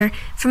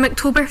from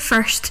October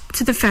 1st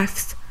to the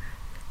 5th.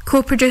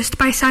 Co-produced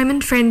by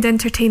Simon Friend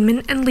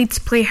Entertainment and Leeds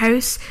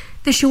Playhouse,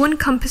 the show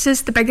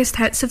encompasses the biggest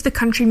hits of the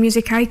country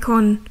music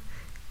icon.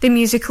 The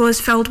musical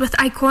is filled with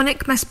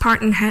iconic Miss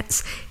Parton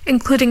hits,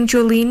 including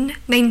Jolene,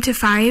 9 to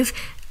 5,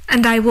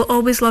 and I Will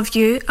Always Love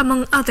You,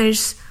 among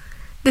others.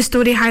 The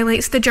story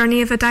highlights the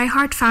journey of a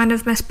die-hard fan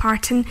of Miss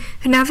Parton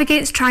who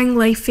navigates trying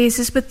life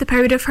phases with the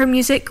power of her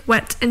music,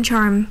 wit and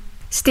charm.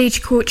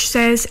 Stagecoach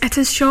says it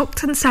is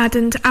shocked and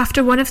saddened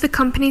after one of the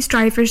company's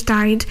drivers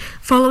died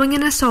following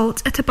an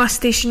assault at a bus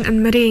station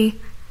in Moray.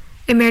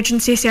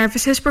 Emergency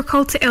services were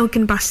called to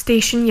Elgin bus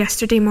station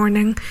yesterday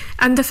morning,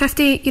 and the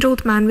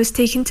 58-year-old man was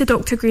taken to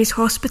Dr. Gray's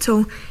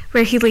Hospital,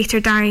 where he later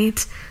died.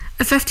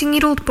 A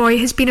 15-year-old boy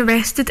has been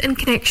arrested in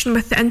connection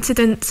with the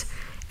incident.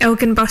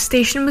 Elgin bus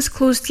station was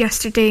closed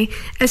yesterday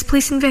as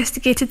police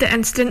investigated the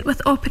incident,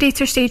 with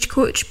operator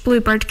Stagecoach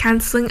Bluebird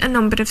cancelling a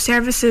number of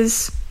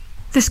services.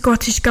 The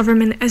Scottish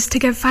Government is to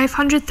give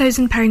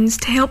 £500,000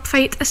 to help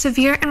fight a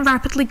severe and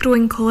rapidly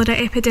growing cholera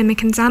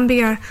epidemic in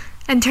Zambia,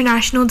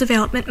 International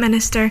Development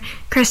Minister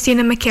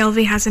Christina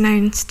McKelvey has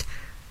announced.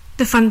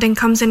 The funding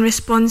comes in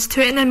response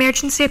to an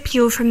emergency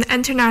appeal from the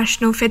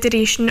International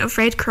Federation of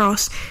Red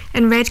Cross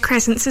and Red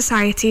Crescent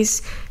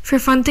Societies for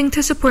funding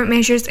to support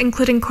measures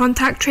including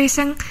contact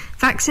tracing,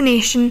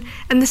 vaccination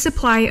and the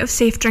supply of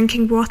safe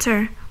drinking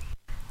water.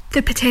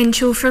 The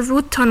potential for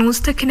road tunnels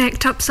to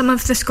connect up some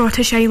of the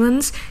Scottish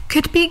islands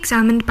could be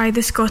examined by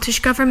the Scottish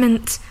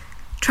Government.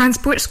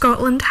 Transport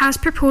Scotland has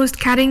proposed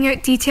carrying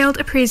out detailed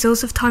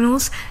appraisals of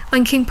tunnels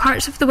linking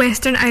parts of the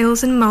Western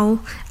Isles and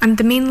Mull and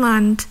the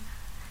mainland.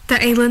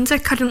 The islands are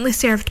currently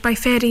served by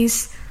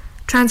ferries.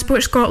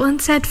 Transport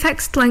Scotland said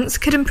fixed links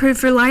could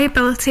improve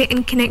reliability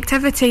and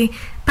connectivity,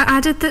 but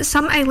added that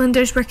some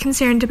islanders were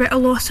concerned about a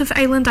loss of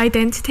island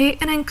identity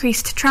and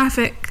increased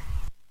traffic.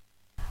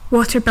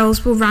 Water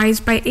bills will rise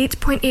by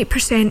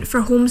 8.8%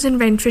 for homes in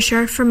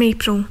Renfrewshire from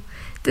April.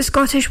 The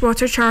Scottish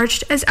water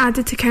charge is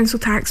added to council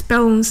tax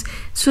bills,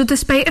 so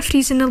despite a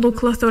freeze in the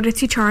local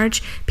authority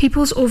charge,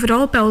 people's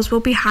overall bills will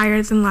be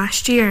higher than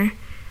last year.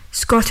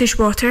 Scottish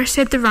Water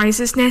said the rise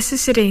is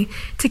necessary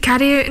to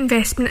carry out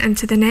investment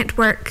into the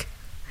network.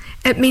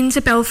 It means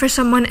a bill for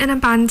someone in a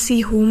Band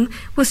C home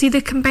will see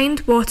the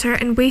combined water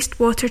and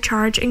wastewater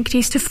charge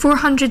increase to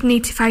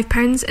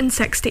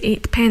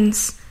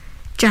 £485.68.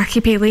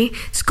 Jackie Bailey,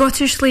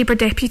 Scottish Labour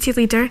Deputy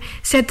Leader,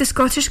 said the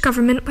Scottish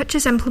Government, which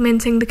is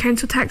implementing the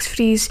council tax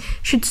freeze,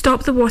 should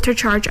stop the water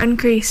charge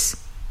increase.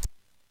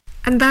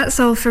 And that's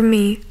all from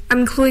me.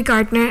 I'm Chloe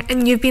Gardner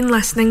and you've been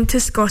listening to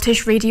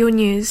Scottish Radio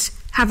News.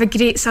 Have a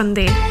great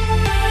Sunday.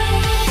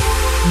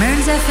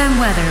 Mearns FM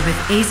weather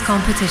with Ace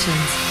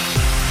Competitions.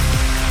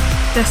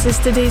 This is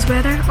today's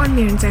weather on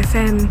Mearns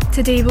FM.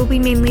 Today will be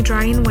mainly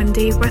dry and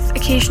windy, with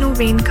occasional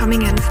rain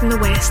coming in from the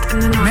west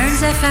and the north.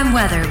 Mearns FM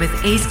weather with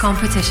Ace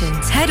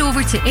Competitions. Head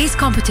over to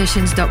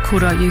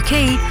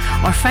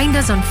acecompetitions.co.uk or find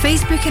us on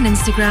Facebook and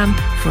Instagram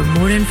for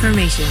more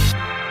information.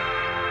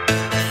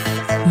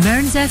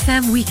 Mearns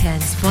FM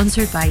Weekend,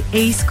 sponsored by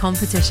Ace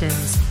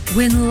Competitions.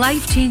 Win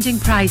life-changing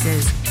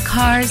prizes,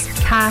 cars,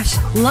 cash,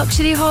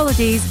 luxury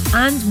holidays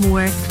and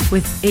more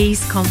with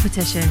Ace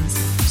Competitions.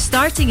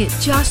 Starting at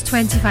just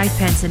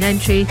 25p an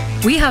entry,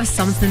 we have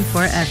something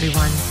for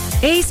everyone.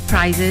 Ace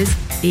prizes,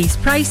 Ace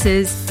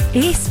prices,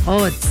 Ace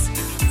odds.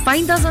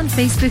 Find us on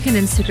Facebook and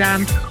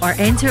Instagram or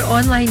enter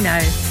online now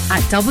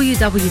at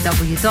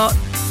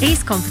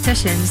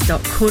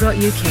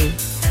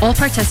www.acecompetitions.co.uk. All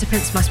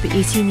participants must be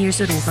 18 years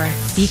or over.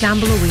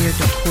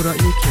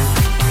 BeGambleAware.co.uk.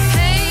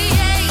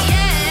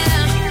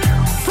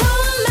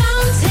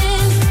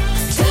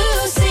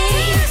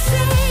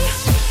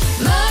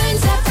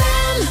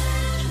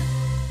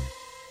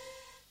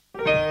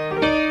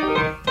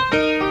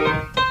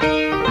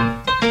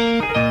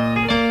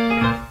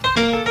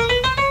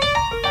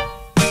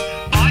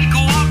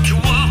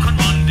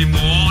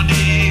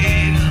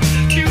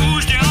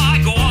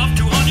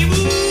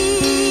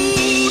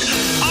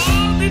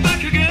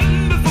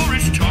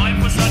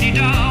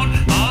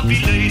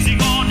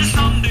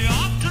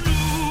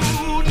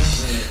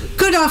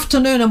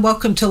 Afternoon and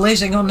welcome to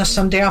Lazing on a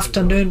Sunday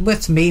afternoon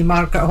with me,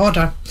 Margaret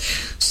Hodder.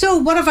 So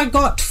what have I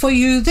got for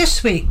you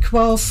this week?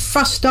 Well,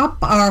 first up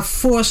are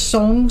 4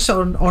 songs,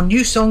 or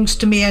new songs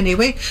to me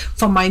anyway,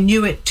 for my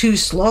New at 2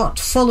 slot,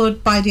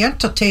 followed by the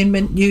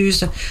entertainment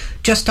news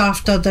just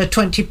after the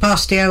 20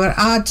 past the hour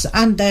ads,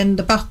 and then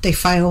the birthday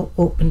file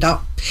opened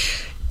up.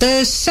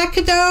 The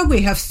second hour,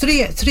 we have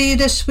 3 at 3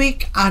 this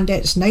week, and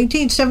it's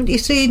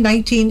 1973,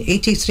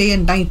 1983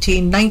 and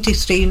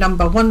 1993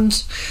 number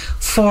ones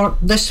for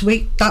this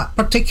week, that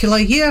particular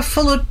year,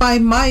 followed by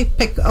my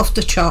pick of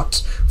the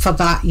charts for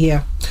that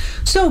year.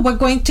 So we're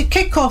going to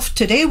kick off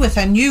today with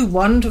a new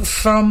one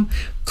from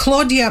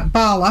Claudia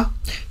Bala.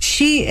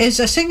 She is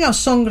a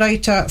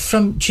singer-songwriter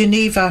from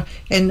Geneva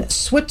in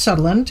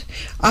Switzerland,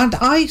 and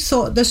I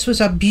thought this was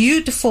a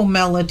beautiful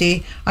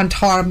melody and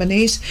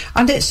harmonies,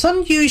 and it's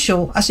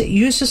unusual as it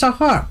uses a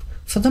harp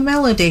for the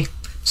melody.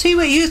 See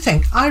what you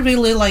think. I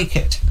really like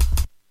it.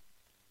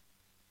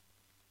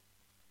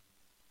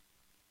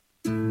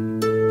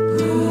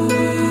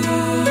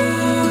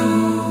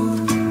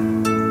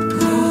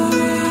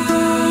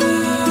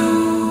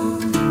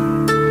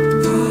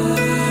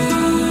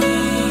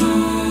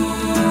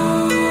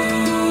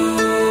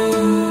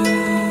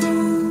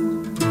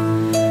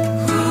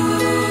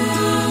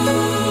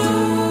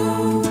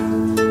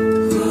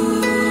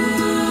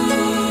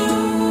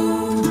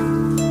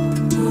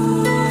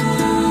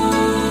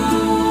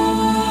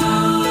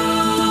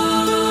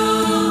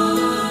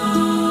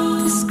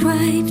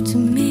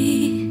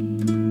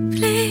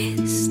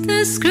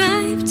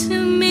 describe to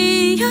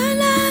me your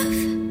love.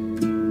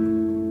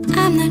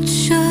 I'm not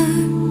sure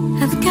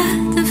I've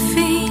got the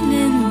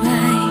feeling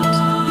right.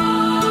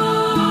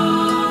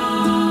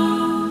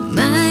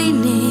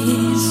 Mine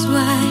is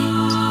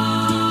white,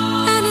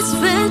 and it's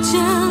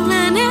fragile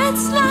and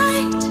it's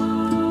light,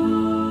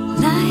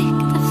 like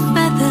the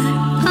feather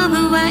of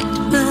a white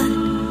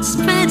bird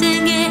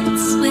spreading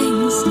its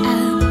wings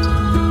out.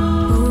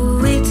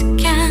 Oh, it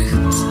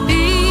can't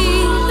be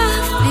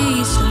love,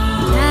 please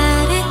don't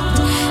let it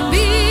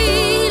be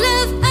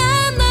love.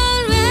 I'm not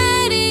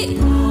ready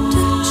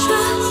to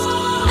trust.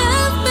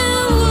 I've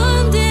been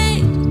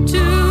wounded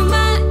too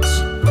much.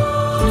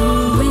 No,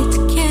 it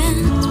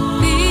can't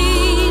be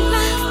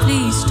love,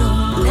 please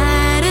don't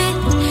let it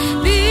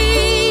be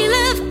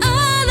love.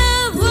 All I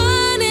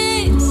want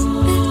is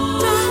the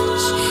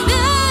touch,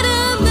 not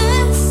a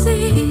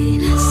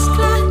merciless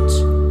clutch.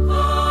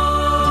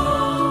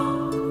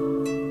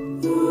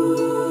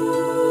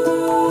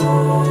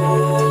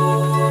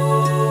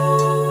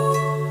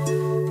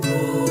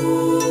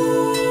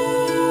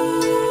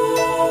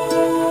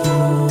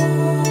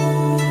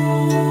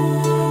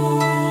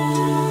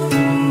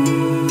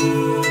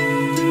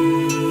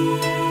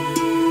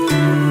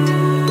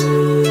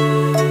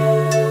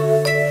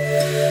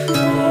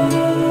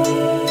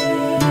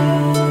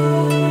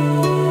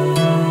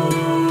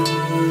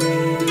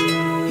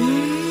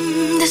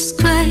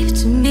 Describe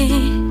to me.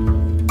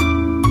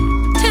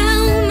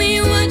 Tell me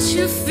what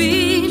you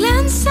feel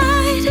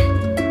inside.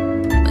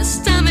 My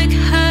stomach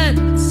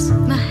hurts,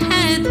 my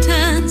head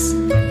turns.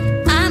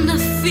 I'm not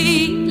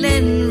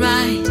feeling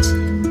right.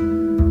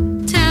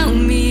 Tell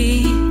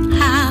me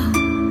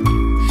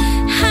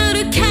how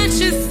to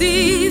catch a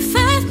thief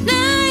at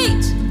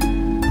night.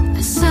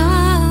 I saw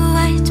a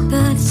white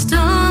bird,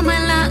 stole my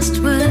last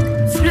word,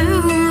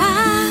 flew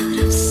out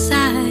of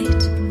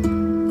sight.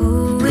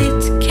 Oh,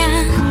 it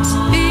can't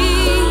be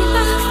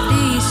love,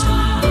 please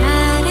don't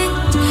let it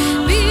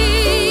be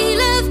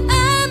love.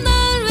 I'm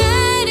not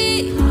ready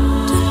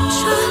to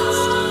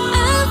trust.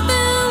 I've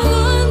been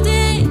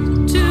wounded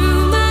too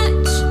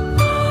much.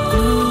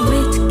 No,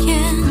 it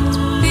can't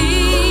be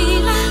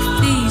love,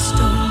 please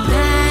don't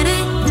let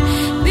it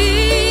be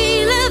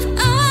love.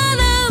 All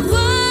I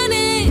want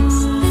is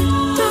the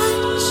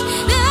touch,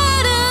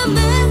 not a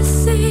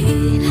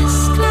merciless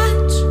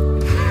clutch.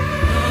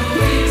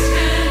 It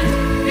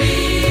can't be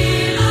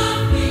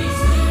love, please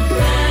don't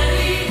let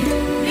it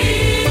be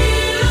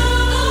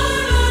love. I'm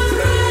not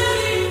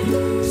ready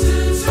to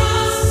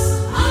trust.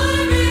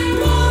 I've been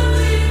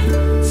wounded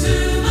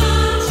too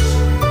much.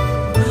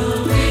 No,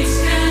 it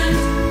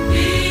can't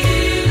be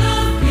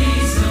love,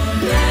 please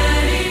don't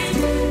let it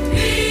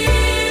be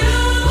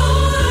love.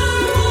 All I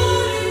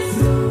want is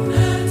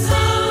the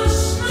touch,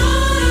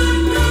 not a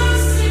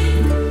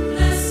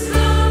merciless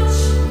clutch.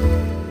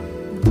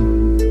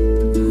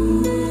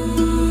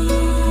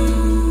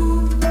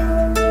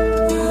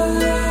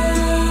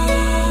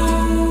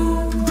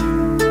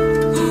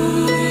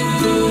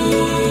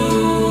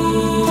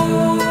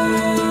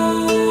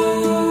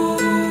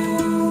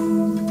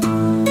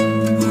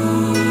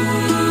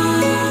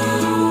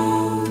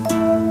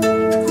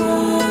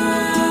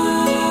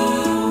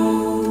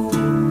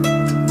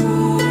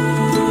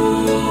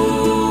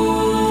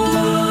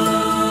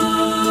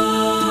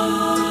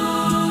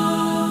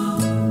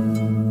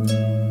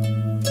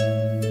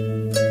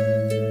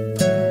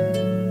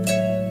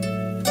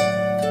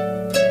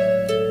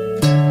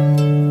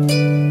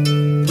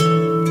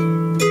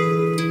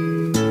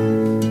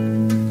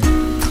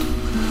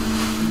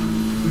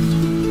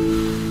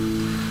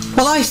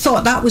 Well, I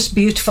thought that was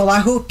beautiful. I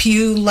hope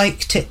you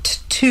liked it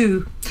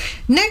too.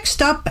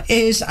 Next up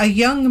is a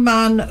young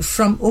man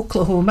from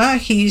Oklahoma.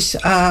 He's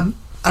an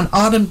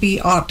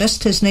R&B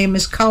artist. His name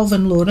is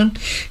Calvin Lauren.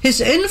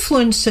 His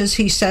influences,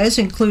 he says,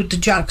 include the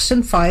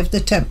Jackson 5,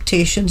 The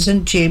Temptations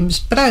and James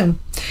Brown.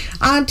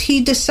 And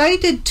he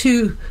decided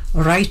to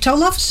write a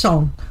love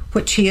song,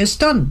 which he has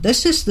done.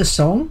 This is the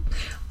song.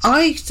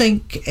 I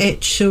think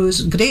it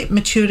shows great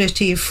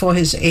maturity for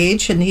his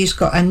age, and he's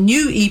got a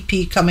new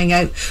EP coming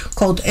out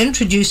called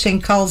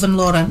Introducing Calvin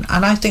Lauren,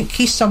 and I think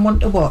he's someone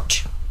to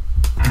watch.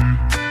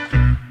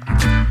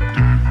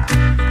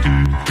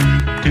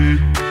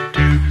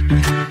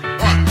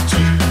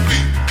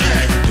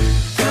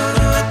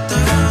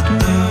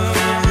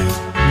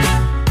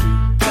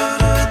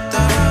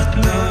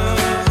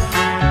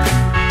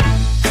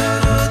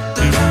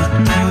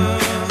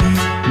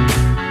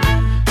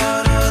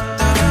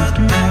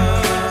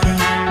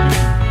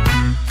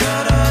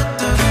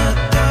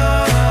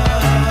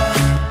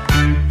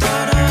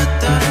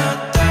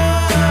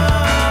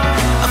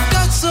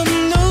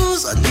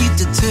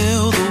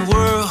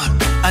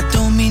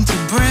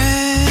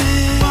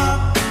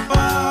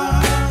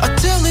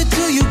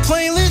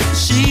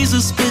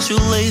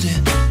 Lady,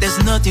 there's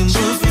nothing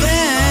but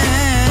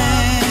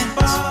that.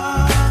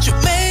 She'll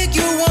make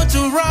you want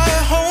to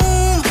ride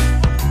home.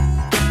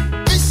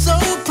 She's so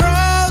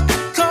proud to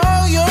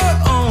call your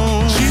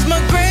own. She's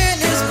my grand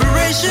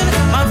inspiration,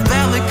 my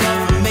valid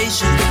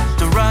confirmation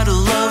to write a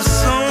love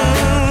song.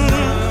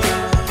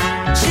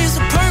 She's a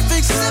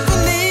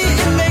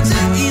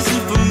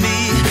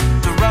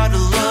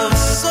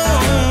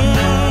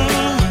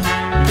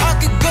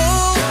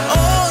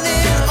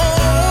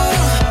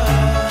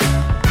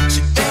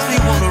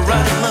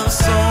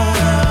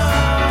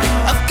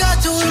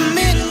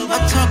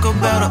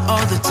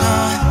all the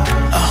time.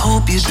 I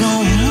hope you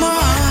don't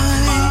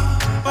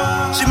mind.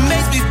 She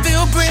makes me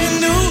feel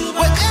brand new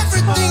with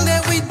everything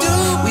that we do.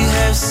 We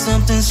have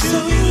something so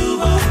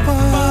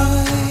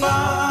fine.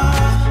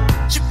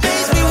 She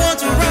makes me want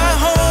to ride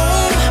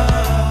home.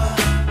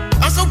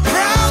 I'm so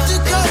proud to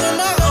call her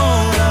my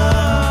own.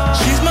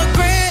 She's my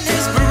grand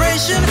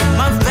inspiration,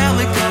 my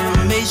valid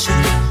confirmation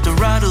to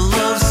write a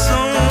love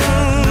song.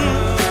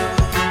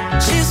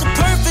 She's a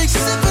perfect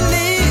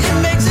symphony. It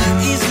makes it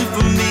easy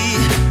for me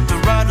to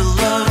write a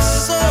love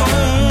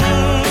song.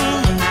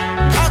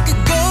 I could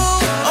go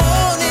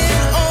on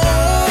and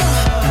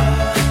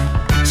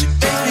on. She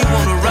makes me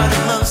wanna write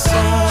a love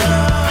song.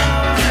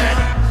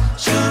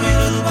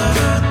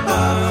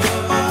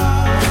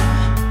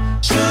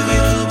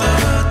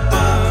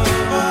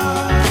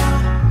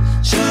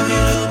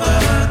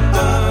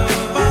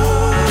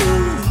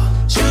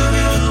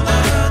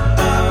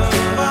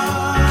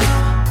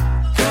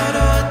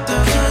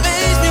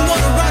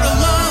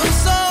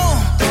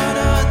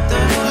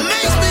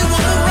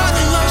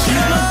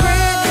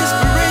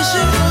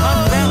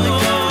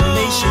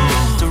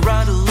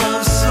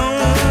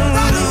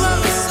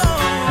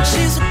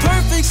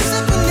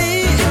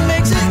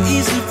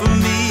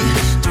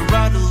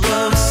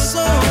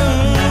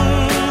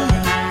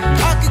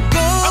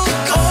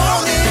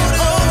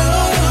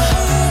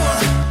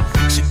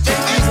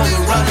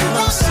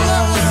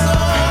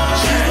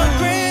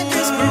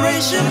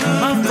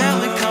 My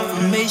valid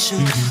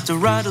confirmation to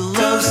write a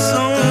love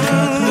song.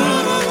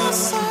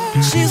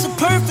 She's a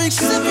perfect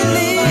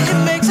symphony.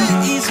 It makes it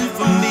easy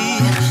for me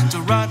to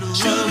write a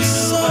love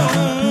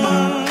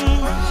song.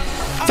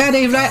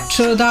 Very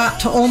retro,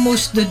 that,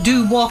 almost the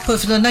doo-wop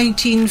of the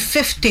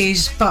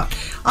 1950s, but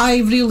I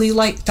really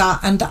like that,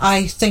 and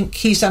I think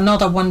he's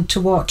another one to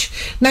watch.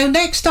 Now,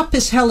 next up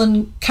is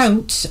Helen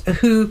Counts,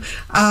 who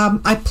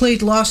I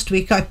played last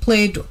week. I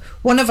played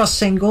one of her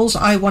singles,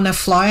 I Wanna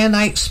Fly, and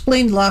I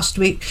explained last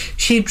week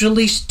she'd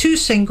released 2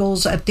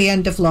 singles at the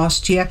end of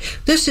last year.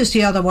 This is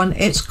the other one.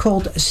 It's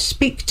called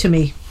Speak to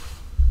Me.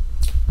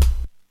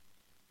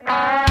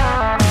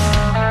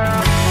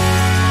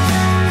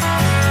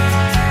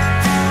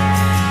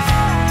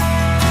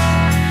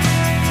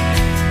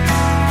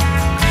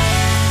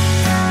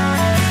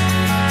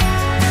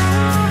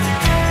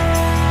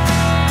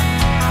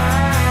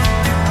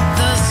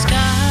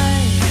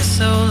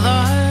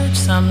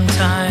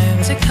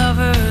 Sometimes it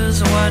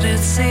covers what it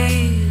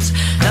sees.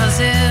 Does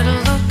it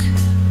look?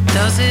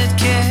 Does it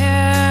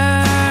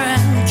care?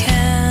 And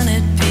can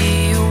it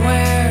be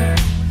aware?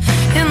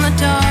 In the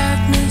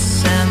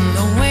darkness and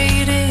the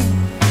waiting,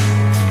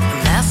 the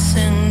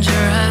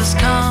messenger has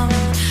come.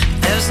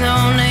 There's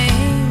no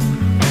name,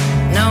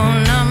 no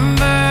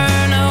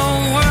number,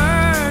 no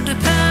word to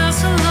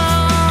pass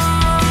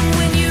along.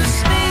 When you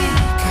speak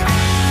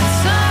in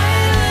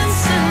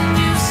silence and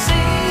you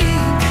sing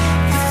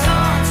your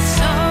thoughts,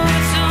 so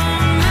it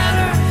don't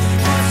matter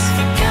what's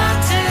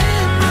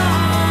forgotten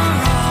or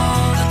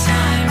all the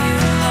time you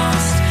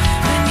lost.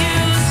 When you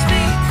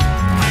speak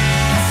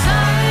in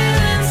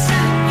silence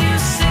and you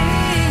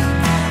sing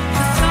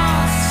your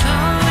thoughts, so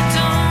it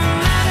don't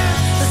matter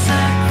the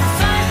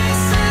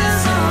sacrifices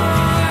or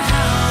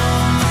how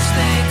much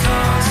they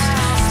cost.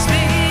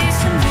 Speak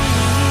to me,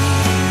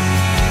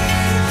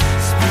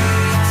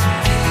 speak to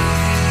me.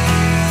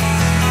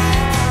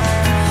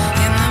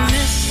 In the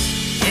mist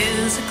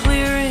is a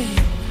clearing.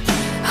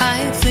 I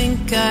think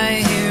I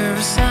hear a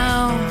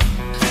sound,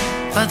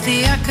 but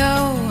the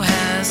echo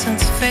has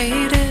since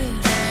faded.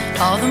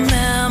 All the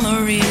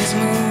memories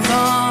move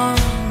on.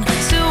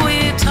 Still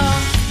we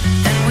talk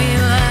and we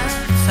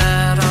laugh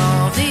at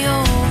all the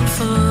old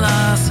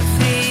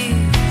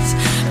philosophies.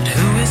 But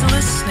who is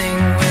listening?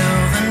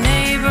 Will the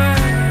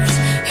neighbors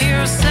hear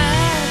a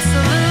sad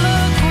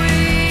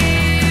soliloquy?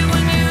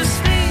 When you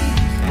speak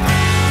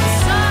in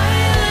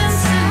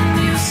silence and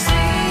you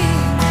sing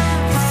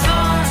your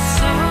thoughts,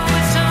 so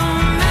it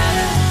don't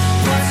matter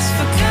what's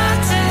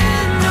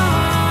forgotten or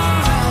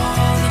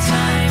all the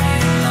time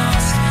you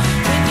lost.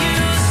 When you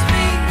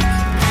speak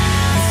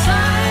in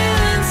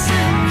silence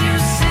and you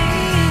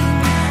sing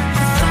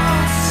your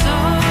thoughts, so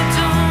it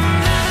don't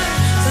matter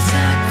the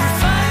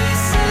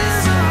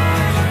sacrifices or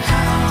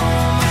how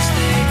much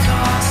they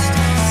cost.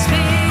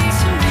 Speak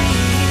to me,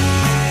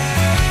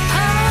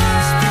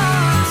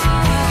 speak to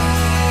me.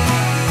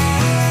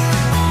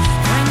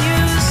 When you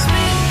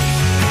speak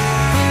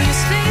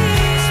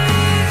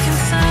in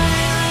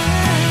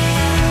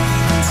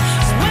silence.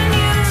 When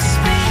you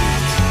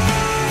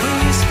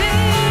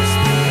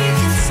speak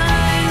in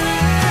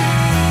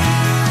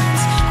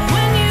silence.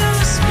 When you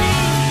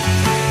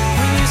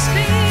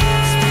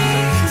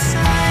speak in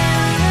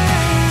silence.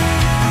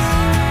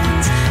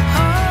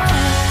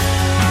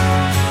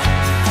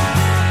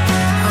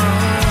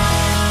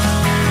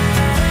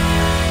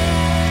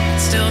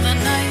 Still the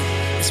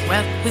night is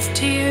wet with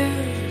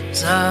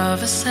tears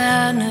of a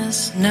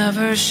sadness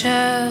never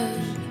shed,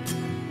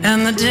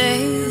 and the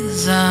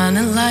days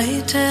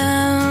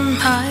unenlightened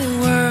by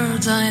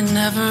words I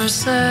never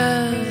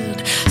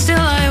said. Still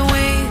I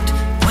wait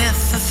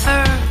with the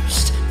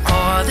thirst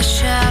for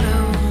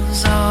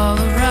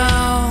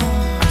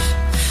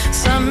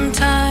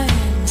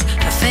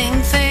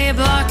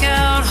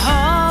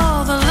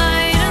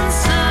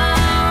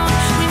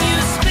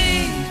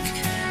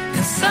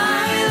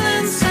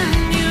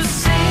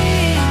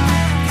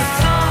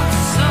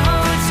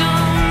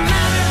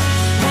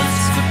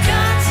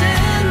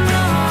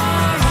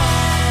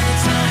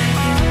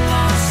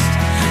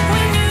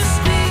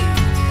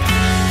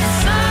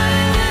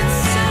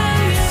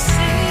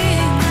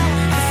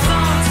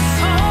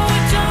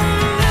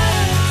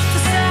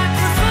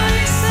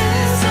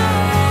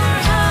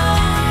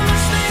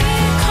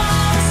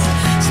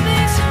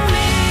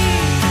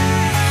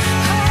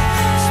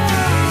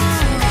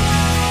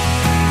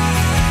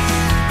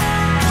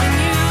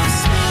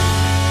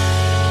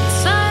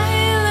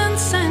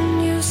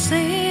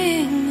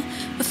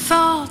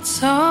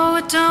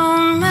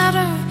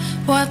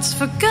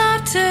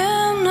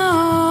forgotten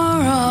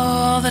or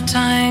all the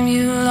time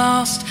you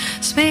lost.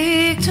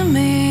 Speak to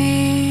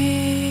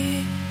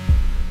me.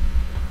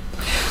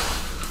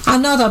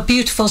 Another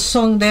beautiful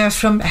song there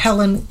from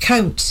Helen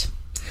Counts.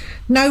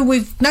 Now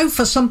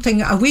for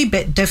something a wee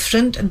bit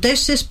different.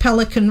 This is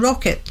Pelican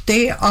Rocket.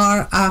 They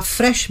are a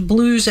fresh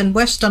blues and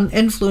western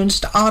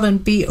influenced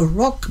R&B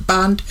rock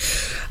band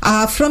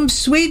from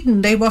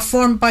Sweden. They were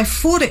formed by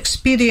 4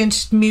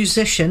 experienced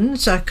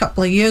musicians a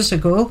couple of years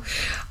ago,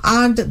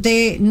 and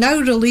they now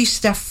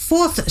released their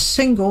 4th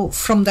single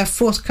from their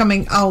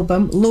forthcoming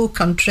album, Low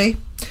Country.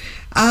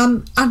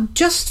 And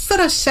just for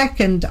a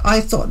second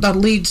I thought their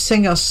lead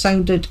singer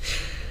sounded,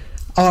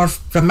 or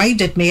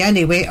reminded me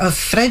anyway, of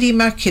Freddie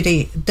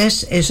Mercury.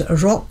 This is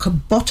Rock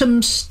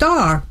Bottom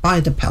Star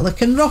by the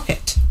Pelican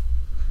Rocket.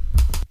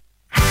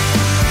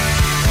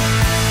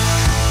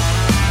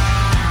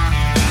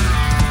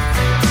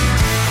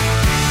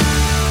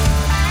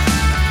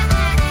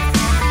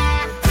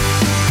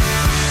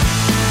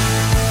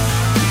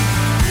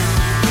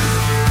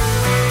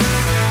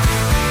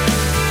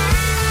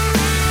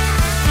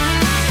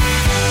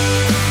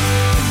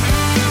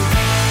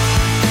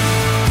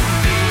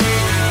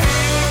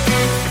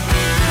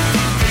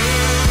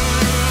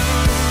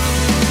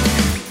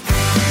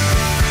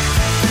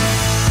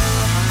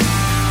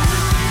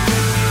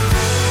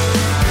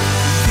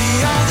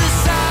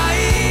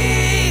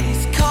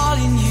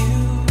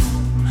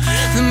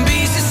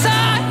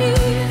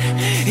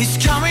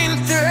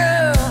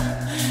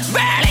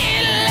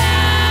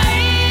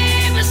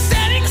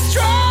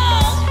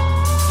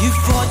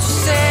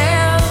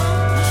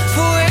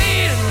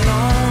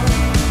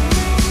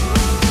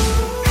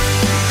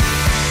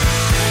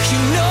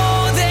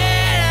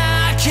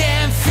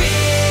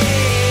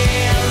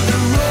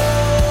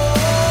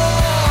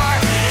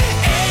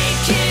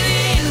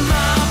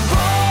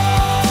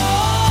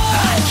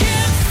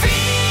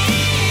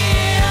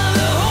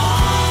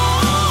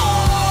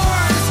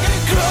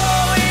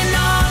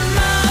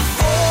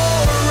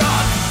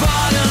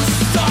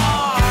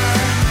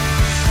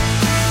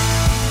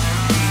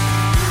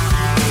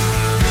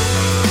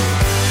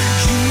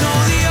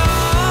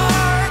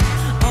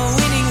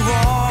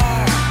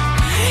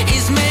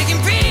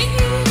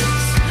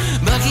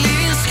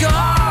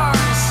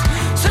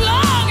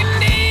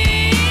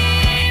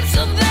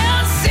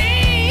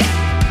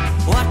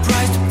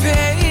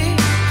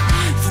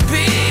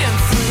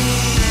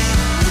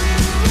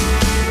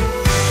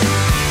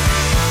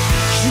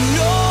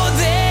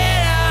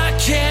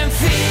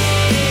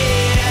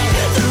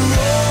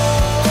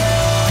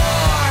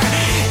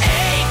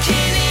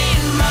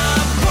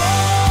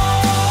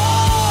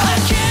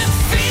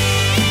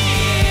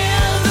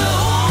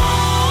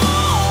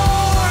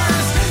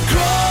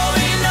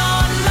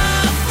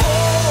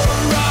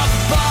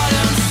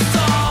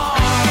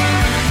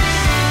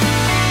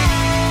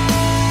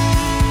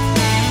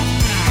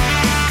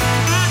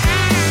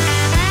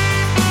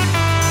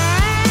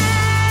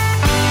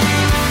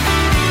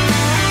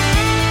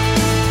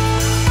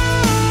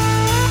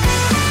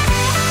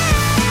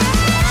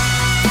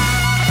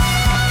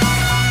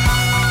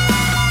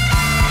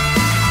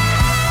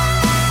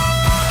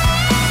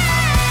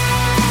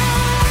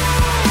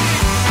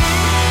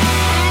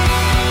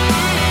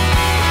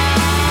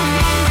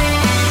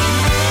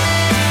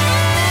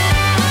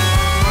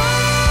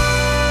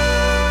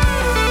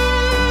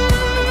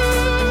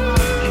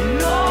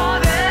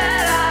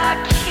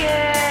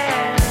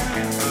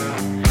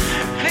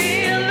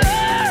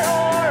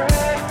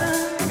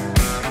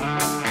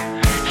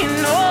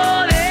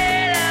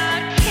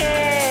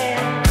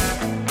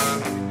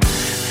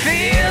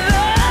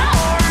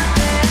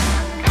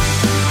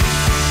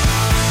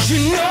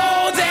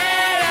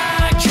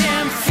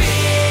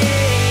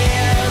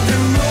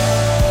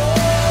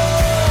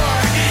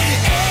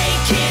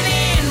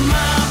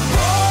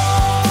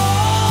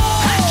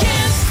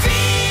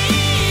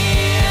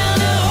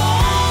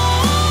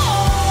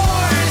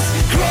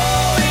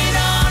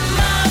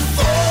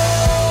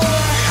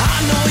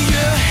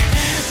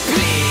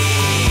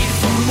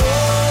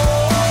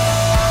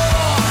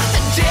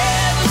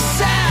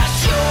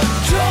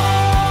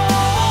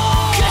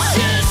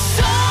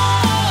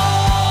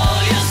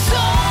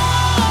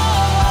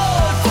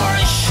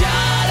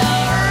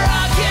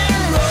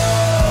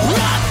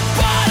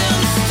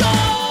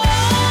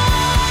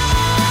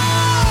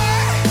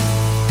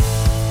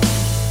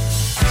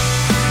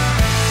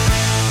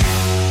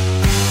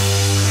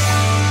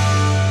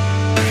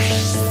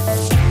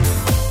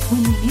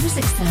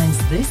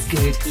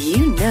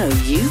 You know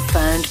you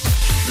found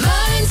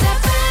Mornings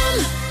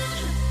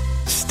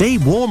FM. Stay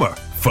warmer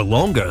for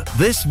longer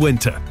this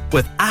winter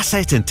with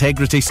Asset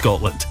Integrity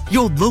Scotland,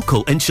 your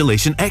local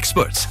insulation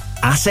experts.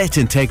 Asset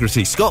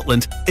Integrity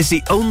Scotland is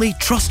the only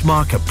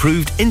Trustmark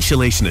approved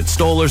insulation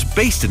installers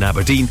based in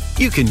Aberdeen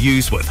you can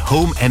use with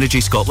Home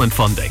Energy Scotland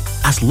funding.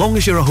 As long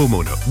as you're a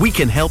homeowner, we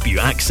can help you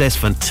access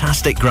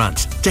fantastic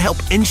grants to help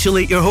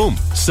insulate your home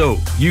so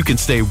you can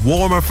stay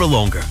warmer for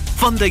longer.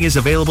 Funding is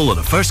available on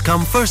a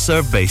first-come,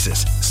 first-served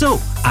basis. So,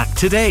 act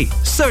today.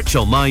 Search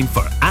online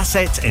for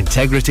Asset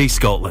Integrity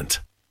Scotland.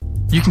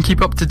 You can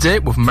keep up to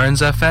date with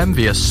Mearns FM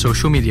via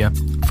social media.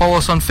 Follow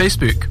us on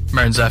Facebook,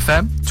 Mearns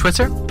FM,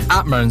 Twitter,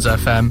 @Mearns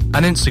FM,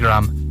 and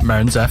Instagram,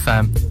 Mearns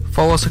FM.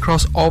 Follow us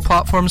across all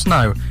platforms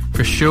now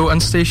for show and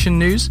station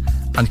news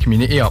and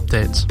community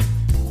updates.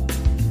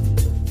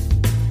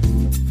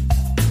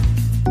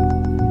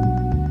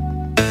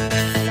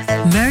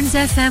 Mearns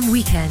FM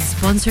Weekend,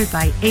 sponsored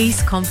by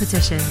Ace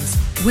Competitions.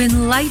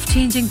 Win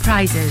life-changing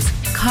prizes,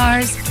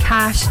 cars,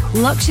 cash,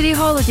 luxury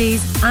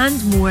holidays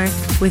and more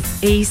with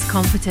Ace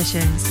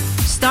Competitions.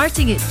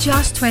 Starting at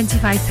just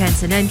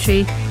 25p an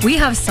entry, we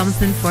have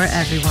something for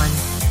everyone.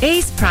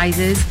 Ace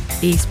prizes,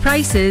 Ace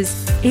prices,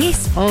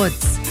 Ace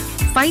odds.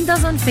 Find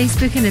us on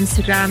Facebook and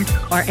Instagram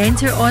or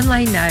enter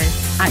online now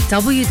at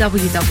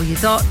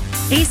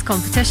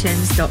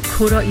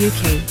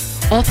www.acecompetitions.co.uk.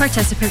 All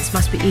participants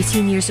must be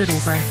 18 years or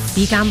over.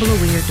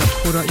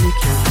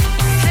 BeGambleAware.co.uk.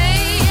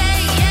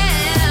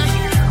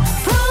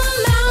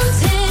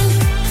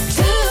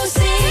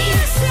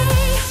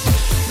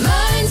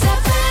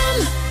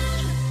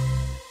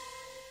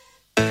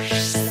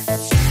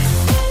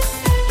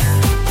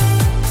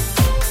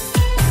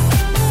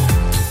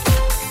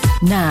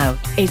 Now,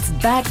 it's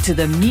back to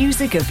the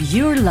music of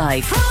your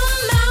life. From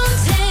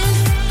mountain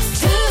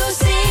to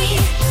sea,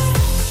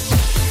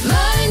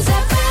 Mearns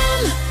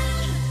FM.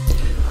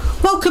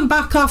 Welcome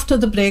back after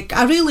the break.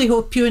 I really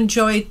hope you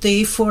enjoyed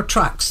the 4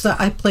 tracks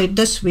that I played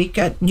this week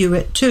at Knew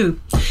It Too.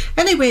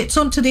 Anyway, it's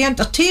on to the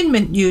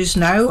entertainment news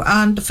now,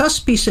 and the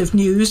first piece of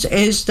news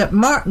is that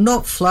Mark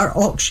Knopfler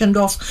auctioned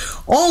off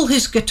all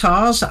his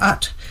guitars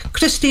at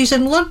Christie's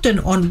in London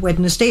on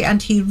Wednesday,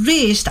 and he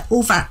raised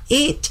over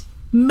 £8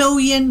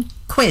 million.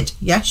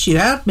 Yes, you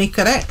heard me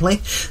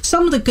correctly.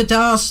 Some of the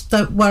guitars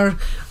that were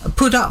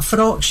put up for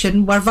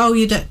auction were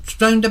valued at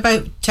round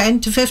about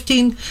 £10,000 to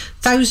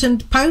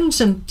 £15,000,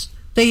 and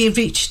they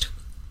reached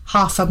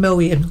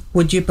 $500,000,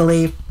 would you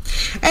believe?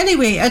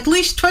 Anyway, at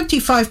least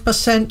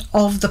 25%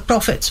 of the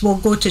profits will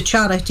go to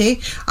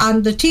charity,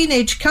 and the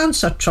Teenage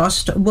Cancer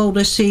Trust will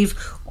receive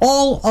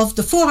all of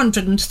the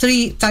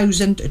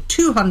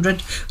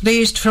 $403,200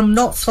 raised from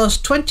Knopfler's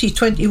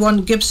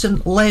 2021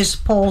 Gibson Les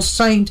Paul,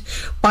 signed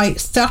by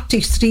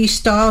 33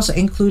 stars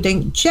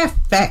including Jeff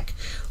Beck,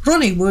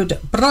 Ronnie Wood,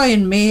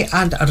 Brian May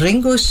and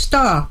Ringo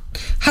Starr.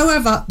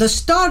 However, the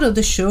star of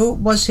the show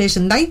was his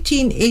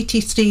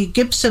 1983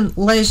 Gibson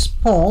Les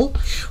Paul,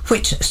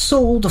 which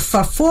sold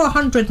for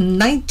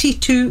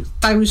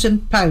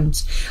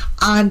 £492,000,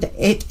 and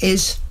it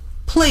is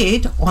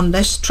played on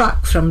this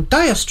track from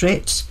Dire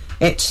Straits.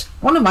 It's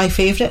one of my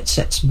favourites.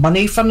 It's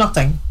Money for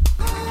Nothing.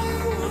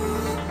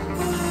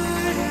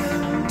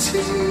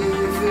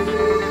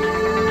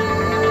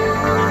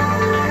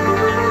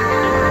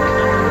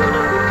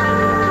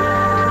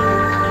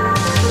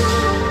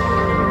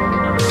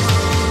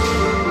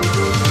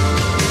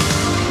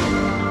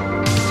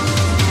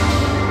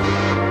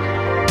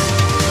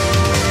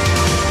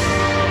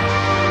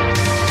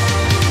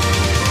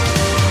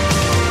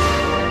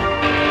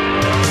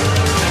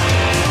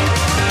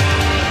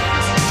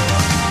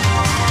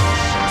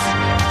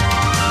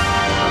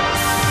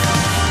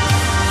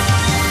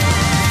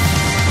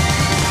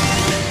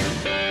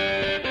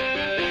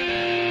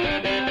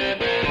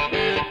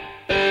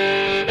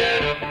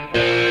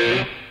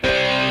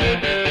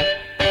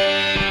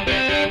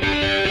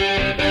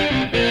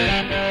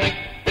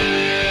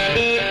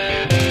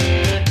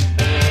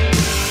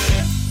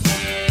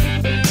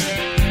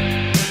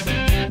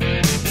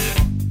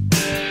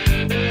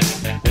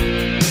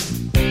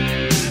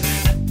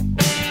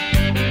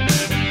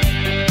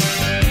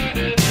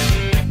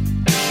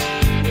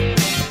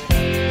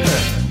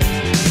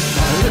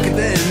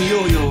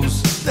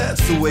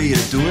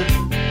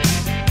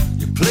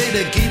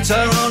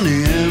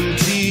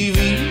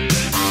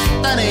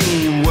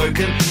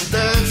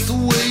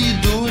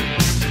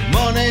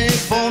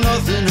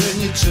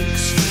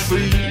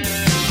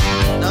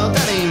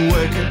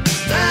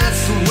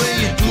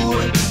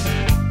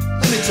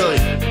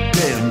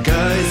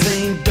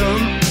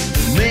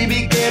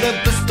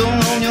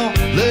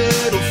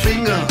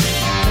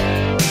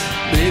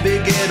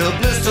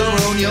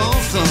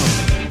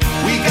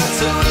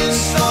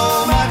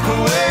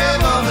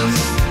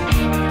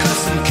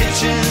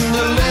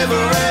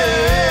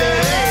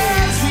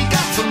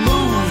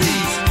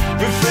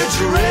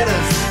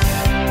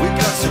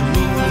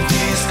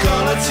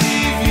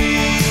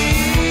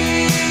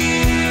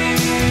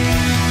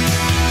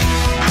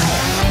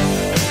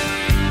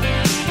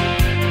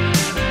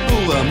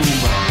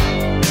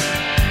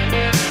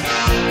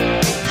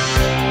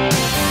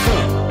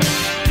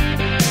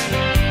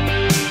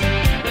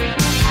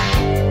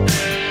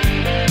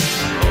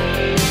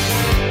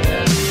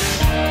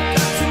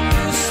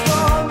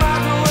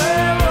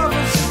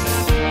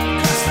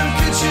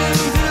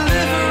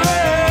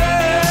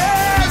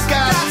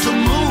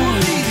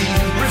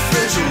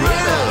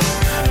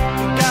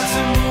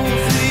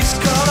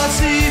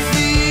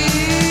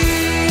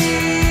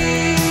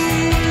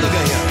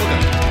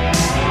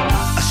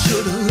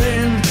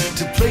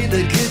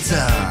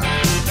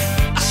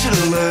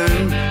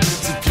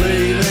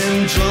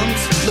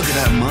 Look at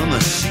that mama,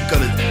 she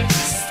got a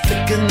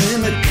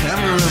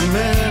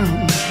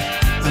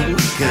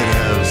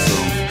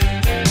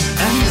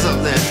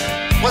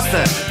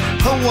that?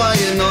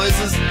 Hawaiian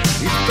noises.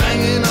 He's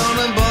banging on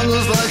them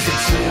bongos like a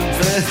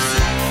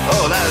chimpanzee.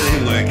 Oh, that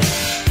ain't working.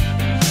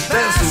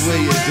 That's the way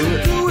you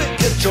do it.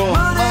 Get your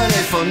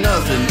money for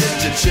nothing,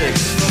 get your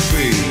chicks for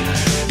free.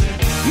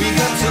 We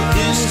got to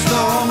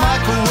install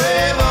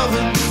microwave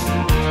oven,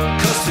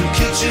 custom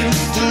kitchen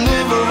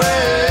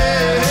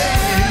deliveries.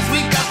 We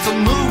got to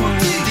move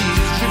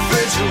these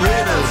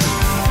refrigerators.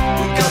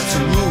 We got to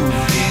move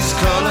these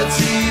color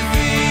TVs.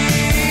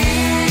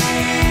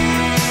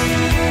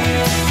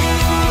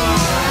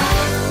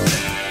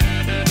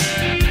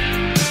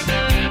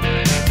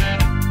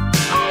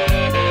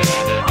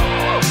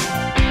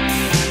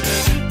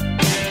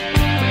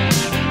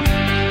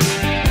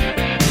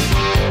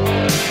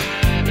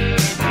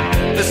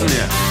 Listen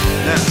here,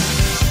 now,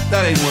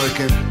 that ain't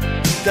working.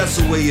 That's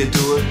the way you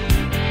do it.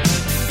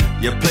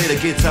 You play the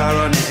guitar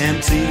on your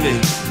MTV.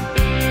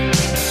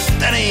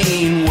 That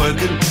ain't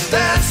working.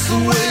 That's the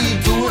way you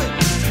do it.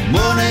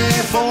 Money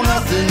for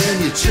nothing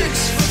and your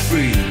chicks for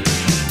free.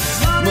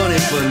 Money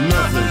for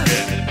nothing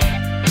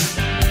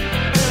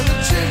and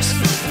your chicks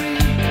for free.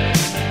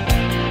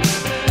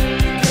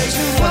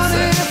 What's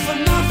that? For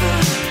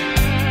nothing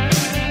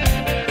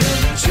and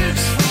your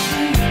chicks for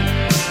free.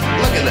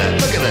 Look at that,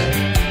 look at that.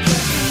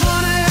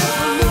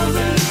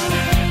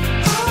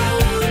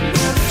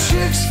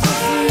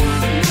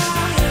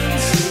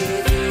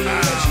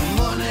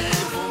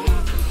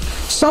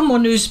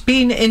 Someone who's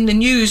been in the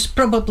news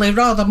probably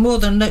rather more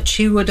than that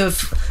she would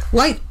have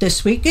liked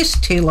this week is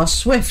Taylor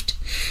Swift.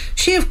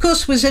 She, of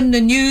course, was in the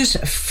news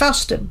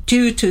first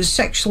due to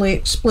sexually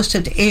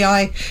explicit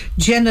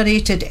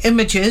AI-generated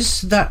images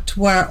that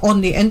were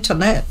on the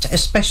internet,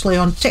 especially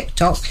on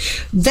TikTok.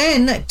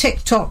 Then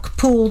TikTok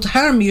pulled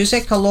her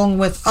music along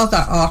with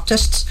other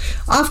artists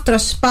after a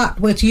spat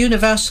with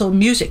Universal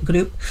Music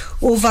Group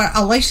over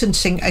a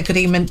licensing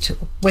agreement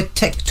with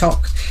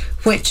TikTok,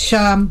 which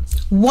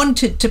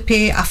wanted to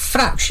pay a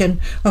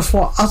fraction of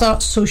what other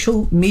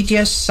social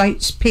media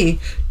sites pay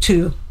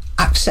to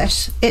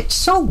access its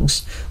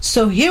songs.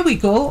 So here we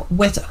go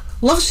with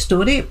Love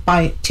Story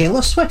by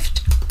Taylor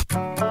Swift.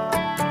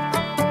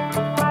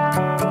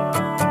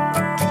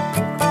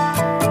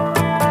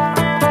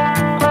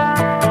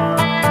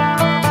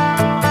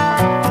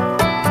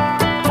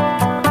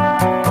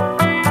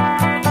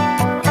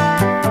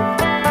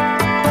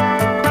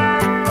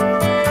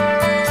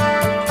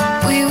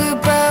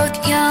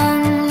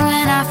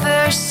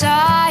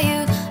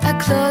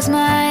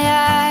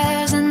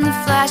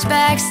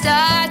 Flashback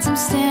starts, I'm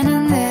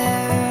standing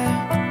there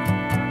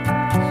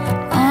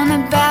on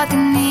a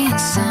balcony in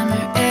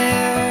summer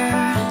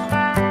air.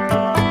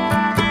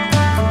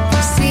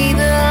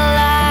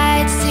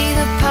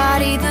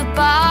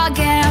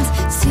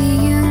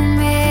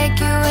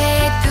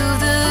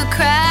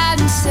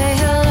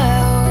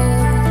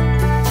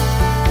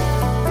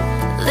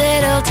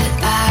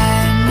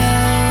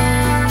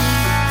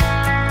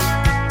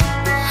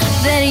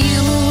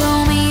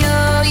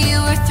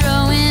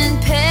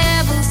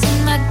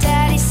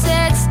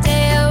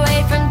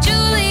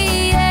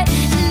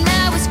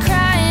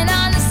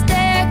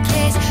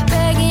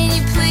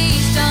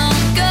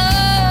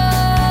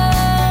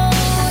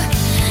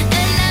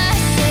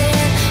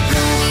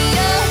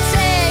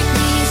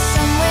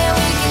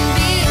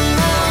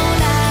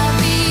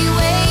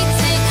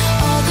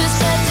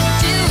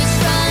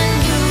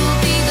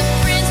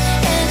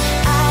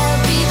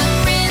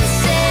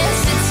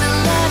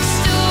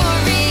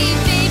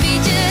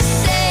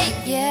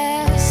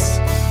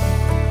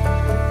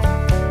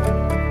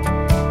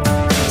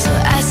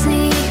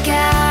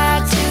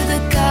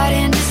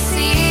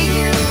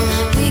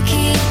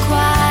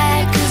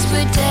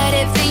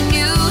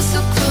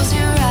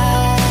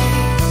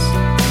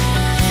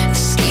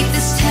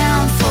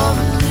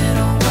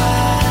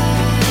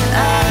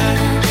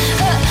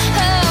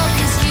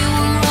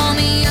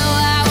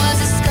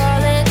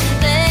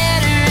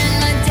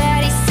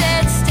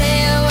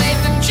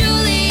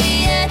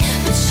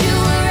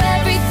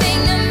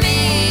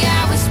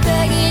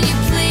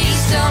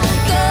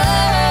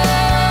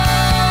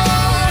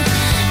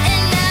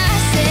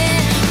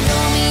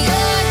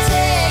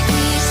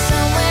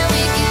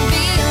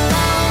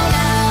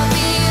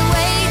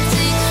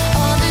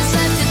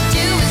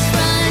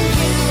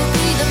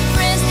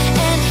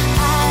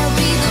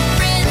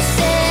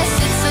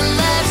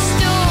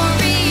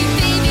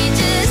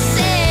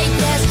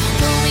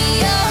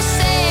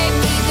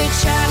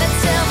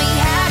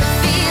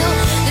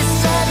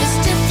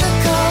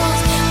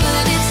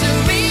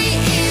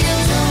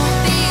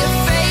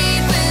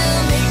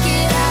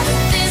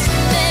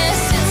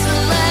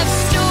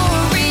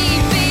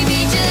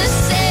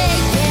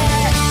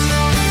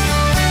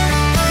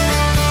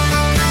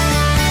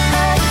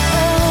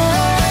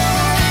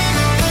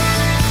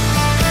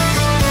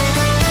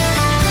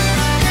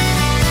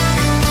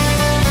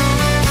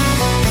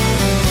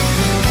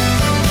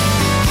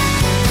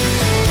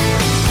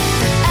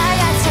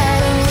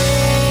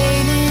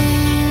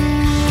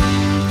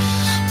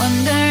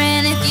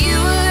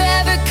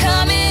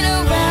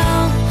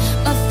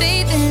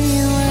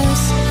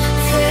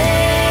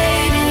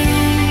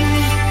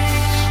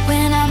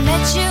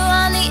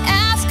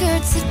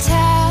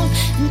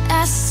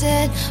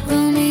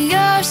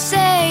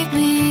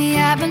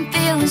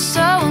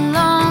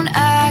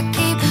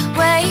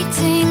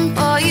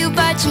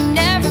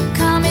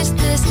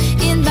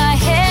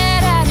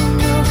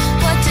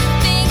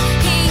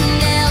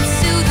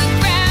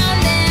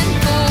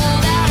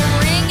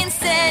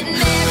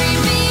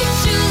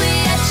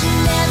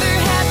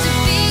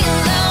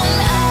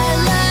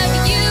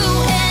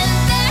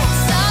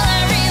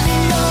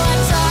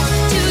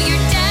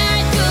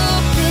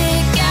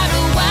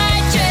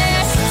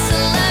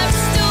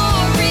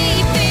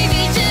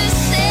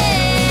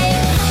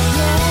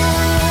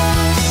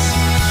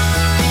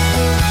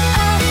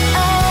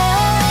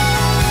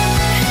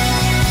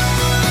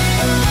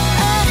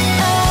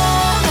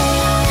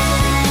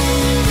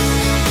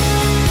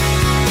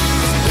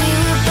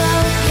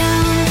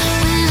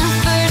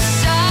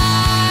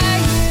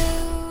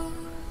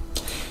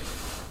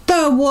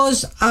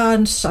 was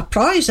a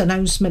surprise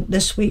announcement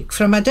this week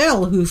from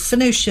Adele, who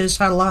finishes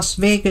her Las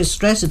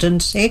Vegas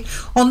residency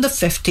on the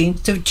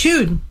 15th of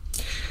June.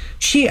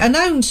 She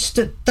announced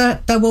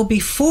that there will be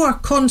 4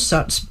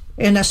 concerts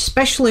in a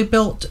specially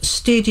built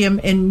stadium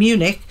in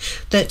Munich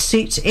that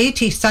seats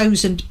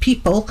 80,000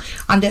 people,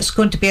 and it's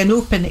going to be an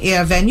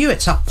open-air venue.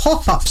 It's a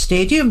pop-up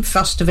stadium,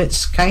 first of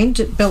its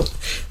kind, built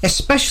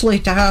especially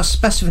to her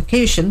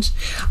specifications,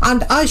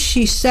 and as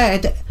she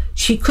said,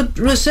 she couldn't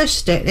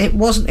resist it. It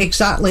wasn't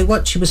exactly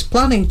what she was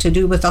planning to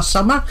do with her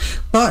summer,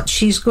 but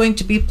she's going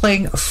to be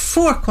playing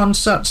 4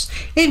 concerts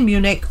in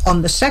Munich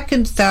on the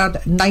 2nd,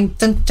 3rd,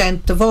 9th and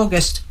 10th of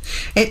August.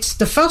 It's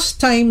the first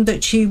time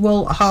that she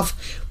will have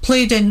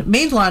played in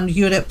mainland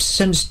Europe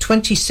since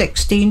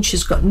 2016.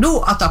 She's got no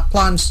other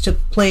plans to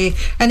play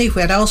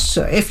anywhere else.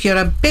 So if you're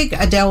a big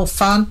Adele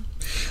fan,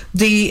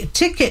 the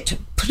ticket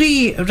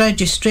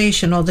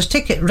pre-registration or the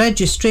ticket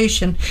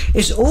registration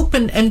is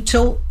open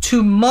until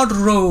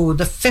tomorrow,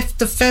 the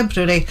 5th of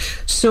February.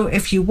 So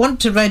if you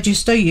want to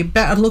register, you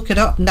better look it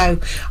up now.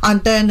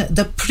 And then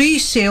the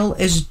pre-sale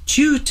is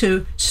due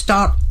to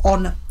start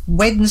on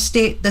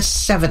Wednesday the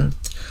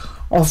 7th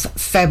of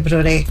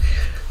February.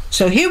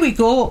 So here we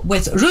go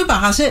with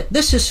Rumour Has It.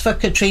 This is for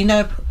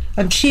Katrina,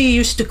 and she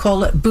used to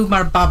call it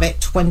Boomer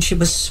Babbitt when she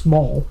was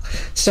small.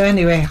 So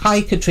anyway,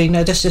 hi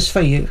Katrina, this is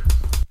for you.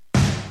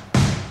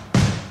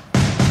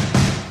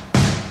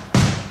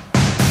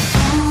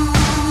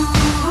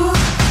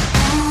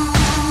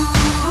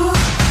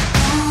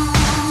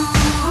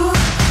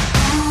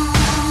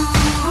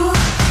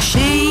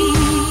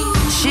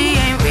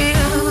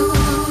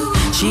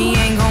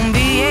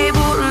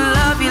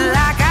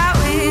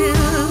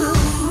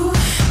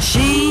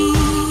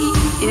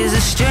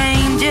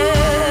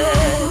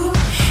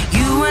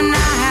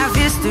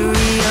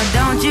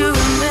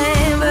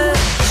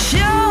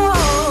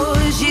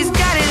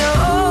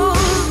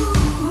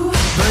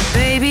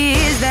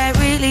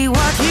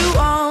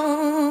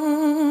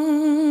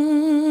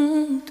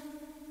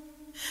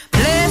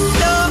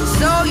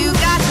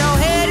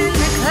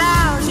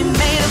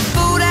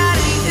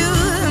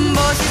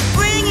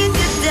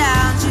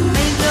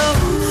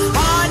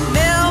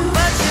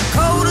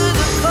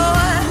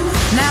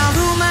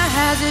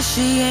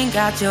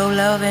 Got your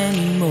love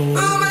anymore.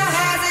 Rumor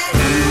has it.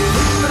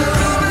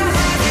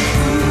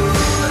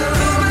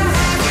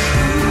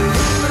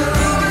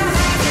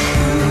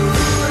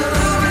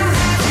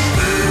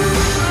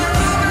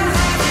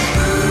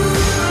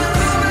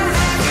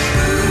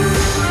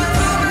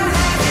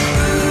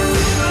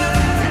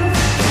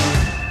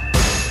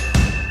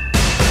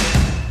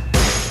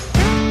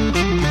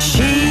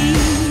 She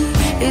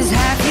is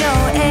half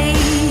your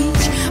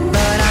age,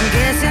 but I'm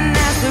guessing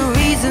that's the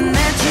reason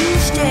that you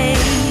stayed.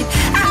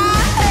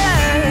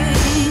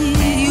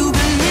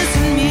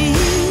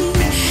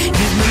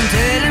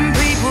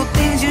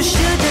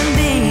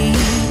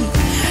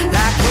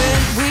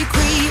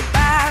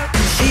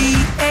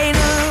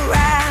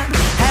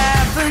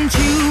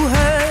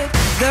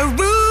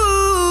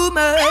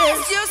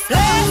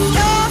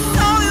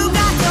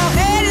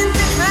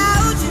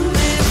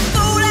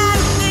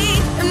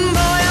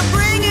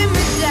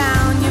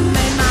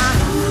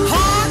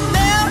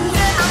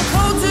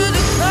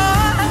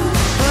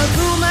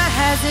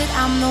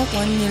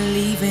 When you're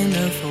leaving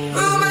her for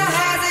rumor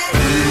has it.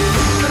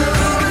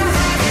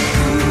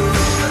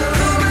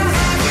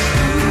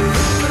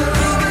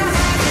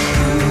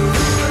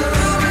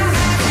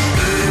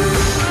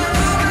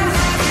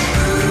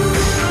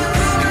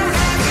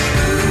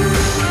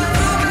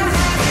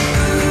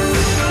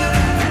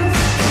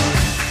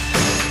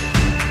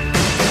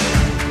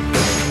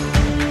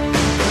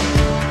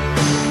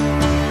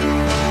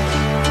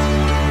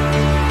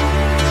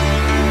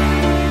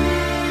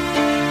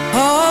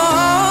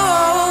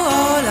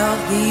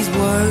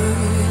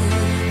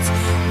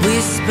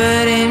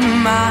 Whispered in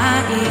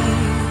my ear,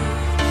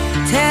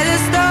 tell a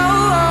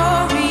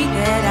story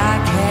that I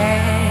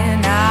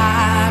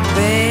cannot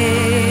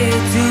bear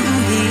to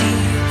hear.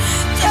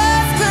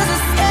 Just 'cause I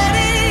said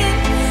it,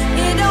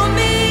 it don't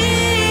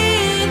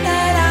mean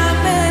that I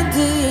meant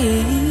it.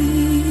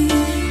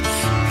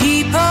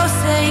 People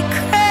say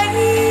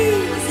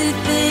crazy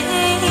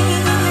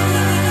things.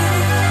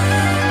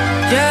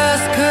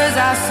 Just 'cause I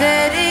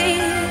said it,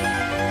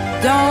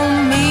 don't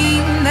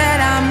mean that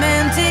I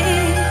meant it.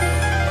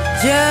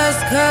 Just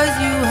 'cause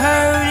you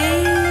heard it.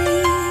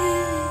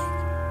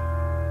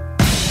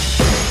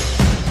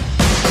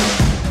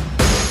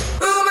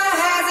 Rumor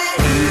has it.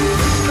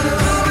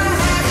 Rumor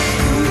has it.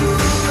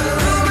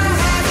 Rumor has it.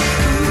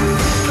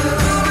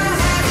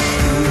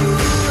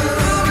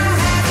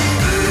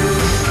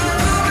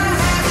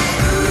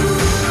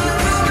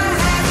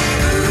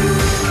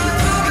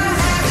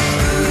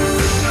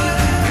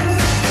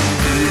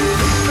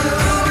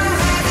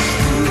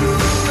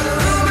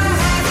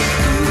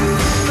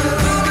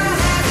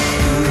 has it.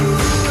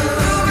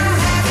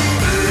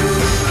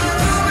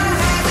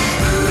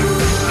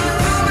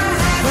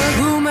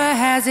 Rumor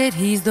has it. It,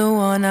 he's the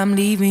one I'm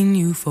leaving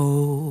you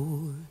for.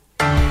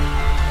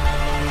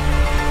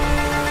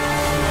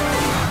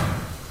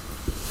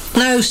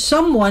 Now,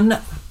 someone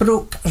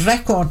broke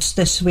records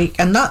this week,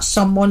 and that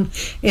someone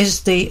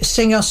is the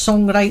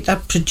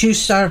singer-songwriter,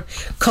 producer,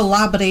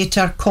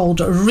 collaborator called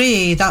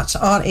Ray. That's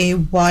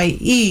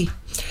R-A-Y-E.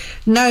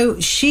 Now,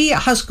 she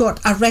has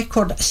got a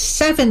record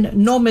 7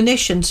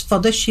 nominations for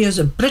this year's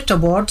Brit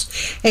Awards,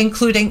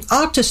 including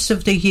Artists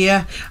of the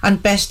Year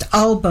and Best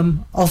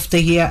Album of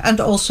the Year, and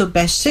also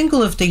Best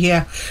Single of the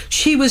Year.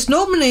 She was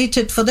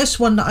nominated for this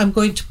one that I'm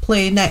going to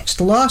play next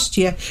last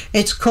year.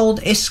 It's called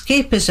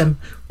Escapism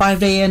by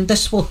Ray, and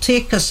this will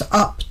take us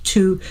up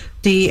to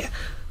the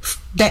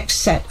next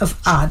set of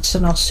ads,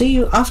 and I'll see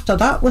you after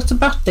that with the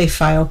birthday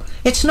file.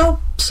 It's not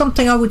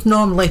something I would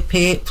normally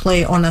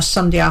play on a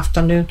Sunday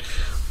afternoon,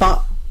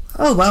 but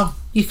oh well,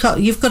 you've got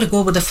to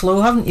go with the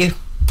flow, haven't you?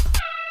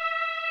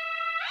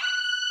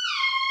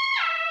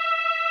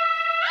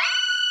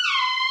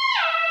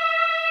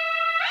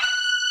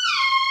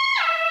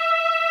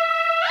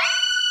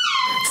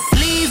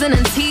 Sleezing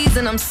and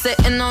teasing, I'm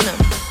sitting on them.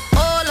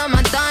 All of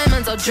my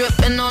diamonds are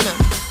dripping on them.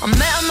 I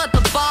met him at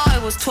the bar, I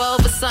was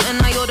 12 or something.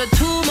 I ordered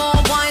 2 more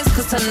wines,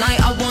 cause tonight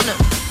I want him.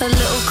 A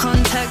little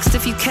context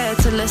if you care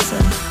to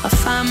listen. I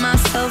find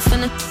myself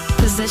in a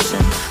position.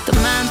 The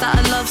man that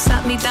I love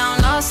sat me down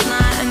last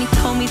night and he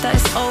told me that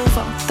it's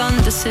over, done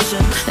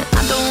decision. And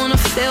I don't wanna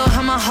feel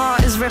how my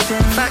heart is ripping.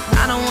 In fact,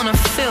 I don't wanna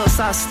feel,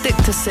 so I stick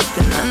to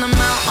sipping. And I'm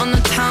out on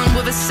the town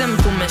with a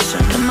simple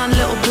mission. In my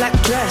little black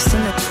dress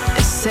and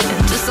it's sitting.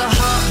 Just a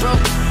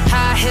heartbroken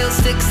high heel,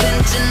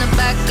 6-inch in the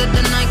back of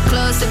the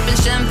nightclub, sipping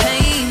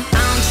champagne.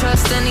 I don't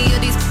trust any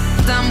of these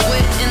I'm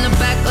with in the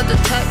back of the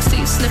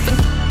taxi, sniffing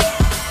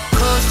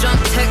calls,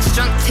 drunk texts,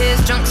 drunk tears,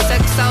 drunk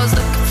sex. I was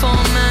looking for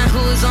a man who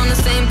was on the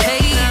same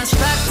page.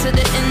 Back to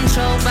the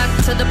intro, back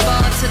to the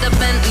bar, to the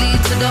Bentley,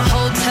 to the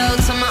hotel,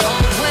 to my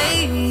old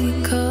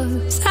way.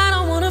 Cause I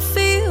don't wanna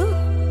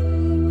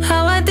feel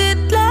how I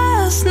did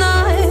last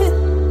night.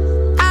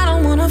 I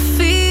don't wanna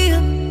feel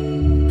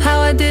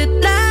how I did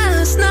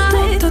last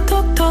night.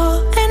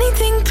 Doctor,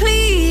 anything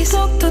please.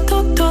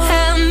 Doctor,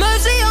 have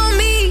mercy on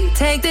me.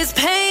 Take this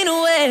pain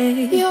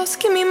away. You're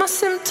asking me my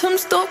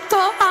symptoms, doctor.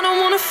 I don't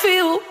wanna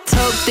feel.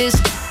 Talk this,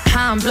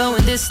 how I'm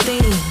blowing this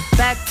steam.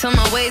 Back to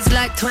my ways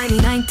like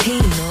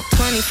 2019. No,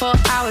 24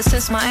 hours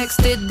since my ex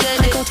did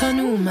dead. I got a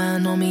new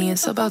man on me,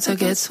 it's about to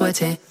get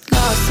sweaty.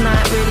 Last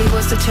night really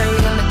was the cherry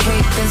on the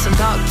cake. Been some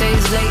dark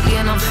days lately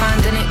and I'm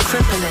finding it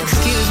crippling.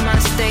 Excuse my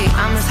state,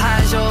 I'm as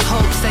high as your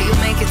hopes that you'll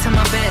make it to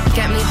my bed.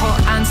 Get me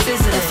hot and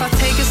sizzling. If I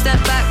take a step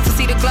back to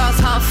see the glass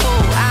half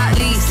full, at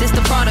least it's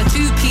the Prada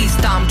 2-piece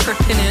that I'm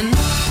tripping in.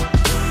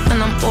 And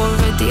I'm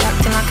already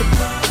acting like a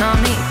know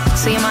me,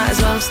 so you might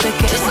as well stick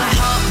it. Just a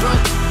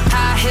heartbroken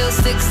high heel,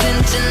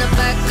 6-inch in the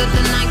back of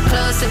the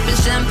nightclub, sipping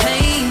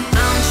champagne.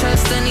 I don't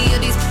trust any of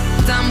these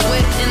I'm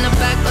with in the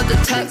back of the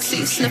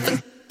taxi,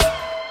 sniffing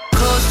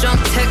calls,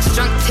 drunk texts,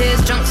 drunk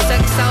tears, drunk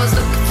sex. I was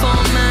looking for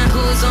a man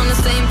who was on the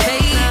same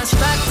page.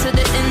 Back to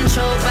the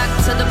intro, back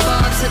to the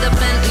bar, to the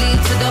Bentley,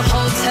 to the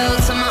hotel,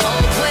 to my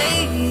old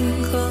way.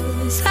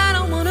 Cause I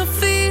don't wanna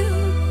feel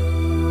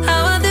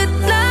how I did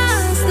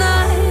last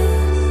night.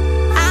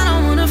 I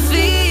don't wanna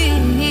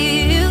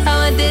feel how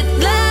I did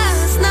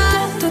last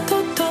night.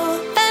 Doctor,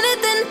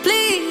 anything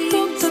please.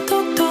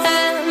 Doctor,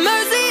 have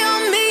mercy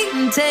on me.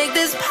 Take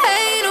this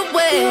pain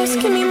away. You're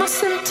asking me my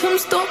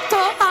symptoms,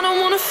 doctor. I don't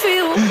wanna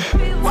feel.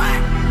 Why?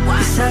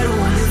 Yes, I don't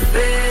wanna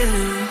feel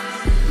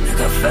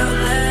like I felt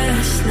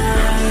last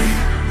night.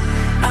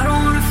 I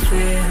don't wanna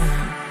feel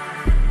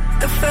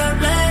like I felt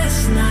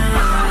last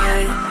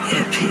night.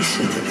 Yeah, peace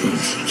with the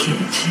things you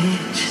can't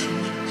change.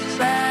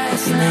 I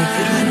was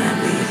naked when I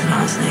leave and I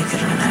was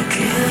naked when I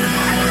came.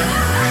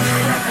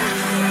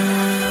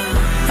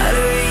 Out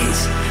of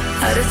reach,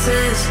 out of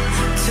touch,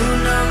 too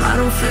numb, I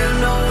don't feel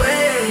no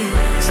way.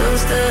 So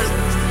stuck,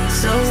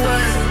 so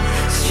what?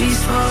 Street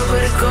small,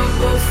 but it go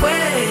both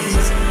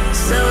ways.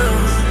 So,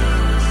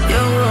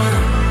 you're wrong,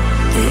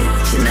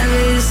 you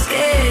never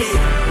escape.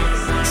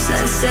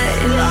 Sunset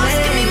in the way.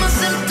 Give me my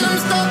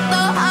symptoms,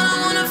 doctor, I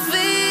don't wanna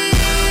feel.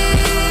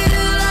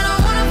 I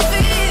don't wanna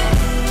feel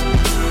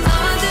how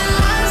I did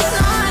last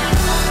night.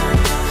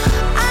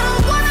 I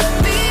don't wanna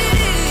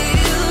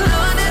feel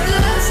how I did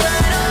last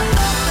night.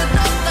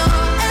 Doctor,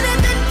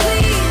 anything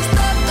please.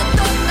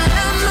 Doctor,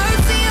 have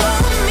mercy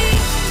on me.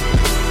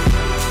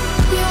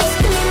 You're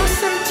asking me my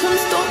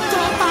symptoms,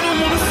 doctor, I don't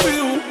wanna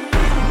feel.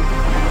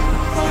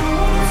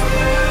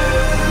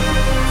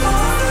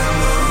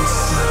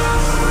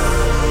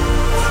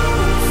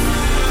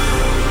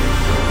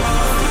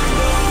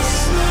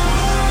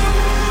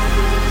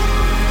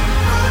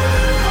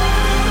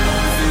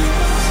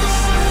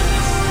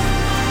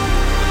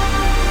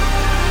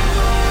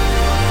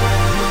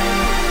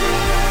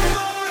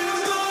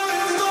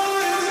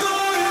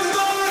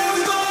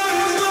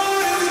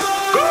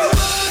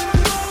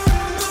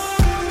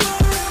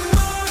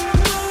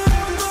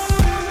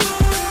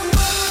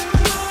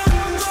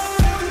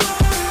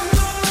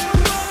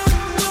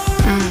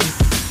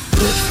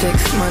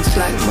 Much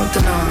like moved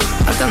on.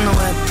 I don't know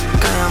where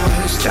I am or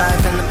who's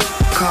driving the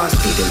car,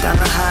 speeding down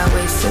the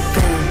highway,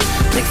 sipping.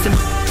 Mixing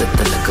with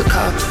the liquor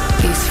cup,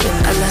 he's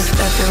feeling. I left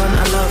everyone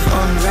I love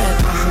on red.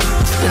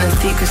 Spilling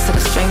secrets to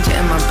the stranger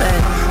in my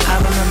bed. I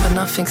remember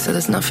nothing, so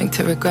there's nothing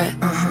to regret.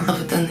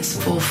 Other than this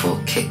 4/4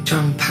 kick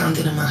drum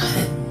pounding in my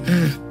head.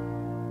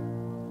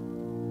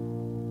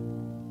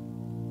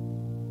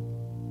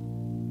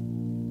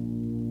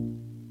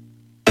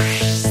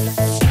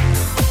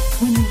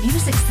 When the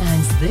music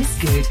sounds this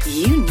good,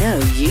 you know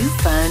you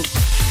found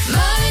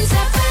Mearns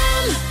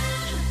FM.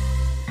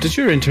 Does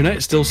your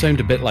internet still sound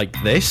a bit like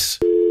this?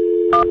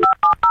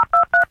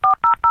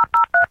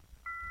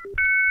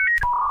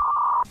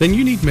 Then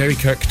you need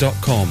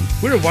Merrykirk.com.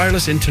 We're a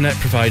wireless internet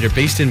provider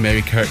based in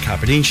Merrykirk,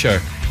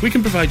 Aberdeenshire. We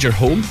can provide your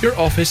home, your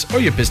office or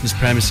your business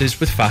premises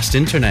with fast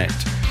internet.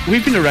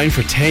 We've been around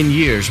for 10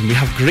 years and we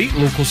have great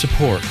local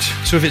support.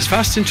 So if it's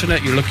fast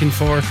internet you're looking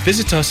for,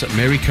 visit us at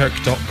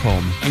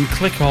Merrykirk.com and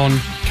click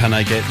on Can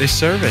I Get This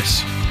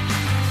Service?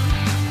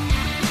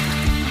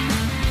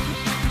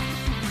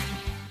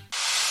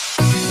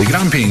 The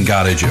Grampian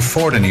Garage at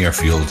Ford and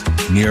Airfield,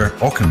 near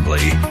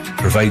Auchenblay,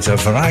 provides a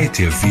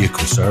variety of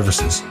vehicle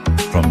services,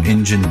 from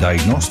engine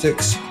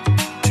diagnostics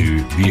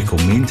to vehicle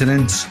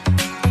maintenance,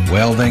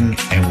 welding,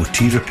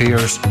 MOT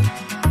repairs,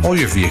 all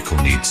your vehicle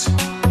needs.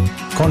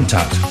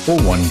 Contact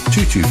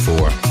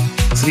 01224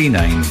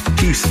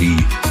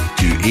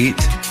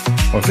 392328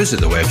 or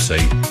visit the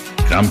website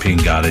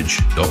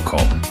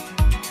grampiangarage.com.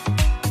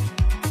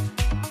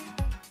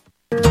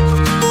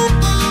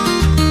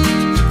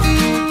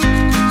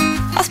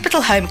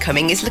 Hospital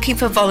Homecoming is looking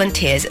for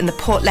volunteers in the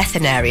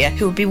Portlethen area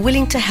who will be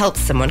willing to help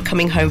someone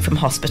coming home from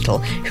hospital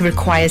who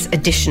requires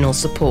additional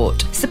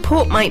support.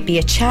 Support might be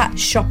a chat,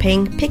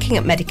 shopping, picking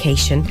up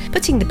medication,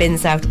 putting the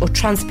bins out or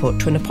transport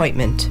to an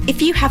appointment.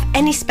 If you have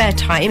any spare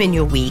time in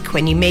your week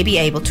when you may be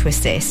able to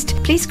assist,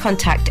 please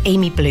contact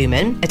Amy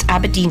Blumen at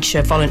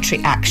Aberdeenshire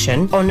Voluntary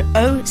Action on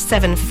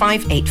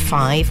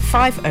 07585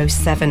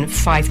 507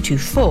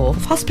 524.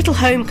 Hospital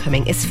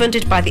Homecoming is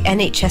funded by the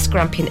NHS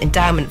Grampian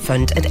Endowment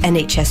Fund and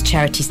NHS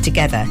Charities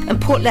Together,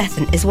 and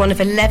Portlethen is one of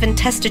 11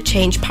 test to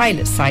change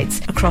pilot sites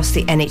across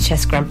the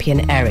NHS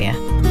Grampian area.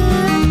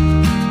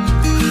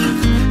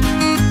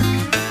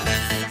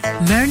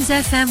 Mearns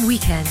FM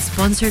Weekend,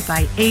 sponsored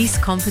by Ace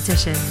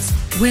Competitions.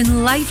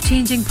 Win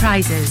life-changing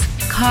prizes,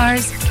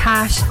 cars,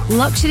 cash,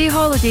 luxury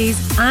holidays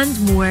and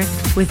more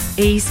with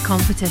Ace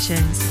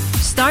Competitions.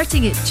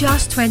 Starting at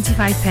just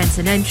 25p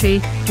an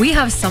entry, we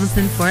have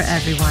something for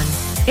everyone.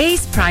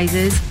 Ace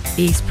prizes,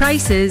 Ace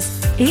prices,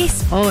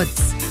 Ace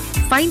odds.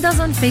 Find us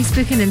on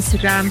Facebook and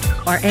Instagram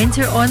or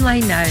enter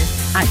online now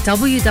at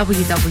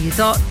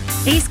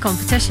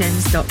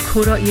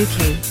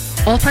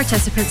www.acecompetitions.co.uk. All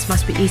participants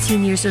must be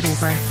 18 years or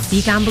over.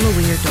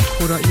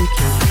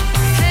 BeGambleAware.co.uk.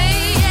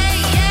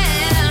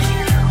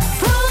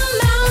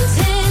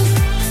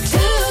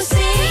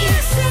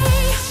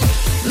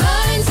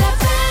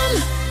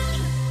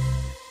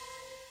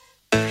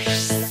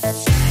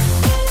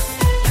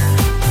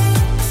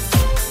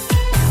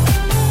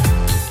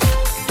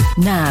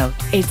 Now,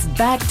 it's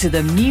back to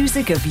the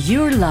music of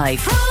your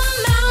life.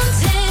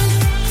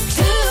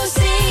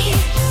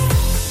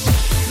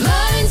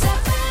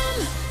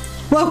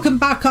 Welcome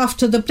back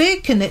after the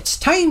break, and it's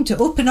time to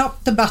open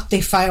up the birthday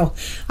file.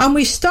 And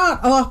we start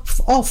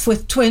off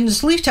with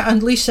twins Lita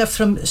and Lisa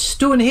from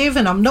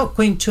Stonehaven. I'm not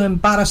going to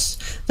embarrass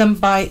them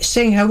by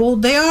saying how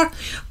old they are,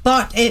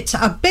 but it's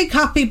a big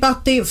happy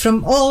birthday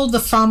from all the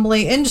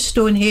family in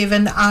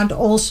Stonehaven and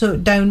also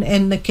down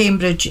in the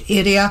Cambridge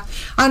area,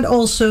 and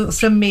also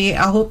from me.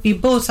 I hope you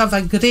both have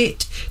a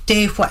great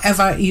day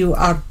whatever you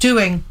are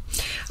doing.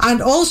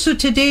 And also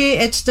today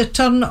it's the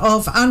turn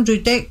of Andrew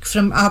Dick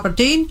from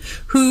Aberdeen,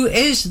 who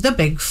is the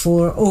big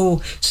 4-0.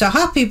 So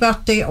happy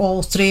birthday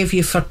all three of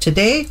you for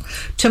today.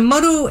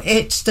 Tomorrow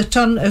it's the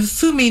turn of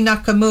Fumi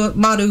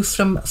Nakamaru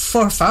from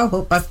Forfa, I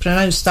hope I've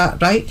pronounced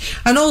that right,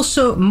 and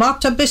also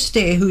Marta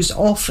Biste, who's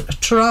off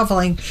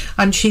travelling,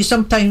 and she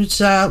sometimes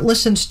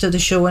listens to the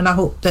show, and I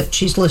hope that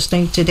she's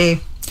listening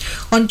today.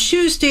 On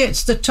Tuesday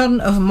it's the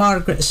turn of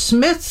Margaret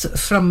Smith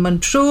from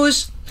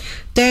Montrose.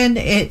 Then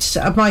it's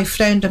my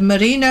friend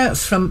Marina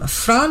from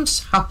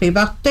France, happy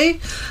birthday.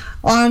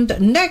 And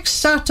next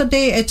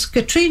Saturday it's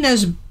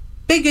Katrina's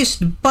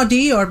biggest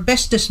buddy or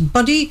bestest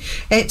buddy,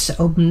 it's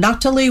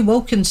Natalie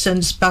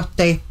Wilkinson's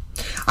birthday.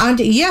 And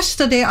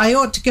yesterday I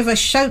ought to give a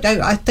shout out,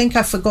 I think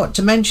I forgot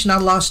to mention her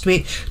last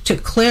week, to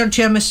Claire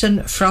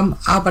Jemison from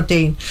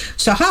Aberdeen.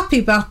 So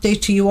happy birthday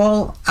to you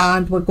all,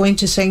 and we're going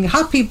to sing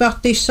happy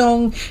birthday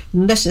song,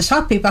 and this is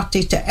happy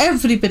birthday to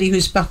everybody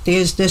whose birthday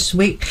is this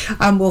week,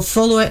 and we'll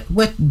follow it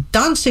with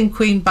Dancing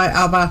Queen by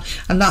ABBA,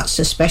 and that's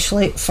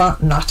especially for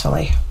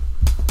Natalie.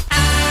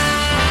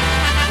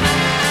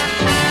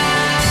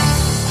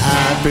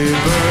 Happy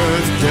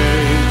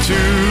birthday to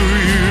you.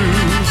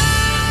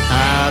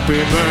 Happy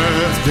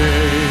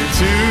birthday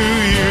to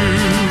you.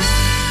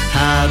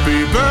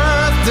 Happy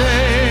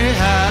birthday,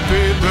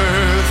 happy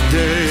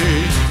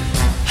birthday.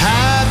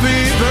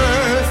 Happy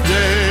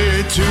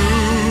birthday to you.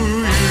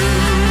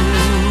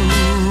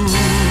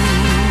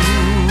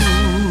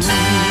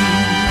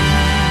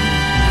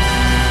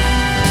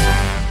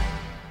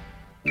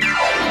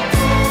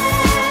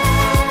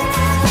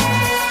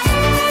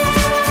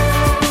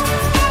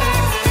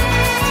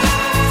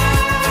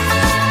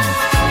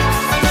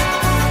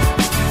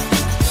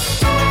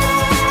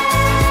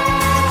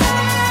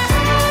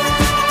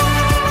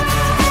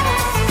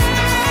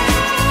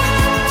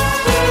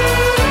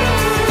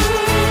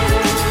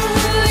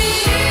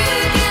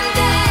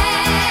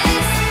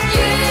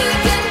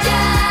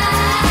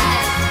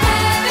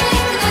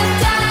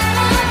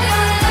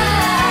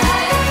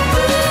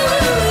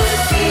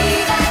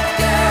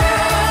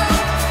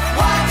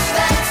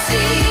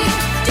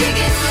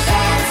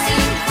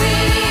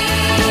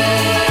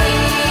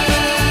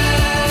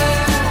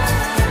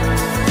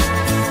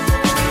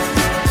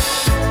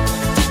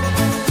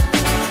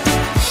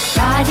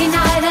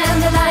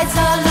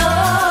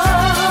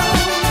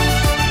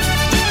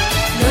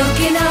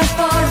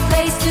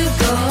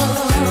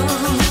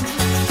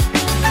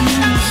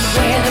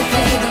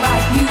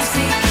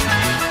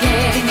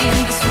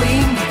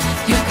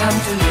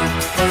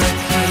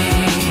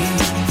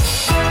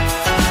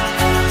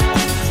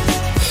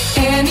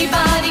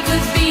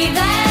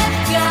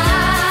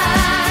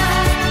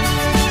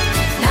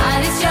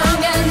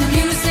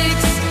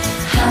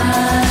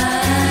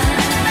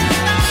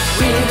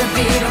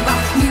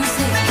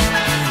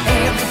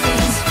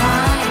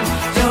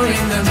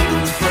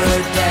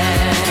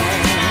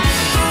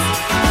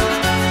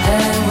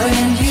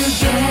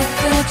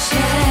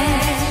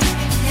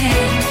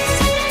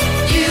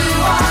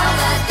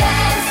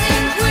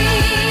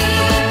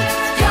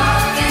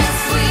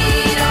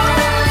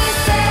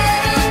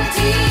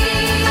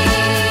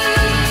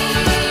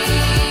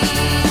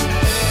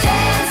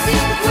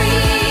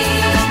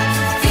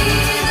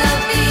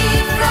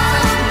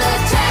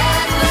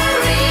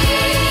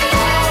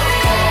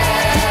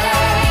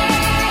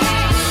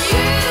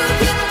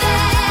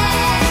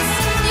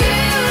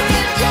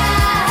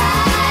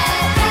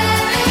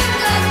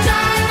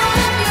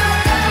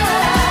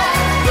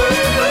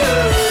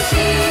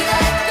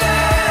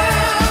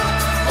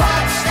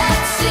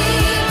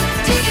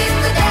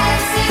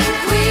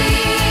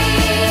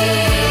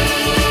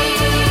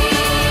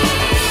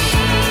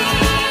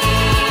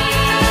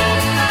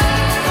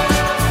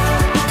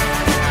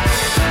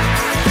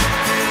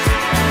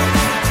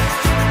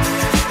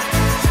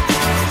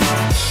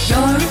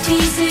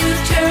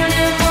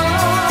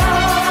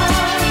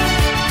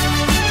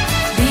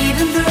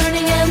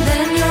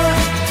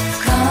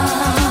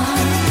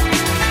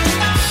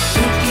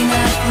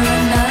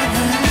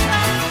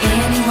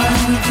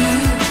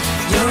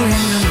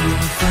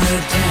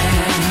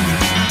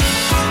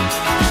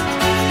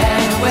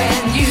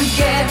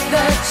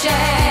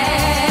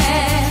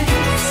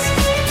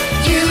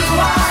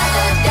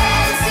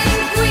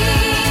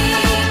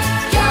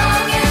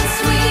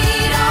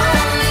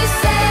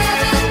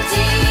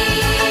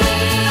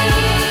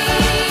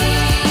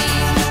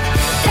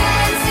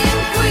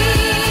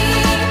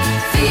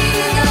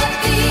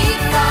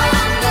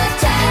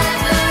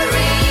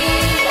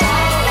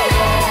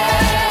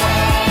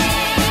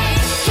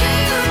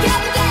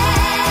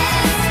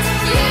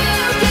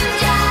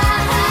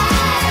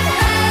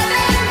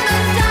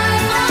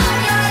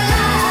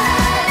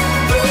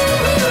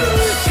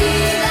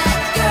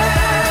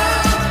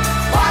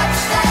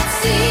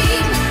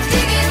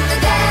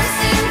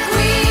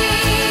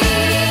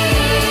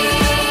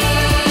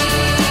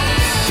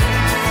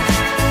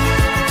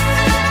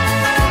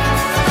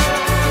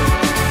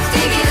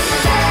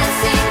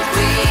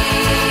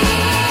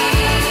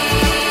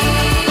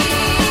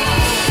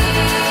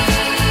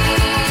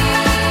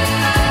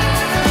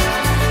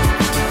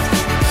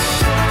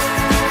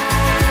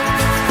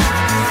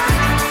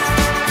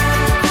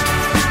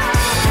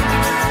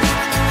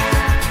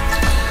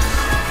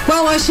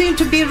 I seem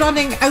to be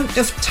running out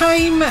of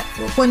time.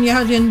 When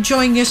you're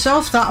enjoying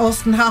yourself, that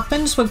often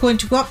happens. We're going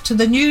to go up to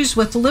the news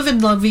with Livin'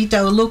 La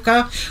Vida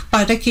Loca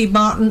by Ricky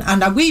Martin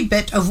and a wee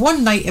bit of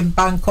One Night in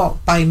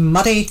Bangkok by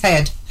Murray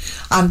Head.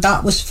 And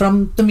that was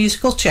from the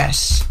musical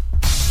Chess.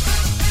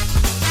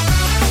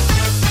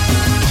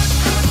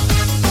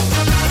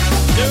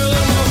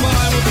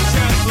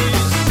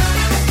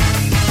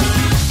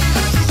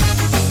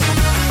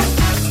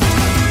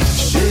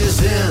 She's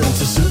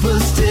into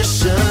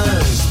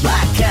superstitions,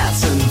 black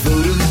cats and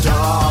voodoo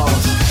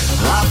dolls.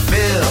 I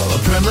feel a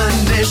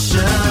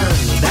premonition,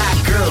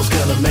 that girl's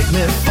gonna make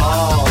me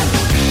fall.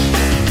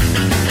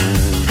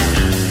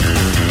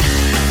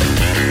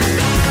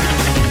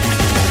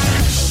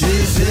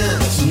 She's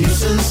into new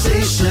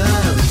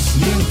sensations,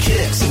 new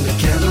kicks in the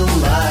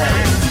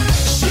candlelight.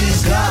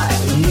 She's got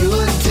new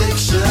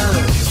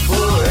addictions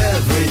for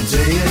every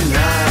day and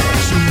night.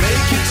 She'll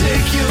make you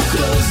take your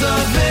clothes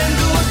off and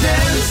go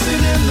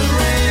dancing in the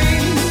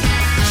rain.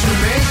 She'll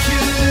make you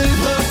live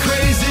her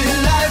crazy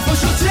life, or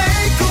she'll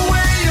take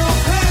away your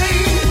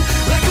pain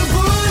like a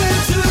bullet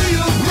to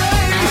your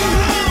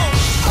brain.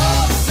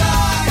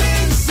 Upside,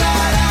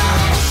 inside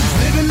out, she's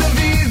living la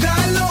vida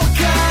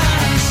loca.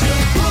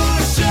 She'll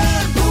push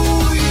and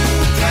pull you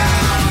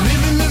down,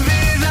 living la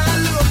vida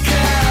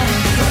loca.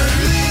 Her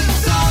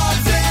lips are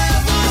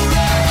devil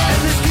red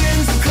and her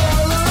skin's a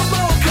color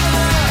mocha.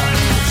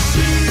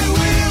 She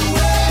will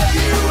wear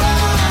you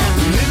out,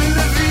 living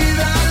la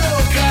vida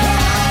loca,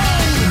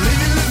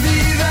 living la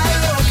vida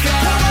loca.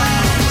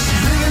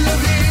 She's living la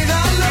vida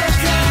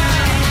loca.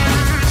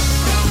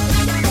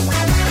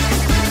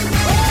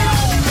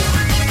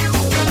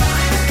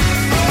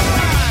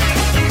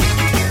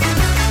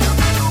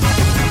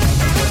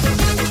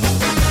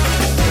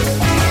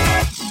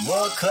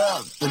 Woke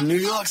up in New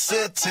York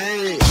City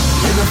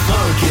in a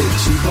funky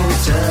cheap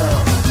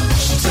hotel.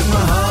 She took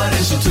my heart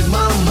and she took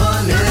my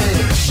money.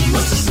 She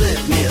must have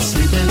slipped me a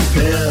sleeping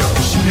pill.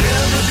 She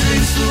never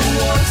drinks the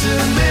water,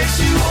 makes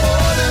you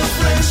order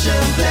French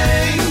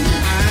champagne.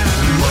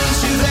 Once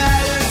you've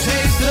had a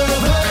taste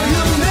of her,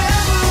 you'll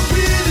never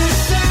be the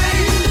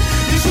same.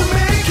 It should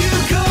make you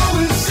go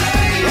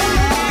insane.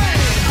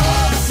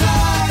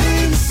 Upside,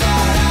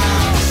 inside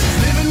out, she's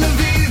living la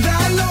vida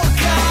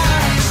loca.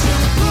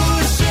 She'll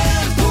push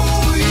and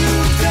pull you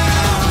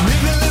down,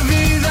 living la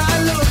vida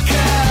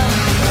loca.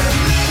 Her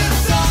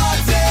lips are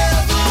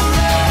devil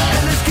red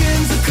and her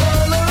skin's a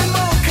color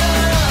mocha.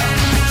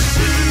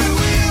 She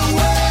will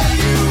wear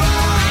you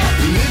out,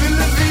 living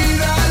la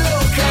vida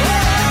loca,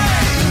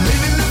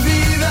 living la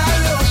vida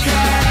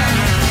loca.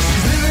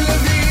 She's living la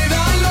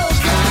vida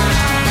loca.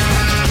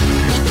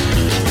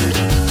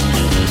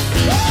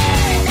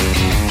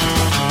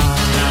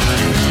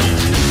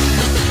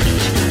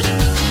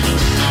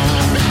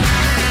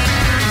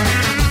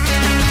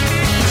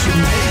 She'll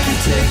make you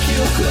take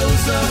your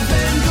clothes off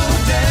and go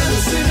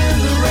dancing in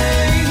the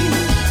rain.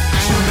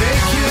 She'll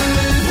make you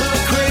live her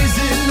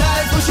crazy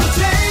life, or she'll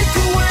take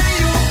away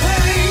your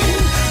pain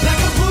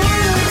like a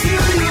bullet to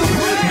your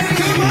brain.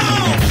 Come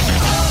on!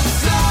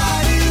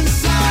 Upside,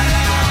 inside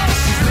out,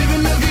 she's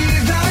living la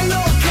vida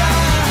loca.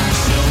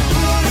 She'll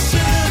push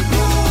and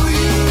pull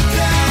you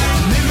down,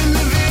 living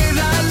la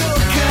vida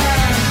loca.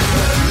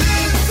 Her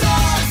lips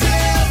are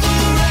devil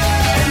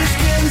red and her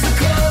skin's a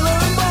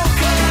color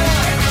mocha.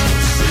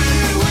 She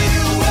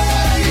will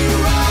wear you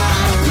out,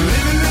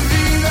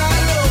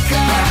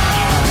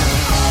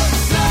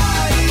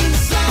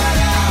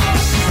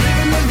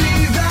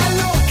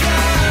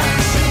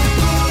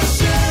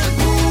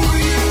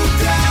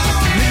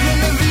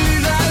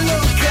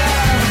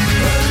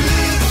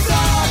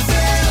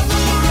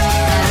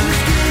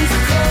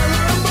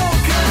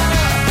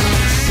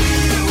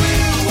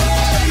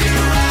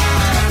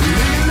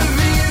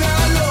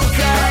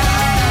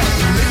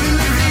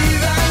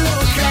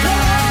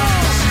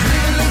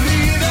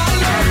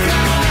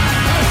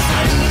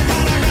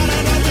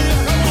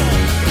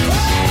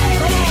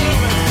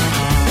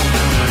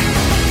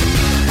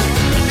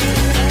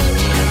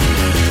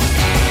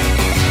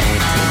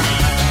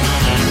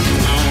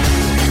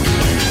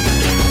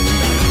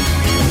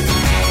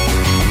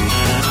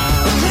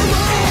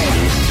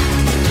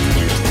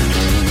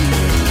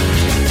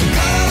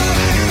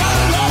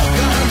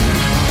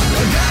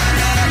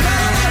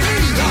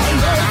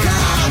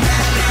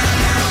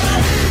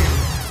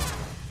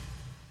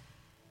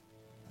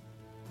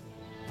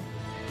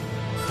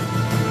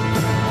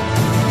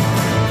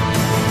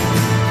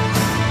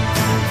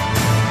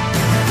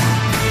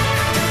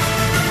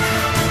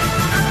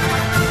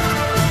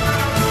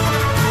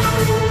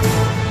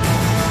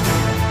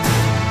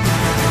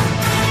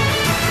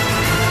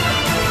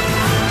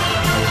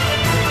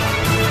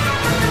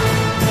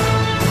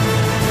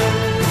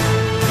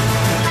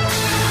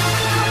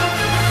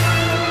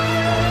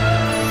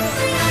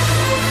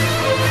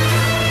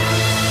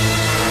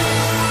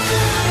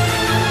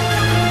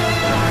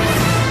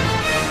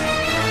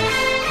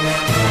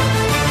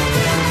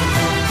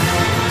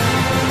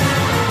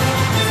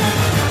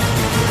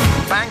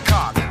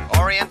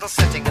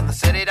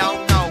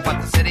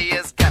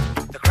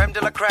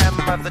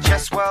 creme of the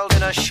chess world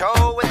in a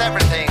show with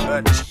everything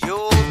but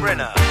Yul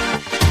Brynner.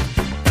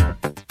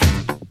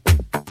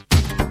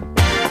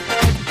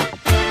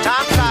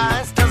 Time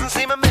flies, doesn't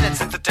seem a minute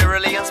since the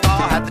Tyrolean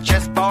spa had the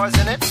chess bars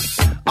in it.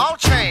 All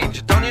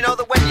change, don't you know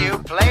that when you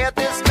play at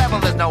this level,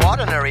 there's no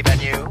ordinary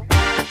venue?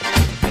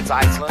 It's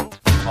Iceland,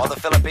 or the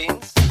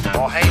Philippines,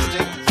 or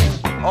Hastings,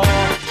 or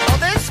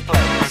this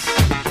place.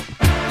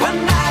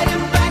 One night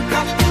in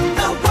Bangkok in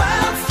the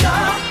world's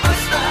your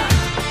oyster.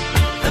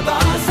 The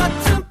bars are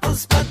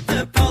temples, but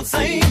the pearls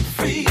ain't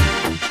free.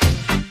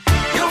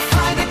 You'll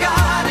find a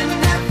god in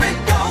every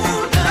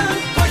golden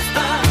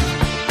oyster.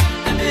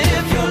 And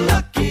if you're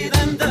lucky,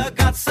 then the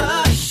god's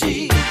a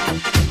she.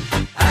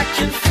 I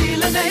can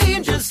feel an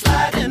angel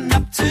sliding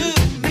up to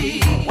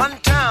me. One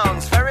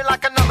town's very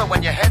like another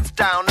when your head's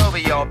down over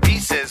your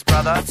pieces,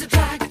 brother. It's a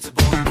drag, it's a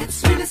bore.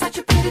 It's really such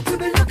a pity to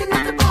be looking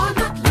at the bar,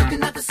 not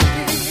looking at the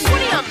city. What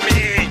do you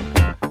mean?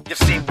 You've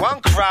seen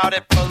one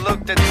crowded,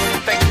 polluted,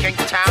 thinking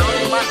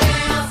town, but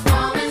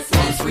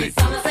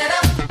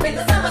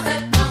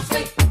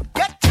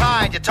get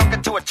tired, you're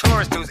talking to a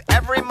tourist whose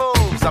every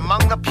move's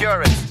among the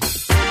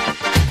purists.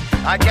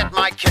 I get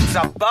my kids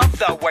above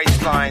the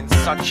waistline,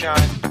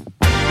 sunshine.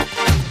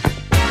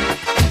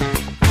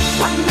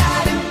 One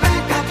night in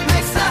Bangkok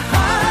makes a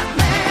hard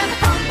man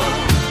humble.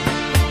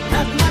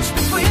 Not much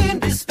between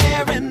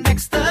despair and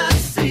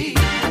ecstasy.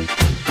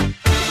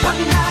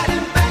 One night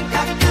in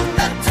Bangkok and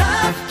the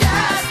tough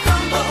guys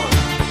stumble.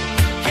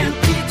 Can't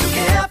be too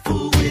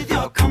careful with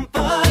your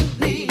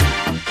company.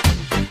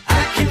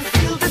 I can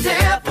feel the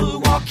devil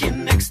walking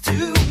next to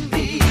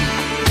me.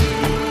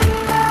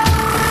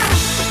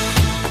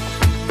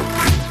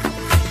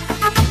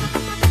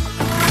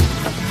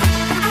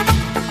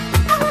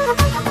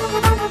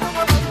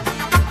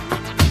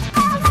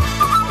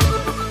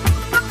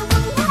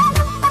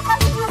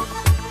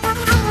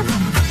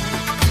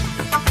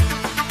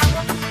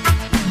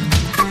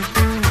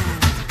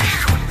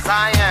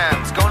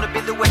 Siam's gonna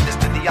be the witness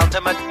to the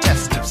ultimate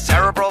test of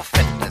cerebral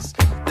fitness.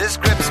 This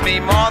grips me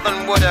more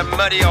than would a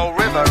muddy old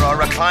river or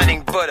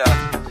reclining Buddha.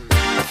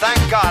 But thank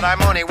God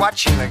I'm only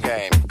watching the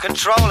game,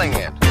 controlling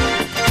it.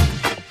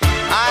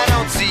 I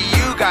don't see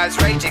you guys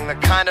rating the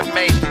kind of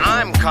mate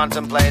I'm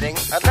contemplating.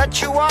 I'd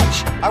let you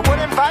watch, I would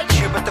invite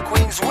you, but the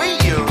queens we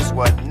use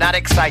would not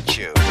excite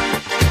you.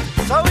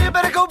 So you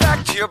better go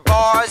back to your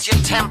bars, your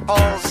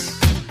temples,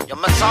 your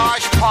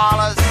massage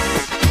parlors.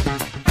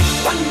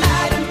 One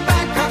night in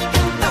Bangkok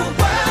and the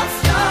world's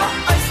your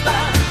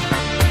oyster.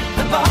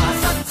 The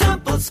bars are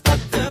temples, but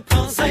the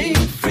pearls ain't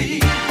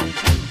free.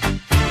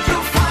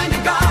 You'll find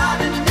a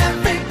god in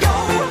every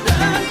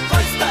golden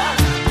oyster.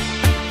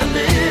 A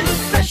little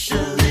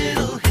special,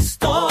 little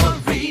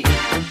history.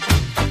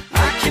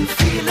 I can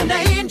feel an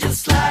angel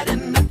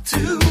sliding up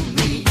to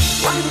me.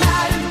 One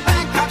night in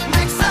Bangkok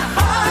makes a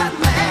hard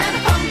man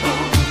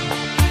humble.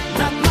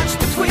 Not much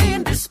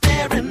between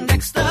despair and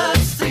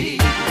ecstasy.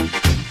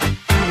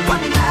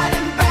 One night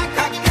in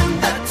Bangkok and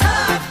the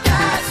tough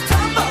guys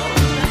tumble.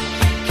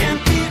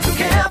 Can't be too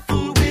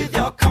careful with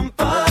your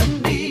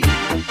company.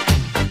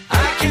 I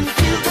can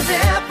feel the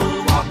devil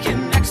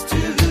walking next to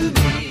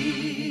me.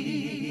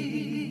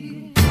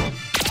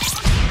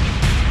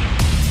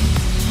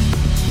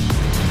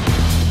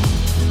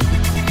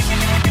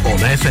 On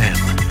FM,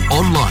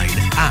 online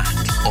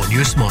and on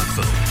your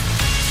smartphone.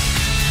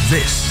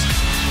 This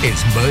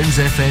is Mearns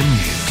FM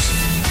News.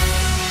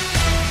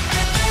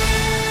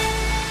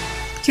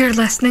 You're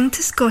listening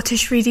to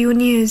Scottish Radio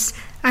News.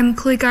 I'm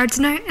Chloe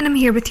Gardiner and I'm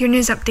here with your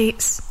news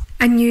updates.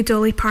 A new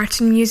Dolly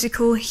Parton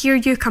musical, Here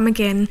You Come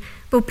Again,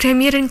 will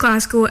premiere in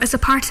Glasgow as a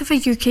part of a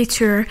UK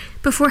tour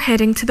before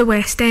heading to the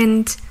West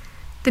End.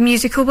 The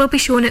musical will be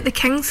shown at the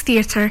King's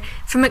Theatre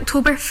from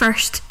October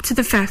 1st to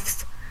the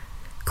 5th.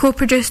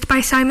 Co-produced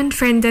by Simon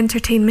Friend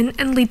Entertainment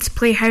and Leeds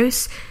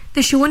Playhouse,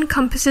 the show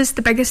encompasses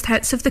the biggest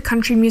hits of the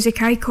country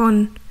music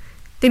icon.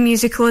 The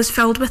musical is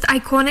filled with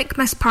iconic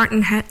Miss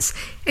Parton hits,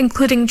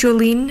 including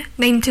Jolene,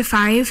 9 to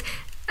 5,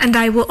 and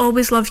I Will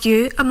Always Love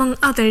You, among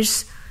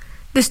others.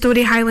 The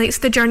story highlights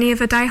the journey of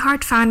a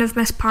die-hard fan of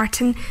Miss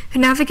Parton who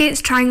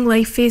navigates trying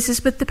life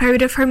phases with the power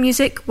of her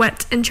music,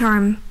 wit and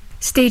charm.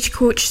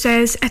 Stagecoach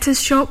says it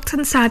is shocked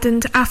and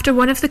saddened after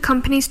one of the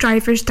company's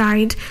drivers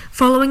died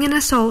following an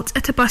assault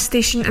at a bus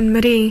station in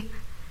Moray.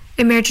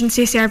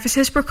 Emergency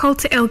services were called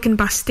to Elgin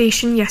bus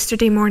station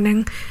yesterday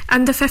morning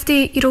and the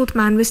 58-year-old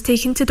man was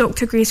taken to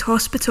Dr. Gray's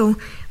Hospital,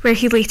 where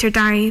he later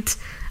died.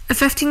 A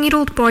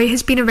 15-year-old boy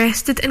has been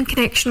arrested in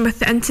connection with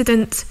the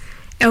incident.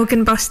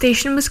 Elgin bus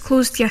station was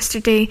closed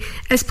yesterday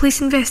as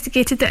police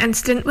investigated the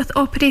incident, with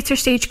operator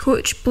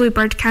Stagecoach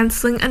Bluebird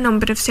cancelling a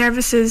number of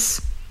services.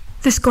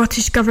 The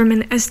Scottish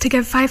Government is to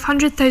give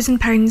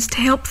 £500,000 to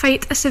help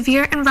fight a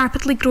severe and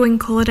rapidly growing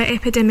cholera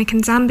epidemic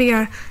in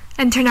Zambia,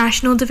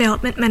 International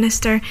Development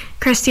Minister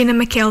Christina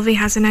McKelvey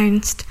has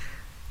announced.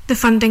 The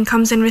funding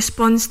comes in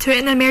response to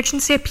an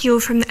emergency appeal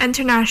from the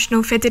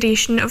International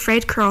Federation of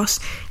Red Cross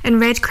and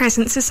Red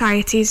Crescent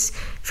Societies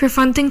for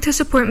funding to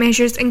support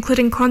measures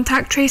including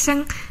contact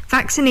tracing,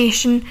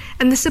 vaccination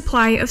and the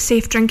supply of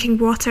safe drinking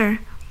water.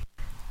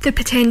 The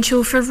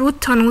potential for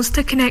road tunnels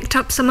to connect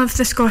up some of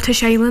the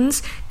Scottish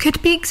islands could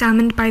be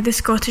examined by the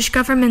Scottish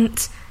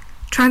Government.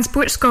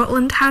 Transport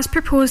Scotland has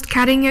proposed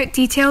carrying out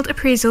detailed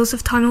appraisals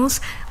of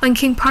tunnels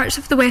linking parts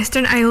of the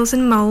Western Isles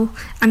and Mull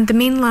and the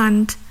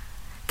mainland.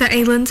 The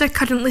islands are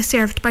currently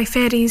served by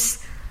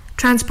ferries.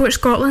 Transport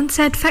Scotland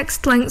said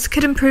fixed links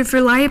could improve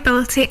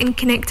reliability and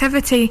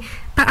connectivity,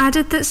 but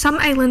added that some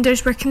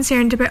islanders were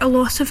concerned about a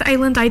loss of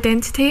island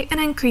identity and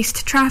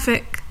increased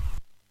traffic.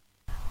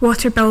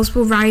 Water bills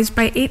will rise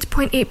by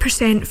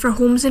 8.8% for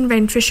homes in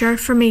Renfrewshire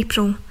from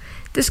April.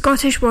 The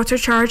Scottish water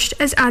charge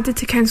is added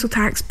to council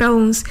tax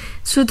bills,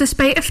 so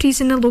despite a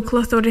freeze in the local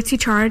authority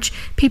charge,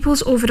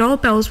 people's overall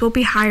bills will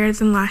be higher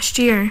than last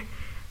year.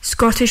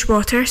 Scottish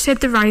Water said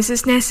the rise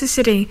is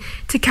necessary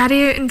to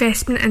carry out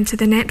investment into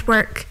the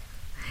network.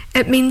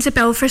 It means a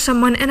bill for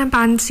someone in a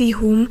Band C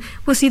home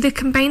will see the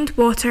combined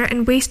water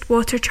and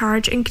wastewater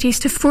charge increase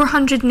to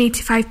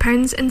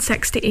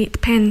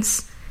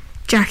 £485.68.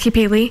 Jackie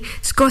Bailey,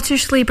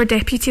 Scottish Labour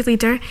Deputy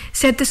Leader,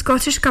 said the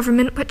Scottish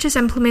Government, which is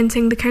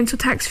implementing the council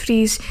tax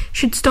freeze,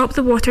 should stop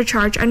the water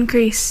charge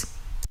increase.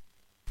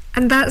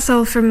 And that's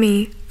all from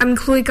me. I'm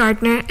Chloe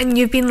Gardner and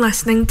you've been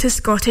listening to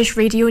Scottish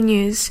Radio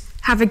News.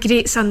 Have a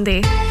great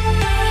Sunday.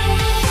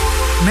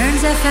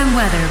 Mearns FM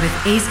weather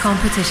with Ace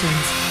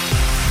Competitions.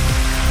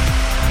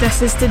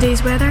 This is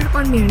today's weather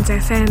on Mearns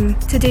FM.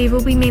 Today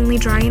will be mainly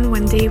dry and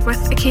windy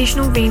with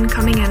occasional rain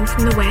coming in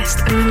from the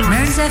west and the north.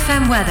 Mearns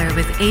FM weather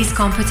with Ace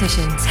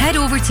Competitions. Head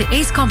over to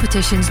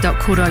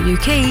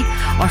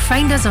acecompetitions.co.uk or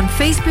find us on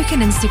Facebook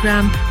and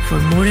Instagram for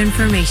more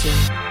information.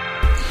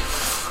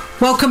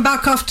 Welcome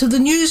back after the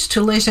news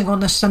to Lazing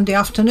on a Sunday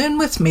afternoon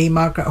with me,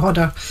 Margaret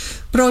Hodder,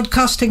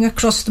 broadcasting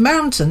across the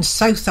Mearns and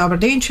South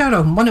Aberdeenshire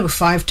on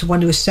 105 to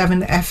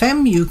 107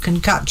 FM. You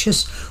can catch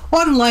us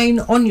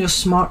online on your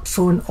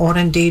smartphone or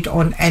indeed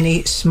on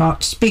any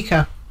smart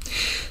speaker.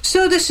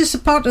 So this is the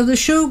part of the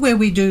show where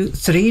we do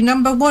 3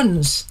 number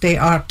ones. They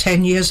are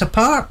 10 years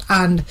apart,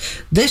 and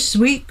this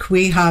week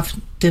we have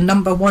the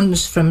number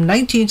ones from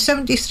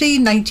 1973,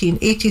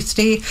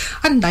 1983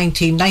 and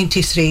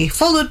 1993,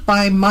 followed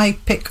by my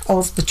pick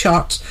of the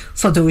charts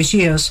for those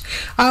years.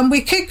 And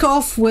we kick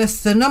off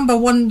with the number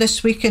one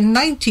this week in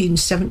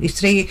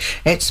 1973.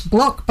 It's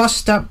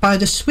Blockbuster by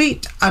The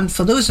Sweet, and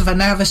for those of a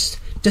nervous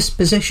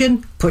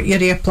disposition, put your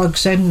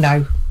earplugs in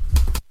now.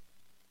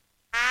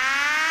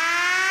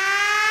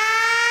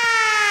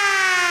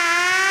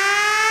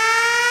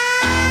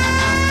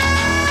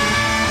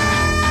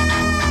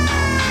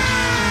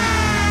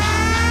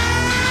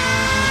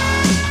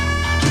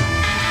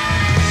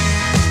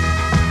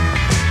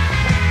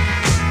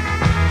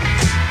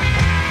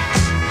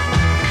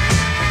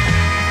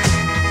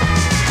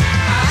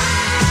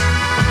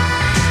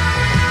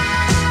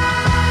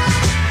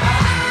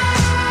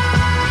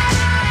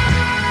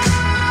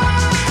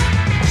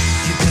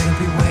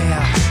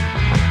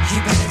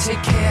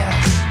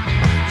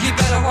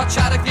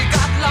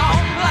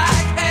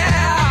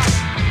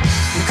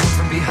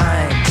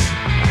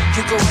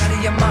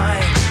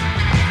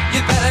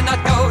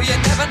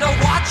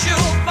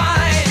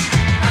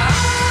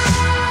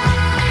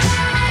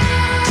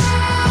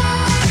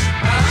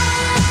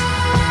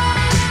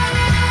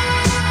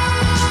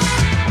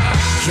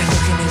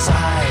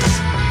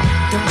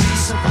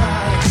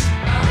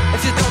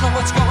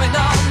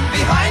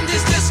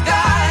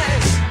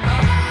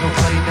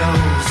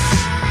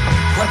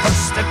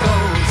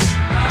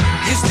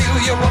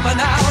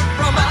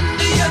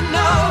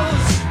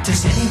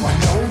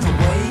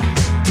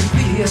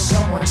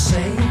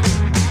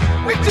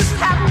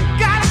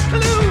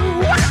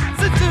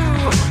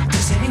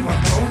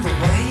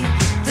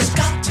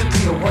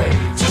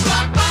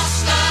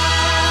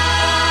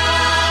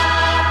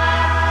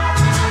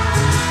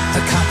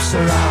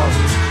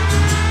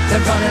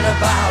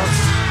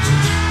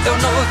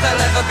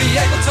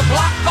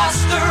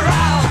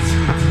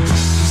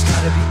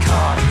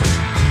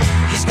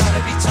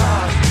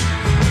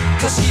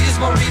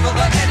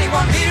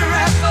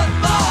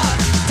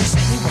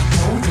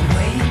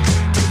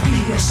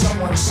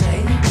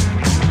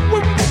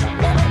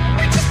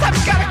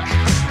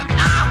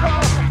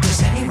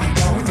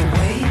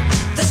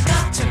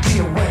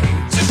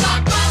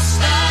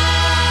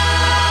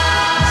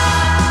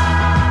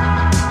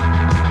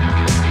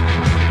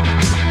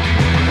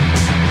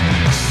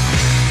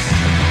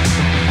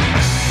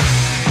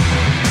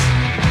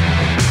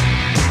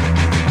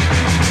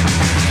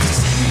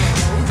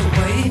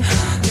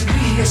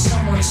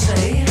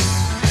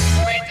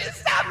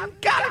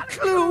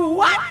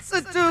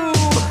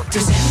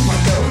 Does anyone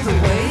know the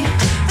way?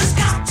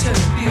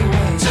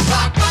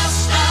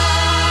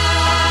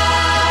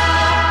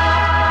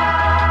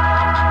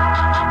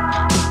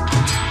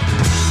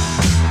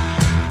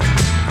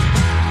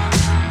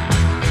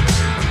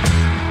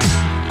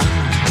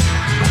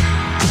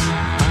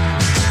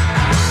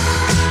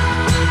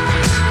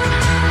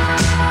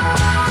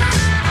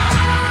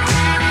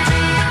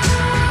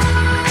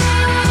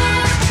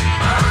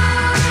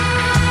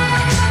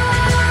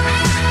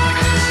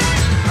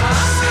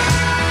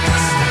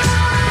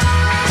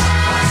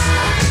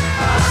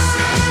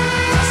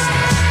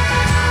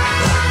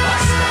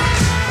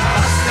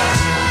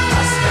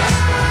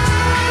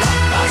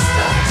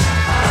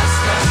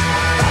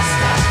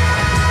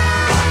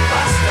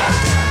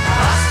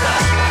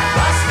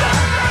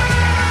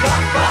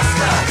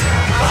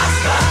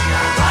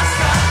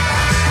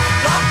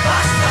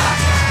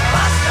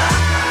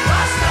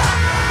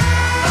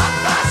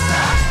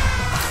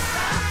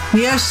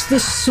 Yes, the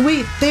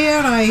Suite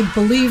there, I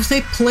believe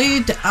they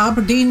played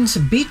Aberdeen's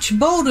Beach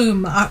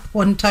Ballroom at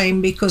one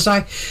time, because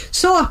I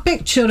saw a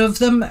picture of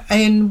them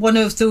in one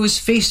of those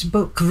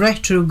Facebook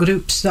retro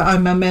groups that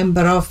I'm a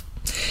member of.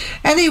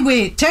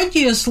 Anyway, 10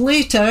 years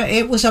later,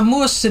 it was a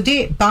more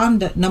sedate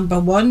band at number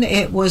one.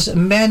 It was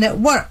Men at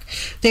Work.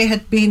 They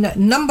had been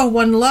number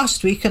one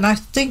last week, and I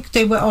think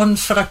they were on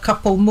for a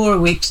couple more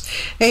weeks.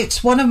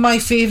 It's one of my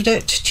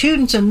favourite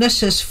tunes, and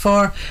this is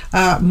for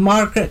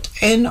Margaret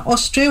in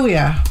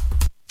Australia.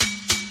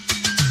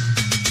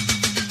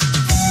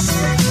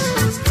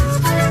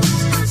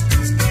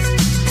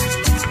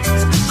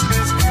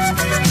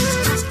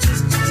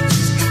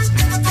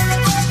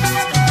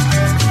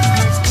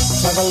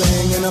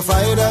 In a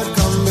freighter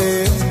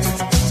combi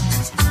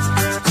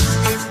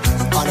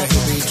on a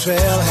hippie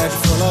trailhead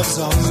full of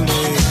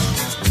zombies,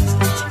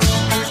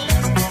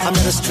 I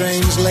met a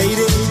strange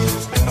lady.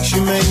 She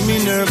made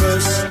me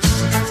nervous.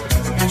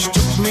 She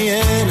took me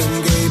in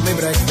and gave me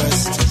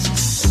breakfast.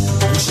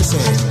 And she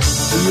said,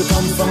 "Do you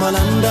come from a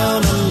land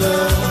down under,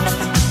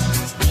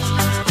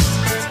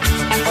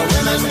 where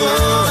women go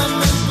and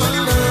men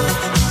wonder?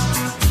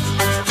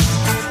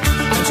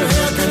 Can't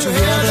you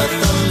hear the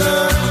thunder?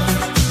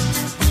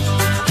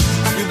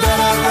 You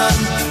better run,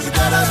 you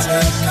better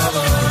take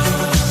cover."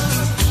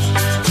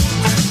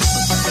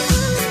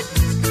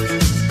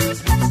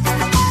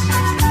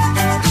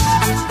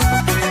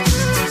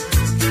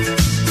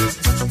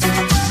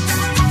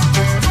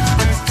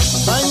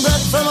 Buying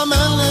bread from a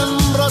man in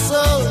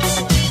Brussels.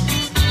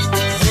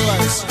 He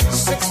was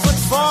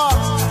 6'4"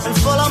 and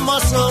full of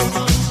muscle.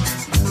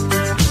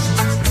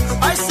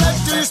 I said,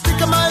 "Do you speak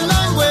my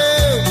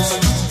language?"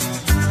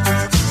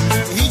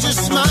 He just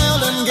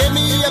smiled and gave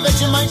me a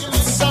Vegemite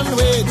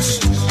sandwich.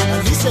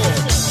 And he said,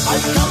 "I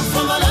come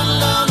from a land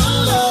down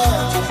under,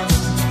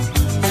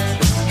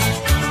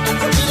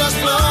 where leaders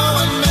blow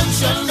and men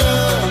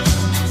gender.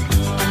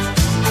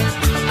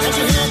 Can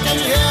you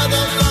hear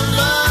the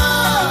thunder?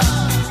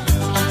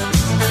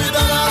 You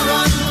better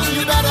run,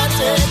 you better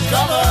take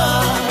cover."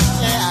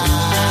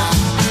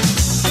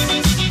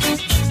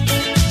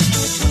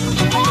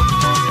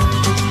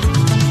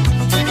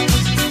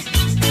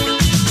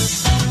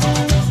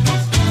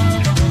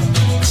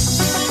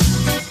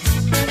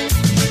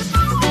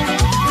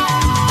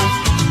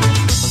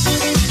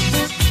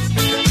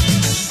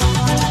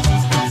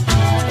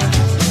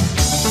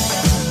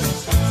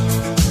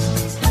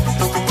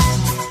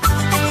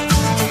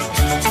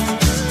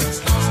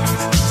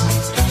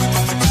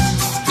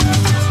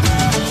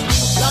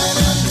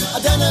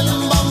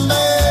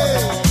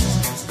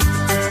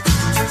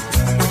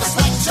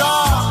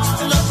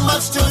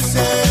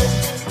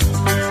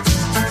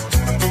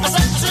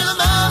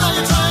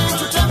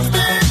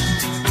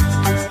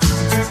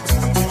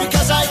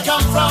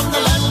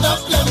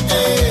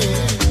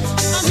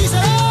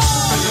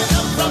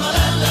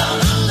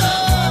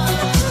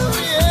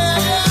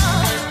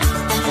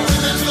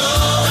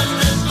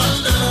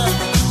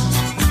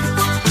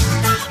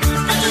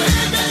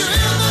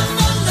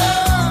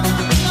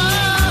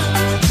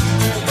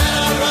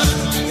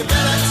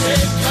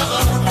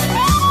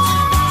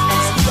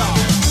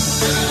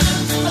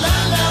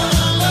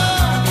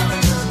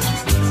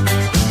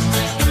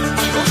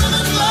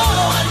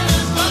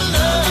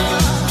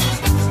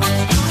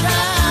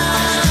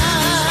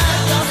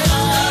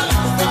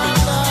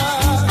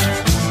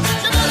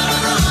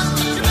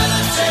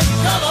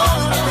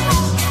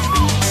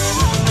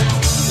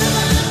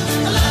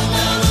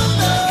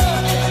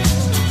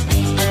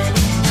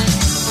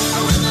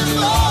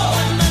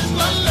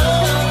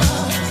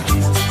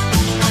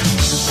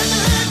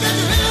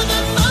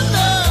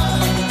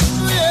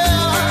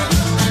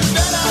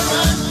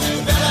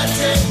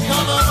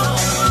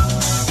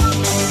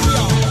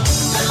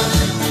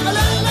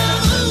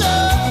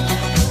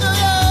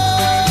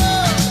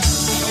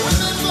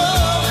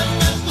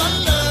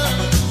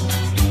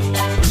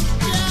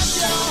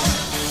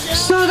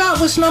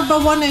 Number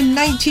one in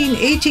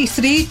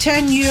 1983.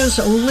 10 years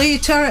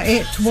later,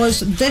 it was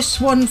this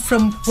one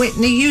from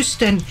Whitney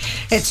Houston.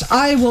 It's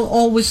 "I Will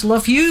Always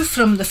Love You"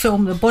 from the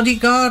film The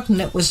Bodyguard,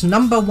 and it was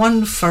number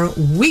one for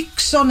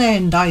weeks on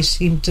end, I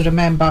seem to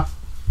remember.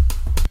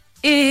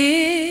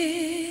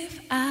 If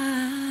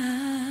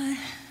I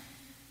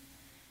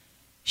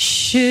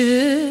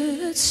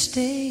should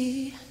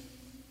stay,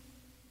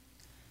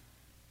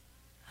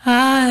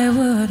 I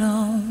would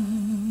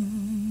only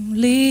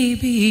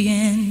be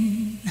in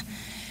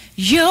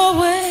your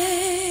way,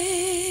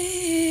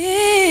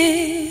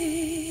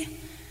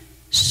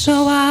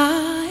 so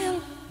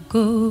I'll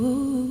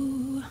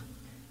go,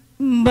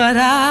 but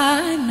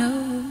I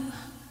know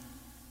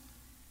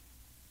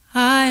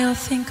I'll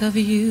think of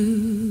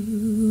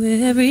you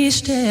every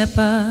step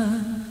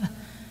of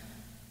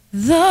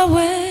the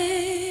way.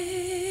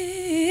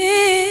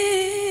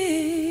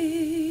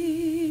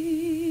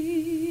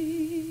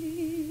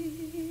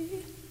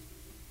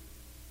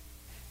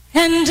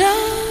 And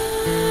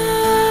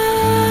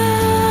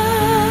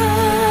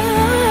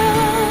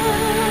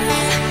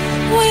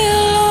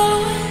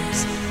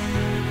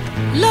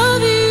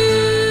love you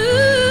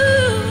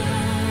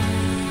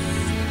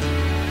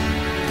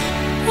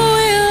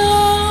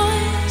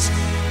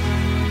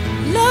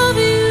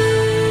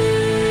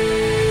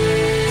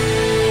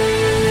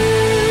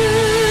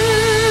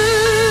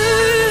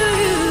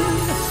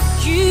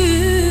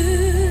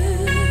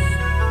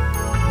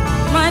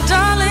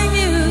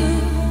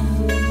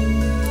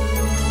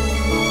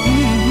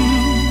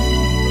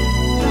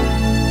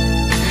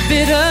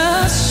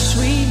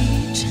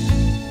bittersweet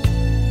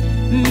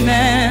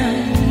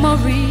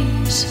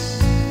memories.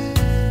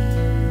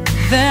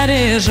 That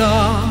is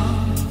all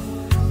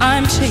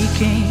I'm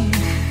taking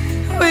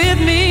with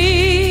me.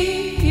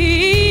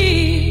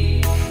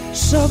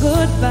 So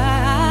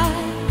goodbye.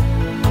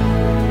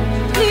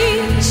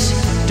 Please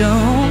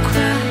don't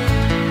cry.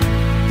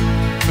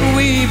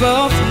 We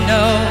both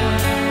know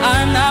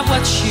I'm not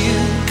what you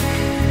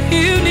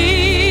need.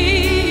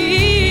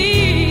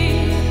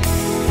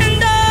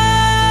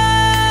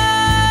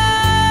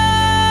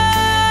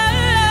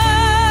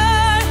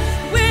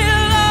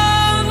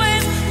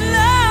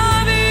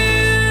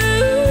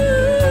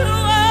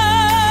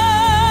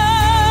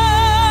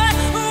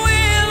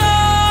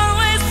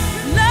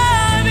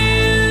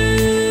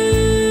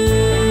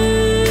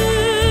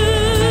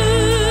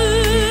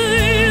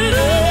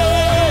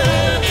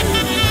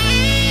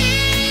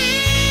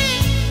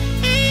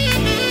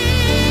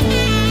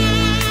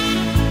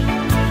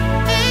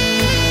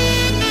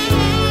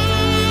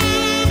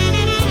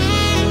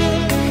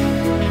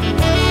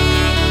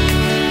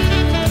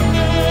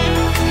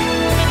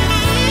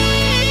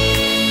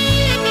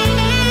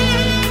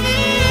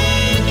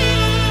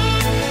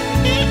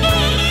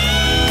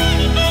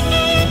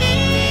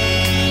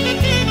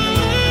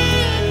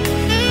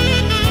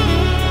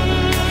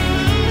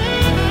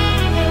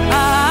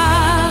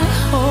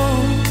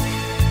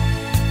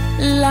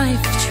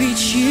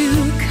 Treat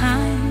you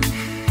kind,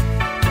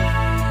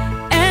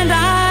 and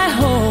I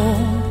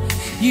hope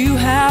you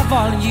have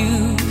all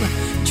you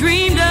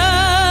dreamed of,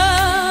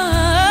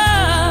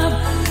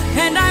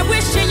 and I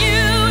wish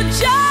you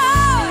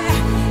joy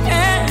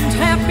and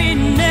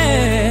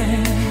happiness,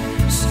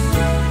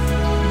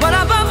 but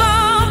above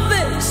all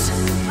this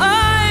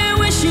I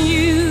wish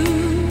you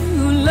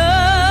love.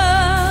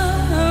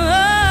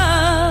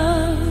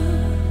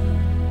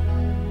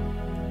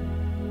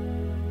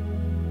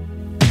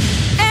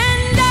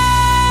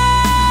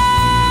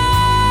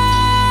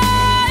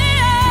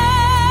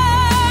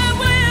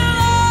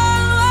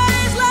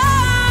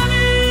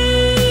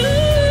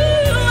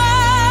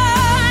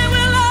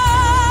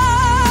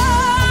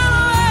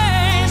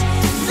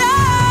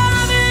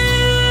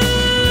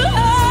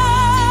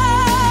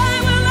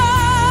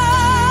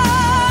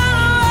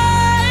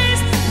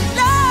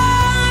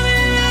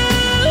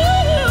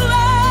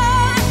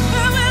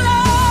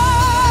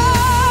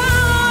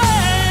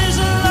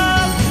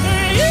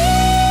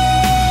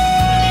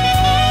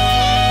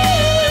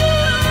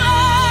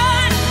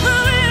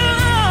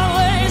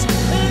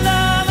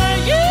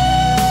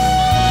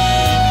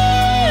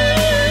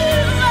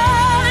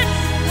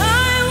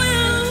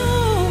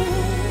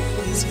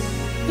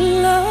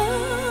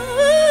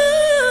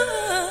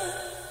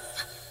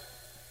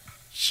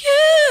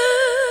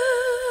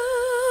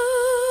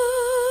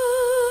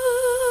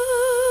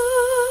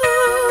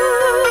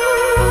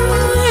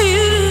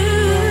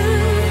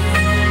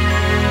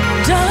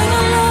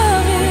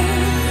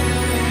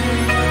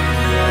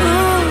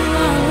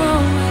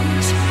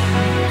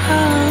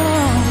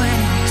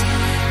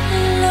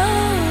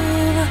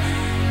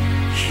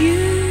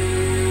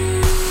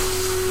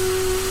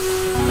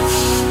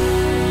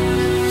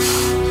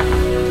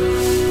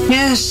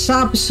 Yes,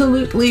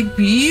 absolutely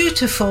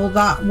beautiful,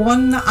 that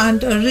one,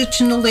 and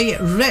originally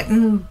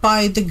written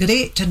by the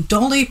great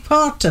Dolly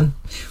Parton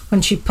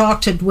when she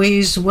parted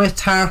ways with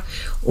her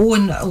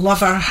own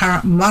lover,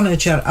 her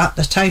manager at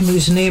the time,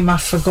 whose name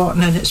I've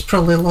forgotten, and it's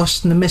probably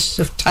lost in the mists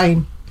of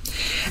time.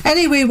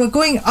 Anyway, we're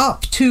going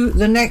up to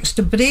the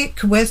next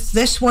break with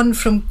this one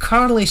from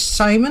Carly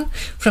Simon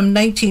from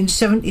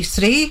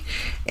 1973.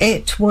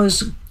 It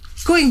was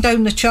going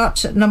down the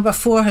charts at number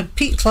 4, had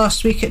peaked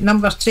last week at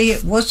number 3.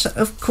 It was,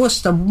 of course,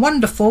 the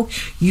wonderful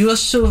You're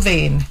So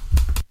Vain.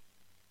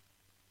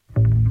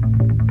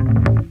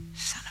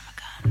 Son of a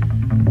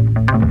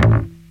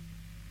gun.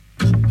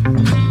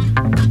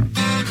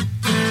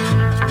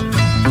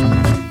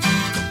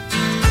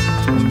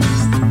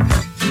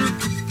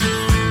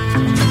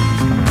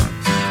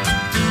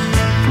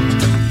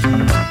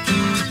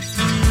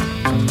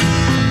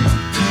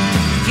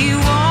 You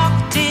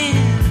walked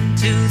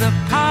into the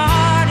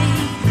party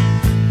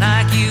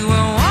like you were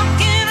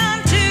walking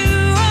onto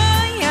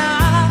a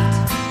yacht.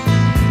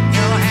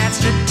 Your hat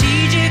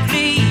strategically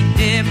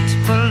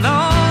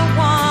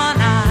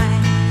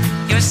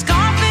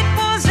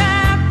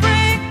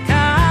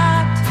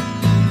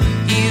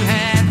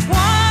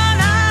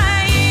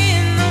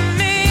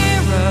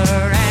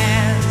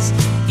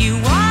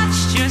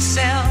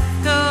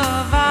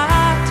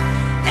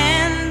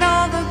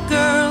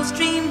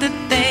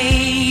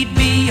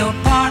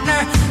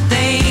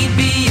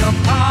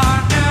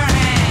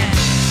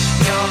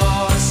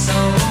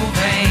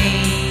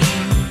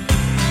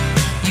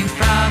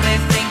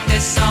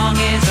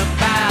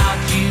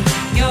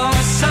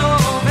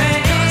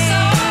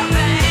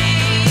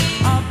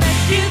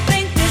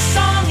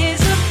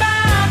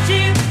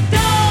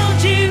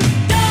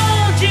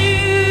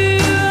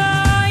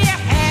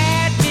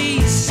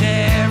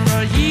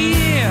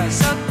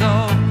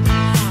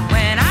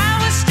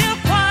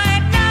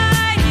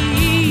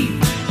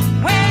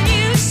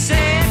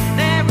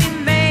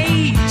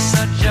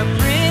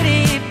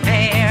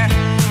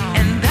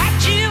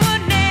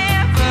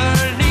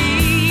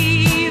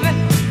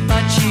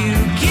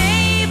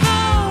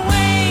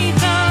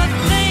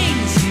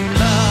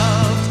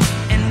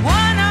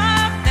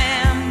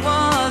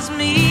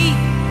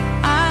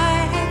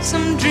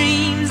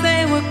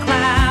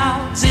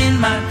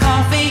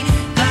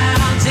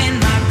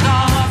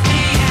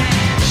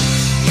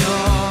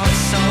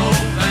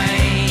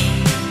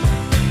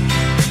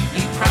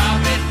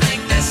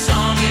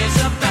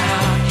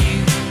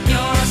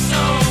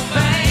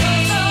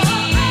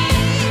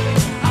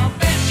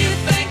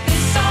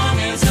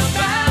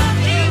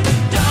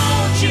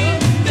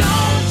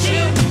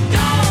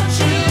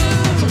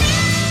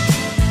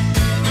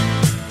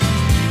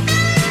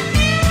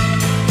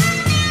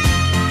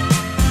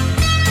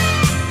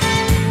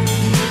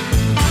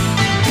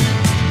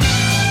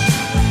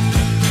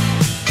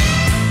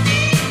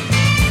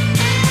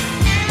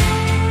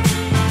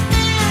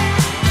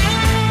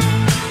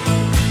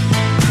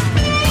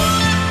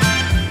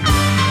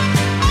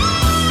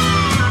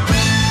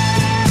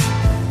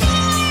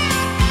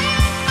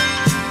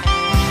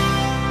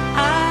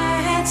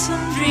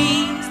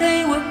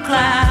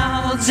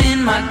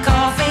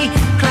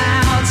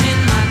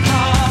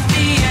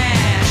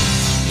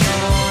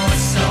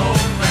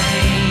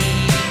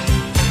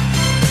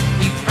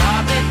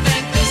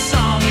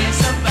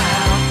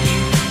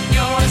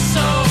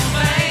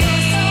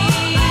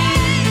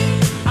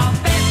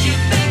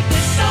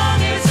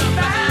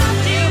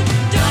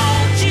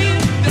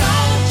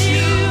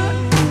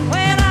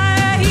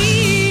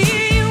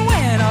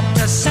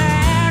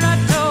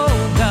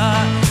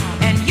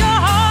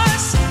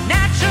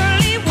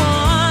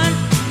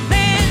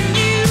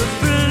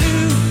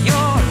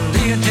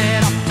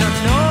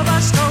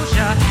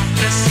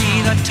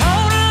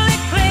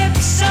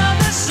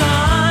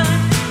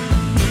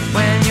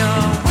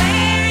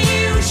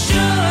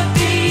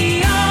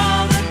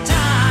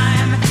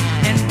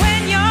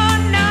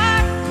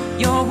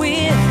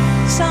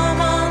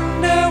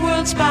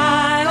world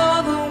spy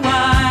or the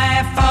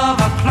wife of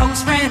a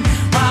close friend,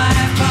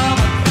 wife of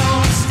a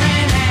close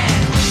friend,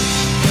 and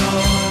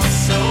you're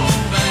so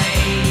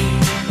vain.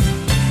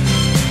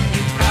 You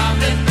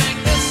probably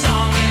think this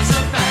song is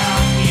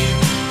about you.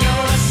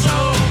 You're so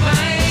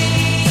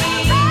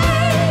vain.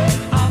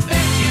 I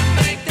bet you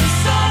think this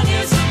song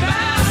is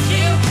about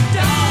you.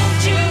 Don't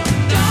you,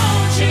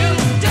 don't you,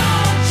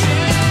 don't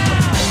you?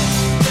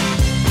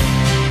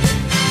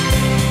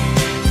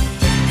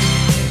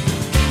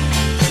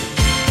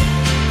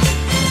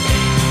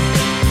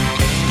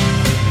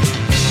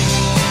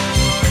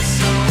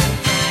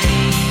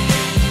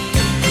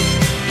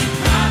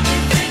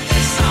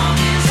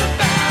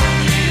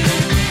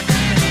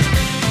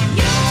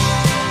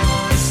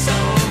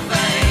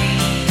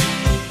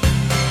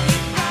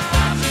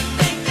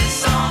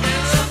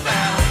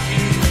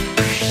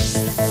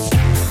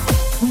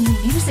 When the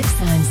music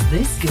sounds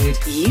this good,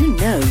 you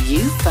know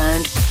you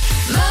found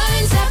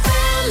Mearns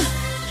FM.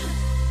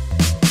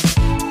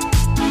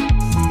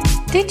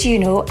 Did you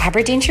know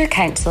Aberdeenshire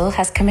Council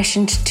has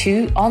commissioned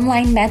 2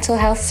 online mental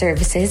health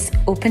services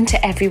open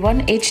to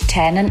everyone aged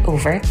 10 and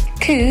over?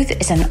 Cooth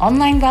is an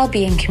online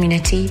wellbeing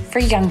community for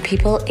young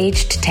people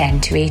aged 10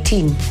 to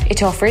 18.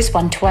 It offers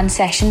one-to-one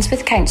sessions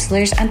with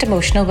counsellors and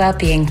emotional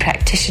wellbeing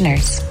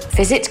practitioners.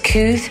 Visit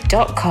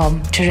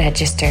cooth.com to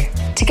register.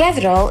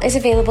 Togetherall is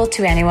available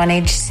to anyone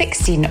aged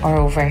 16 or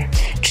over.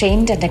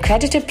 Trained and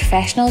accredited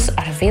professionals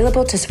are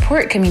available to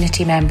support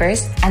community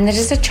members, and there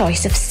is a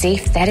choice of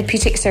safe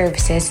therapeutic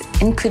services,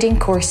 including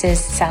courses,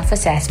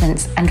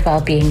 self-assessments and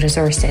wellbeing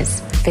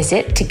resources.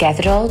 Visit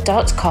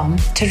togetherall.com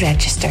to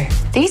register.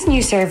 These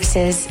new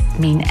services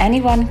mean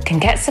anyone can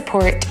get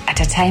support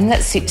at a time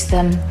that suits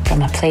them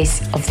from a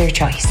place of their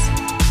choice.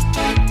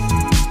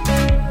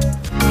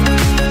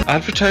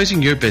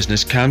 Advertising your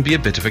business can be a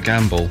bit of a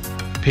gamble.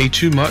 Pay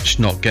too much,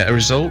 not get a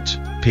result.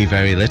 Pay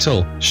very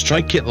little,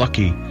 strike get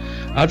lucky.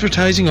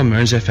 Advertising on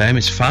Mearns FM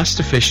is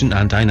fast, efficient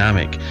and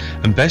dynamic,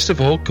 and best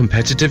of all,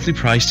 competitively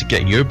priced to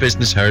get your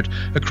business heard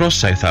across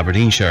South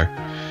Aberdeenshire.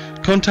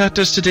 Contact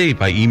us today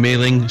by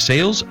emailing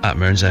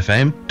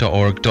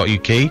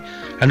sales@mearnsfm.org.uk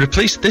and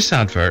replace this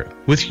advert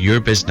with your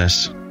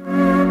business.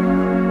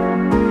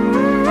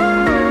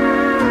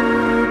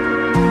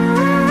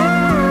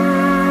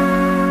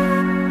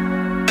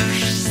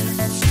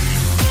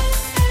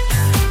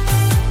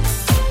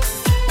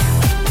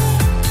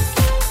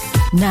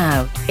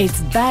 Now, it's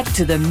back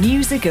to the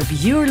music of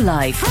your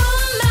life. From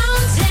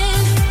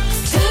mountain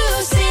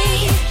to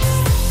sea,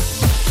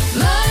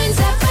 Mearns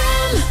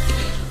FM.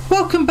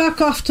 Welcome back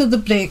after the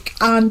break,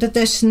 and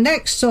this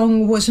next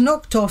song was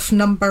knocked off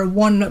number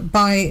 1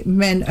 by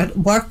Men at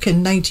Work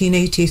in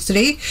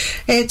 1983.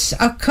 It's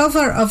a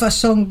cover of a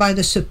song by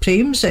the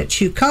Supremes.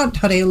 It's You Can't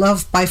Hurry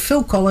Love by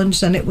Phil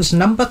Collins, and it was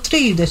number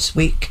 3 this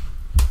week.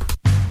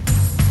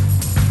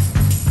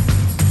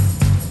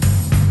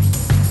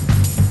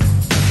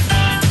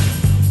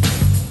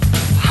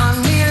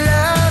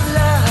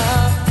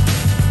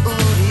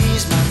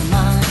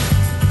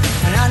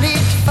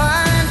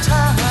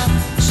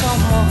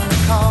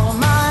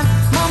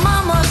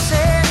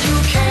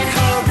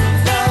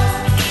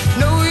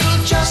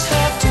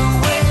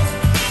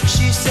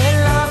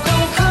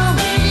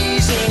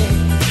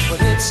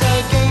 It's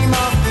a game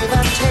of give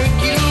and take.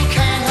 You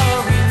can't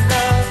hurry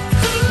love.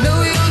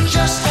 No, you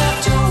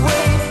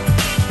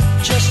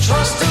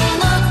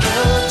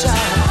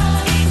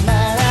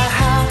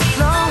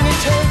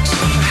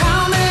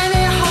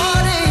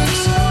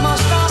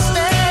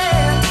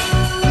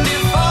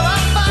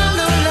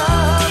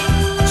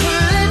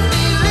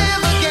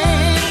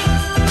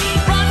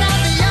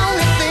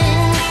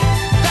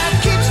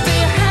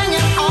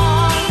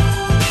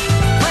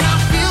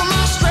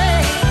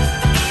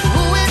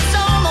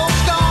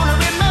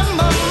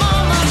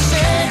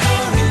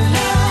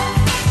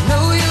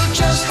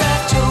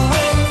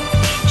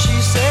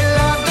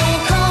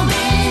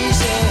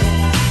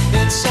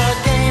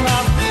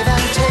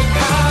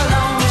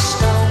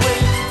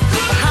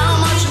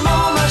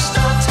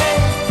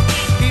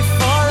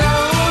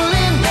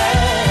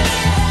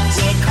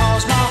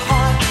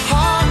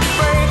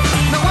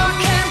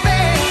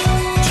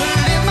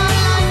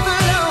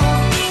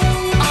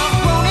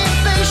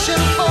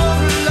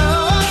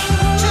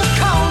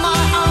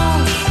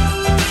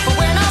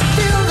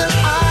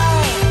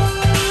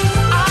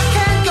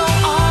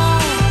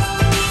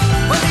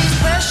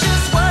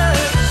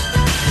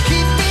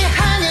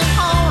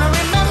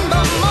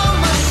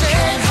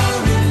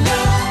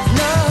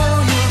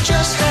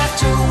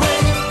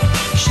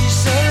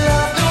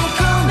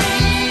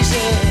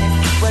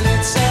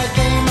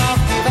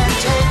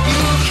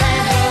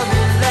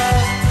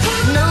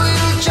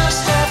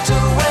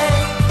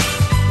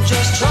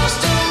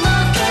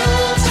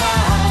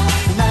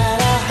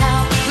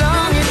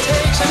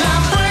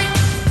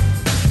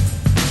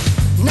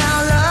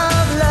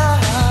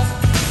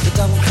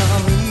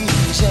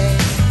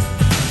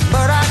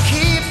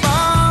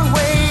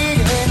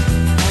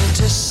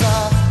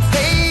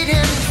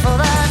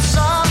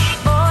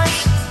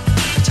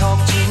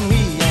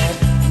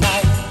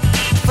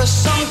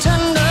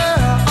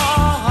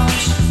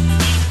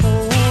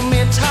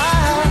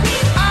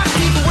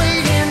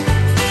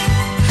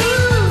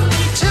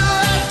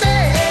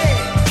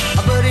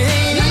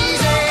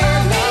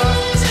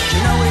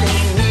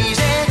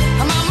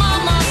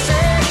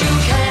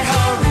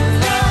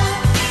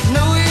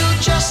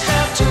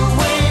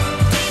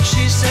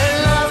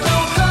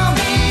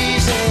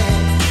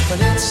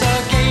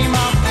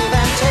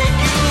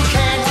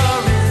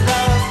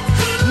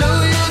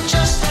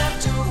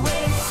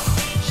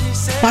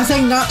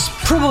think that's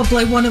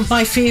probably one of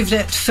my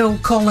favourite Phil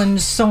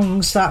Collins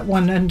songs, that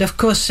one, and of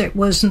course it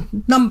was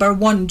number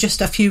one just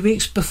a few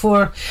weeks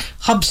before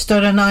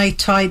Hubster and I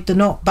tied the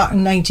knot back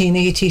in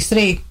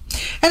 1983.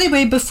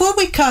 Anyway, before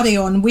we carry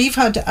on, we've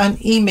had an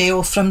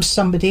email from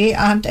somebody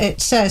and it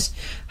says,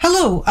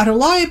 "Hello, a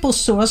reliable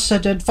source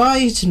had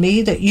advised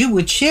me that you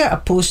would share a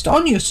post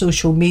on your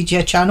social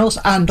media channels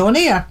and on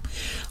air.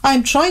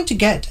 I'm trying to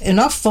get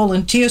enough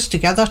volunteers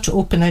together to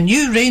open a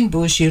new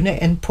Rainbows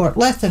unit in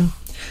Portlethen,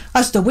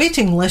 as the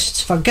waiting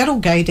lists for girl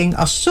guiding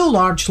are so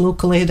large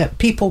locally that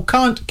people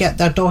can't get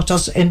their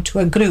daughters into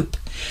a group.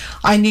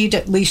 I need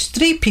at least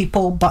 3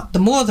 people, but the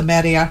more the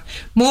merrier.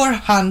 More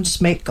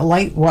hands make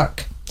light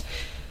work.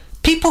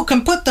 People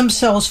can put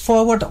themselves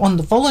forward on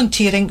the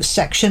volunteering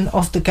section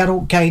of the Girl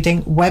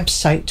Guiding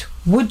website.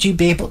 Would you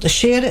be able to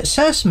share it,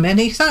 says?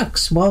 Many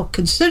thanks." Well,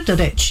 consider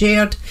it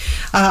shared,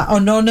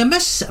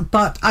 anonymous,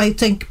 but I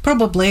think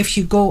probably if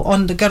you go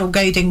on the Girl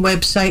Guiding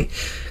website,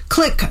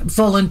 click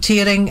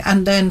volunteering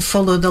and then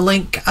follow the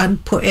link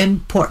and put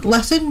in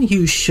Portlethen,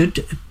 you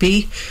should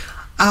be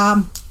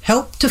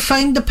helped to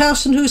find the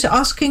person who's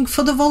asking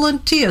for the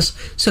volunteers.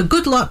 So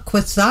good luck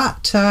with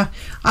that.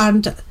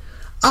 And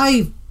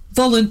I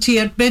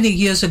volunteered many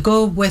years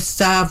ago with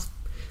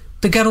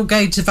the Girl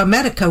Guides of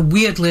America,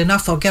 weirdly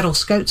enough, or Girl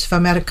Scouts of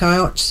America, I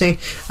ought to say,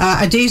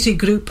 a Daisy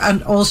group,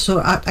 and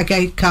also at a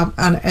guide camp,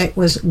 and it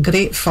was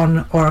great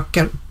fun, or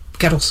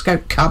Girl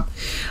Scout camp.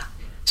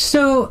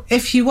 So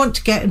if you want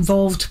to get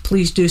involved,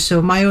 please do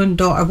so. My own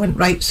daughter went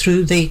right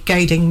through the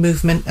guiding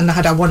movement and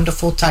had a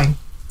wonderful time.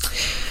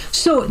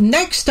 So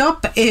next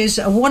up is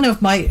one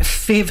of my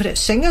favourite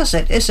singers.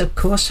 It is, of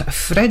course,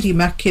 Freddie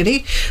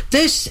Mercury.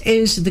 This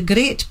is The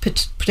Great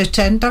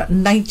Pretender,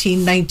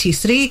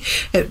 1993.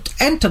 It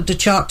entered the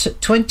charts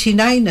at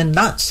 29, and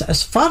that's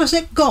as far as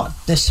it got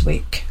this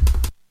week.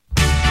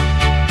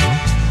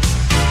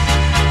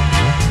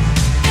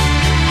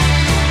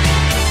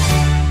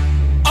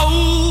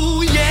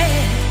 Oh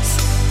yes,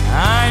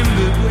 I'm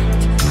the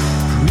great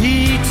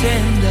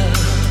pretender.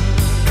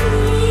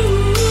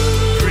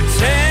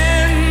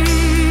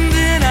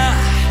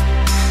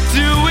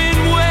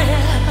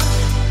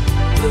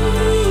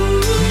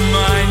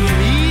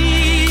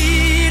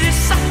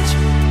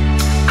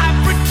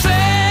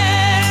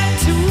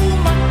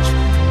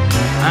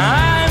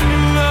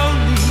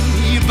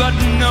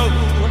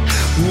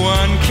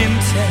 One can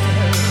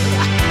tell.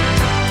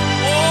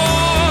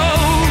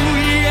 Oh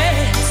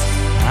yes,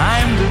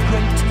 I'm the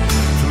great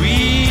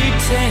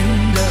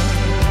pretender,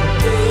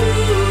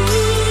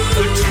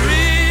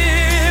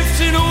 adrift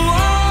in a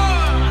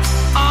world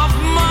of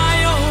my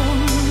own.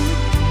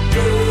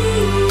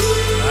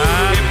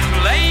 I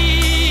play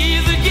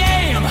the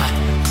game,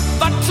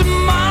 but to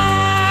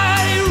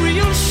my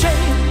real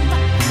shame,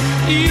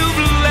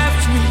 you've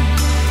left me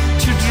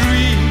to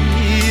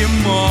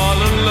dream all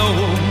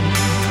alone.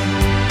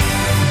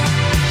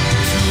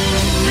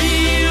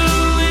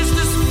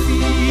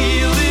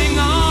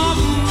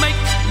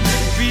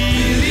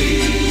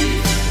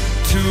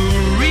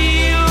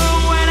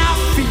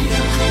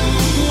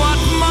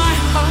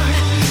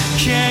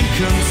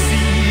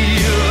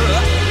 Conceal.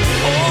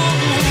 Oh,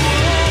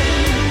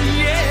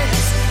 yes,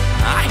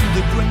 I'm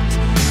the great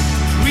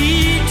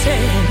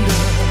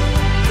pretender,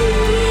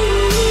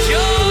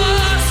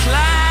 just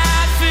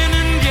laughing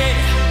and gay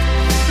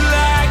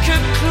like a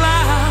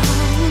clown.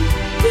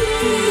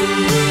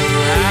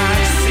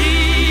 I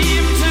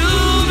seem to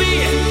be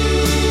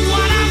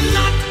what I'm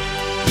not.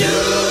 You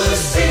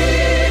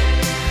see,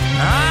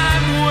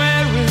 I'm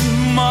wearing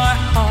my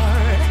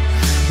heart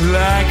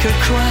like a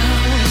crown,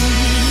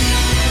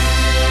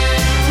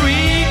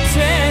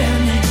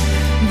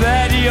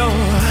 that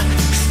you're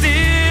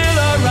still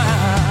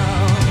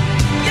around.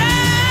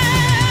 Yeah.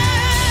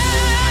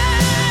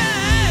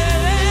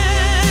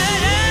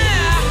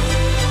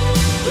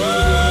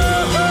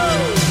 Ooh,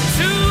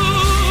 to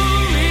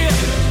me,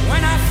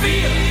 when I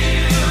feel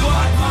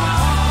what my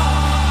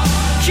heart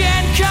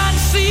can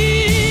conceive.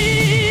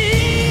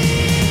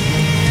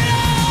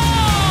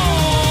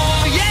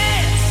 Oh,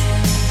 yes,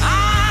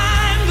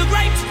 I'm the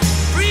great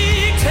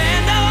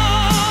pretender.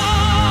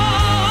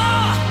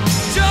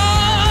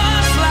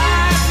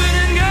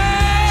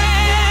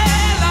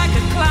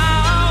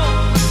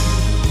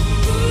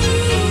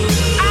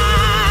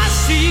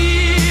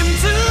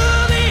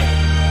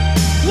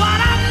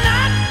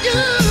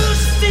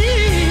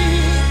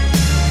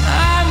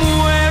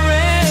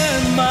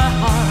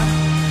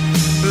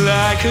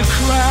 Like a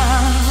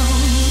crown,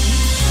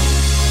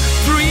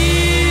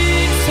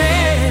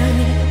 pretend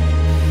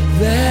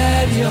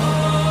that you're,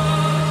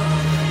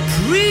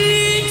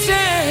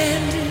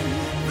 pretend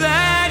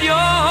that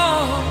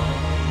you're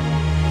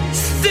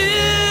still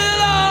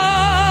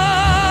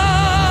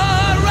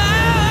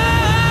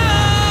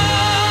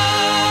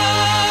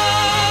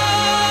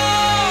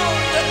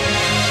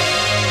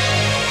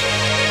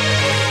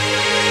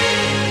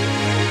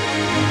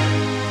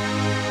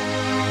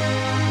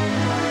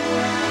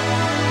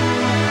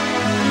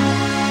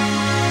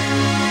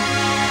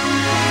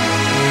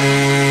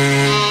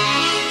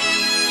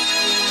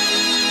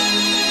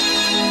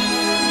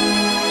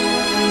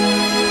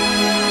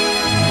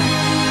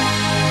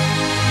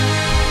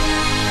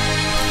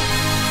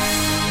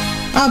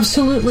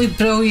Absolutely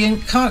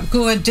brilliant. Can't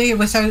go a day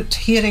without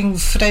hearing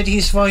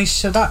Freddie's voice,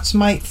 so that's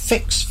my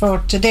fix for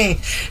today.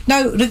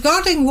 Now,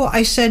 regarding what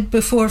I said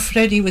before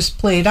Freddie was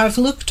played, I've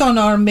looked on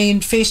our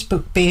main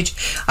Facebook page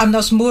and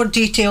there's more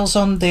details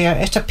on there.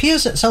 It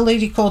appears it's a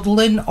lady called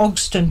Lynn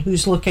Ogston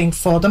who's looking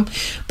for them,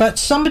 but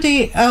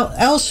somebody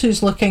else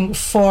who's looking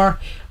for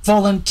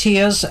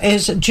volunteers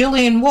is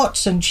Gillian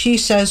Watson. She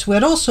says,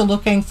 we're also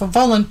looking for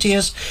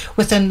volunteers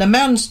within the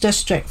Mearns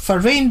district for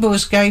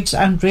Rainbows guides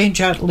and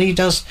ranger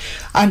leaders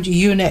and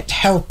unit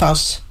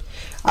helpers.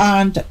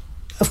 And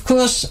of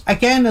course,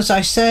 again, as I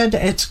said,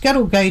 it's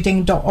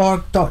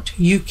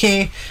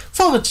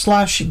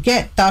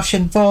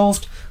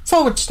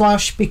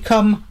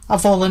girlguiding.org.uk/get-involved/become a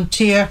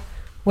volunteer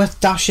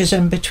with dashes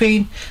in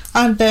between,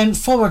 and then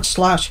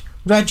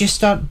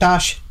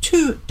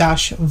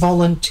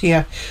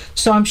 /register-to-volunteer.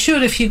 So I'm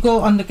sure if you go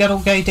on the Girl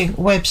Guiding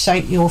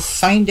website, you'll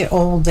find it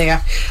all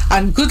there.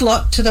 And good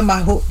luck to them.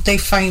 I hope they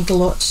find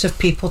lots of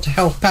people to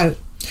help out.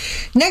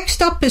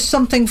 Next up is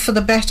something for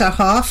the better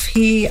half.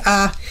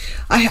 I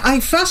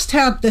first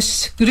heard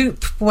this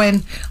group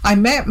when I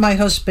met my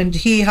husband.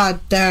 He had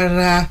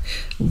their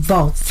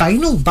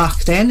vinyl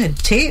back then in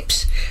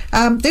tapes.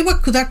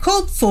 They're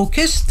called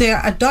Focus.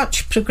 They're a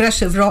Dutch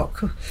progressive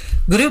rock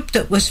group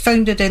that was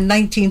founded in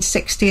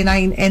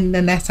 1969 in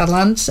the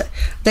Netherlands.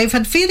 They've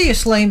had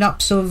various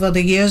lineups over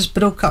the years,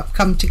 broke up,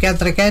 come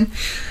together again.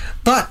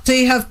 But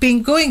they have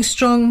been going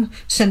strong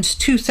since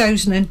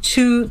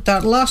 2002.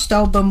 Their last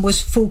album was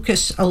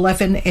Focus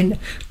 11 in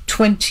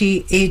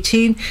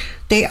 2018.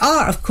 They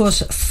are, of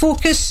course,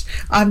 Focus,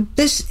 and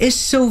this is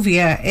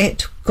Sylvia.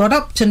 It got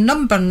up to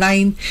number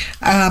 9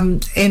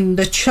 in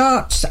the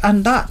charts,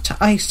 and that,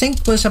 I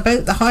think, was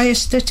about the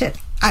highest it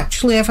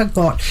actually ever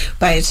got.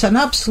 But it's an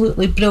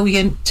absolutely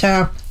brilliant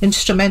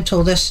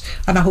instrumental, this,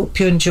 and I hope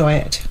you enjoy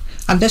it.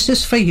 And this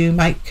is for you,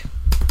 Mike.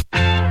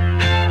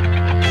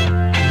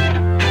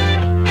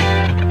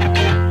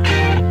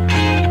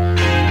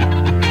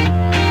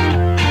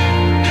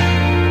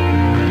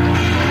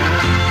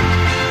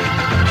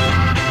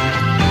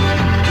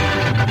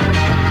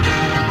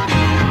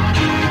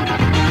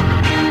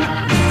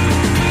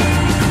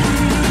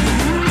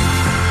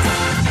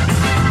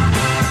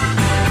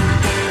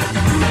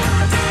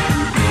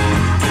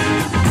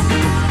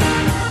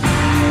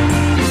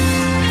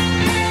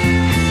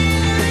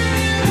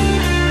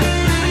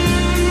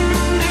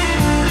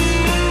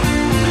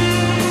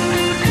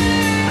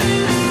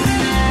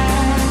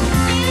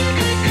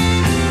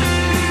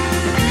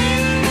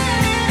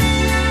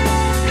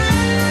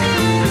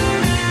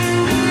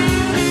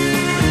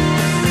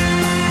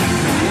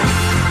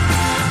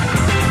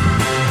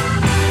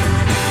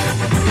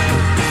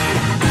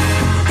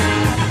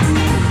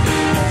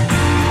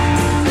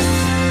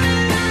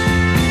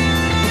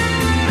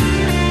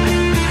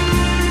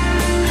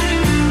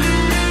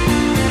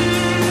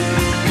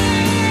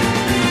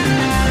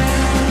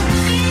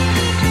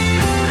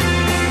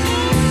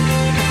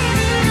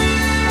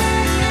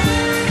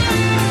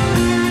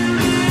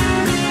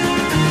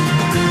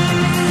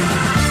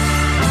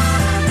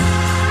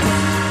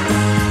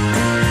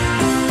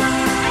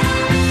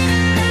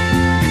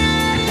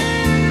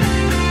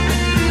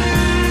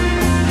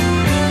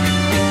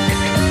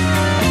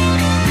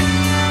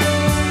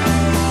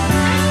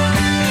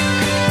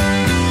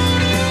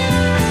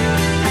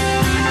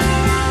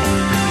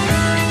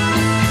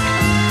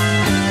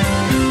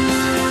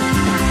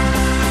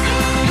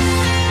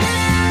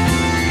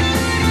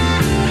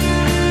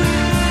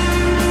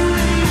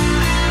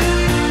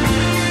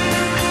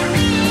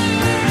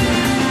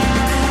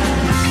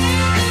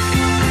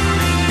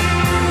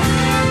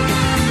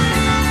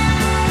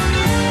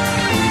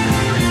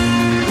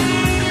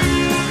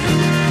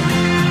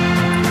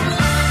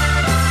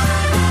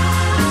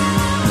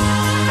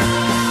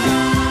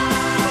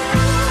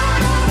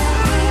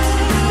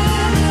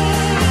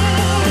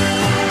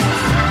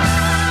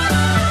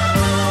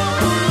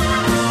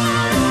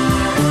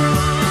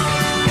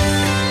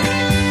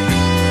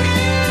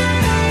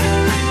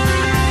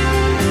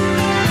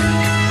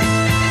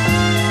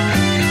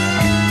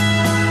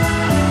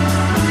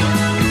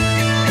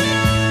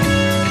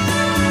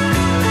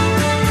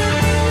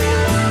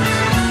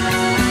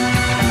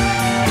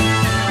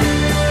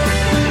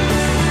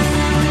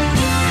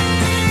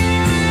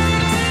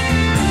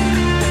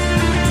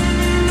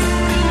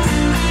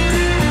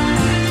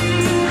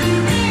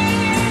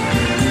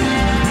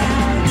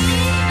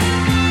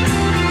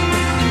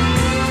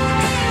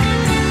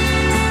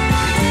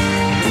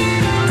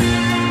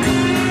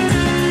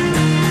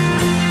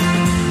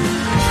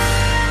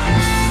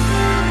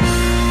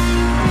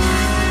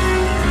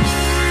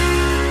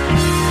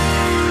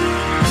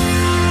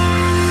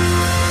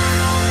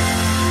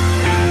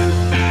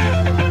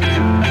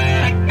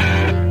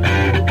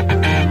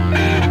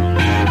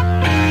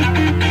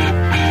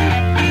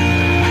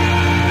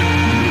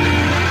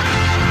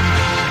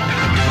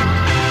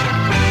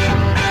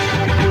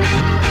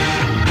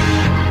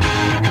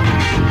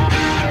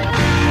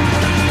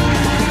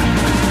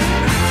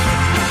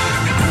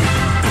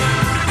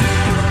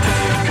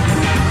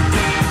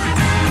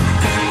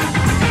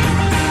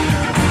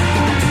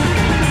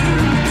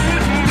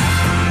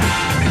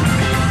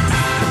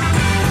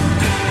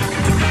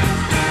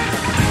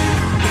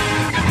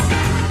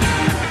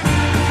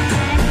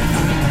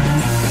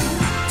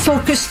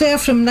 Focus there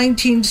from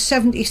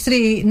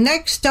 1973.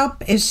 Next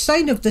up is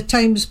Sign of the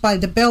Times by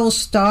the Bell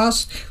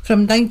Stars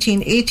from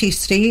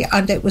 1983,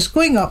 and it was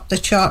going up the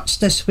charts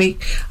this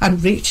week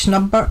and reached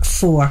number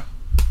 4.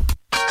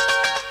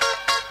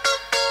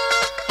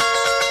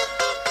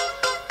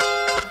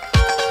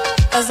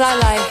 As I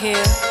lie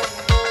here,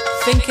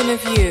 thinking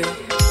of you,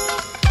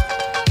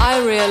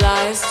 I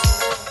realise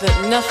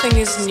that nothing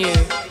is new.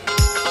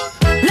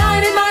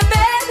 Lying in my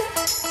bed,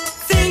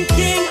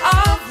 thinking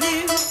of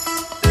you,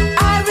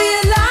 I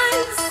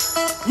realize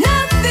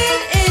nothing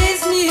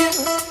is new.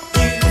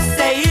 You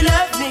say you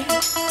love me,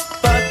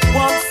 but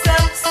want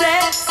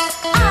success.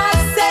 I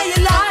say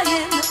you're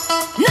lying,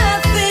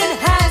 nothing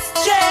has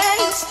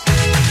changed.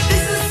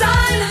 This is a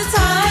sign of the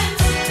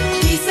times,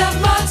 piece of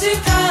more to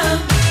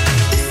come.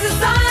 This is a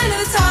sign of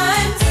the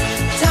times,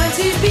 time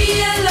to be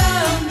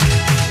alone.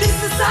 This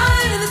is a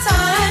sign of the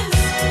times,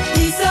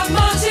 piece of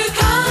more to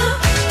come.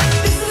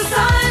 This is a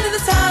sign of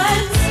the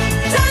times,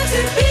 time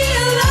to be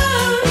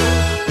alone.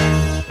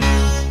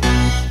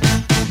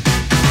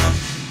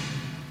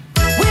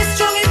 We're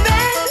strong in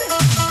bed,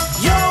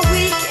 you're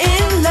weak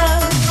in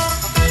love.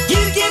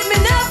 You give me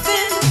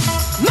nothing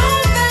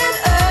more than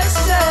a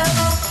shove.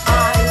 I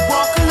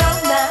walk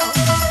alone now,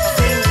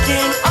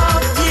 thinking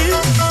of you.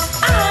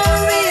 I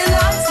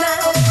realize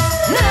now,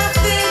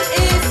 nothing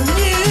is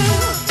new.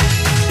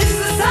 This is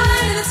a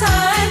sign of the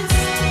times,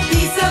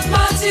 piece of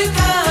more to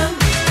come.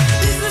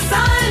 This is a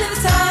sign of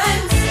the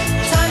times,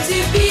 time to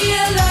be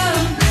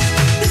alone.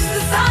 This is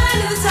a sign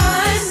of the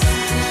times,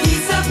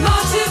 piece of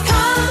more to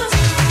come.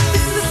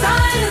 This is a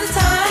sign of the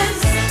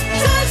times,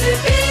 time to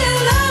be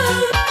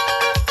alone.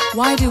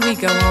 Why do we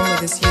go on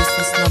with this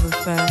useless love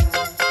affair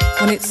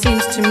when it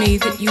seems to me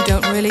that you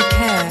don't really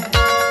care?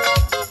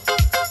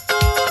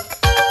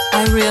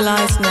 I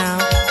realise now,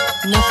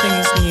 nothing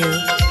is new.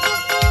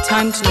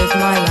 Time to live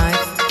my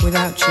life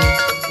without you,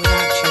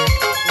 without you.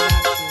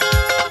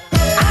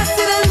 I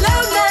sit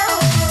alone now,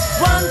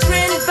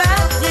 wondering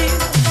about you.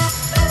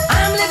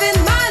 I'm living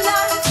my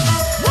life,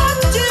 what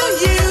do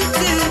you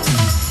do?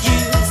 You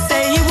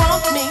say you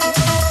want me,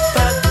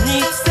 but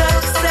need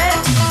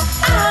success.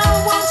 I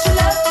want your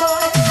love,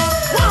 boy,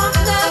 want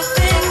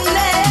nothing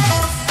less.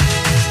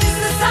 This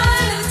is a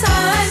sign of the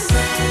times,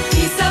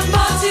 piece of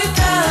more to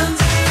come.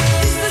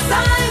 This is a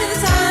sign of the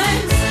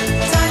times,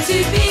 time to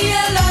be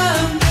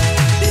alone.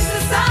 This is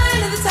a sign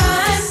of the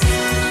times,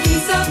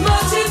 piece of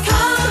more to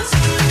come.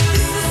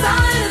 This is a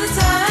sign of the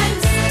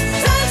times,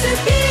 time to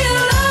be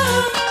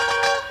alone.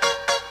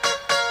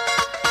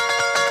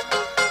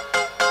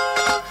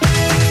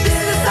 This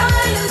is a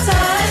sign of the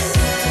times,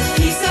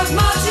 piece of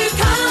more to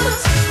come.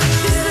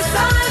 This is a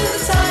sign of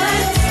the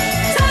times,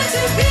 time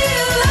to be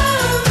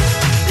alone.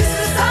 This is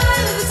a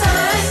sign of the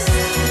times,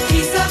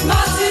 piece of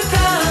more to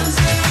come.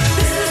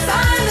 This is a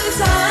sign of the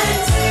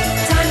times,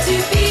 time to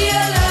be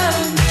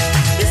alone.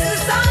 This is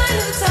a sign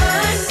of the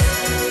times,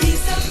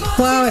 piece of more.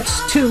 Wow, it's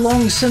too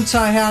long since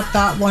I had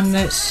that one.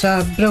 It's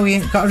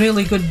brilliant, got a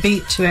really good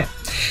beat to it.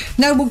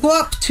 Now we'll go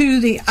up to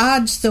the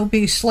ads. They'll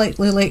be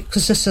slightly late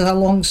because this is a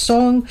long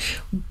song,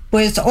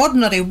 with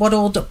Ordinary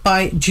World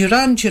by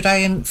Duran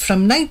Duran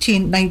from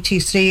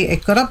 1993.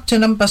 It got up to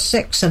number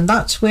 6, and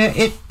that's where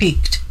it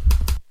peaked.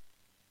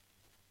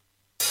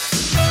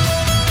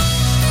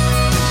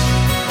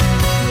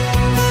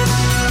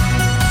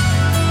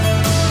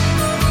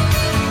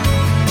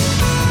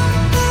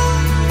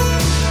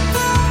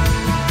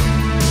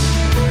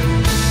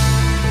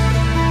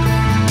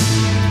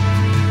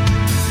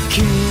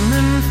 Came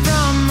in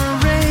from a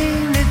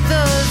rainy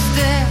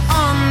Thursday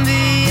on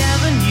the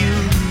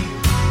avenue.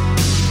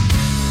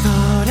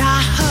 Thought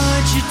I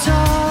heard you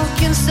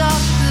talking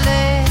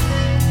softly.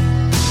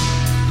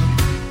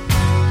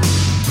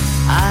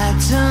 I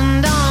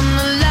turned on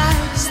the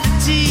lights, the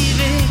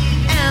TV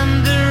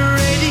and the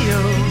radio.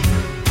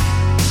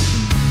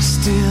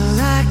 Still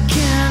I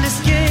can't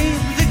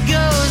escape the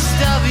ghost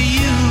of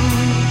you.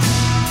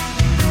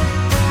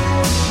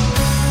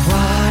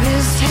 What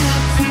has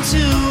happened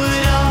to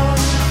it all?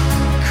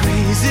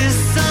 Crazy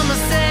summer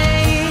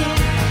say,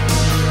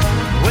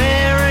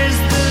 where is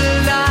the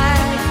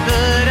life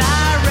that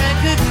I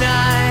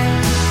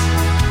recognize?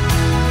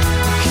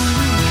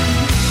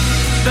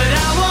 But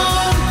I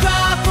won't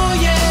cry for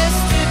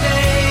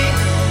yesterday.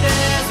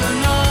 There's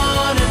an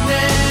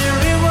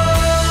ordinary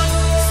world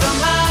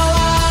somehow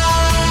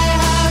I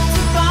have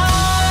to find.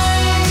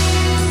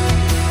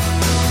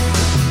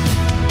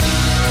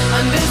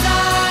 And as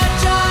I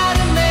try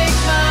to make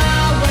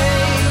my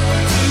way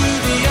to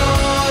the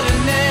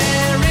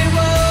ordinary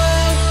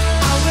world,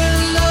 I will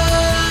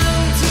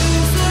learn to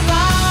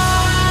survive.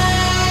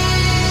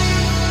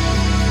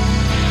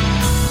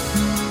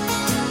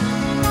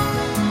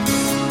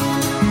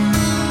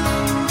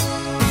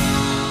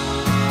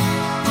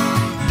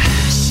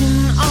 Passion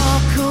or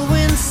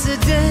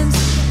coincidence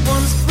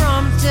once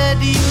prompted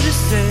you to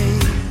say,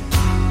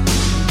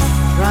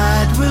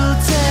 pride will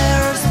tear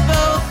us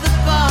both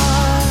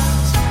apart.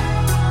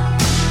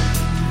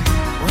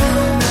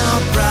 Well, now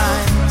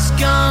pride's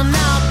gone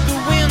out the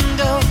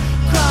window,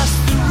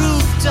 crossed the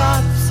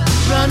rooftops,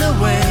 run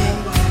away,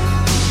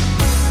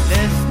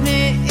 left me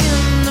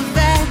in the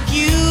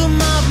vacuum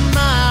of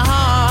my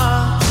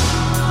heart.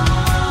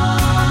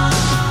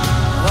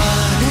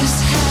 What is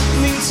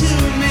happening to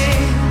me?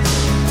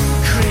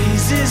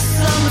 Crazy,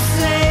 some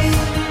say.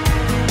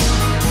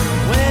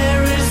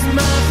 Where is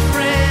my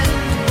friend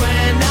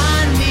when I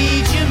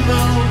need you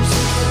most?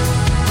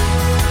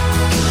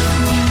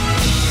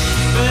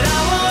 But I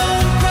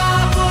won't cry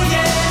for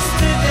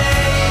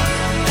yesterday.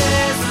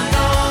 There's an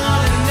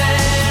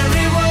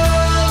ordinary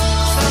world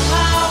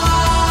somehow I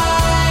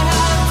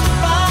have to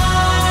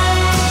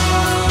find.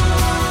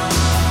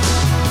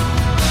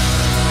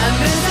 And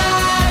as I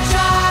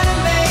try to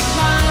make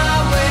my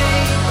way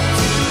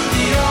to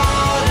the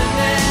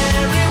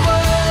ordinary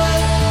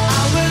world,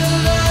 I will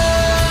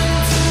learn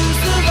to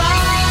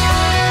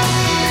survive.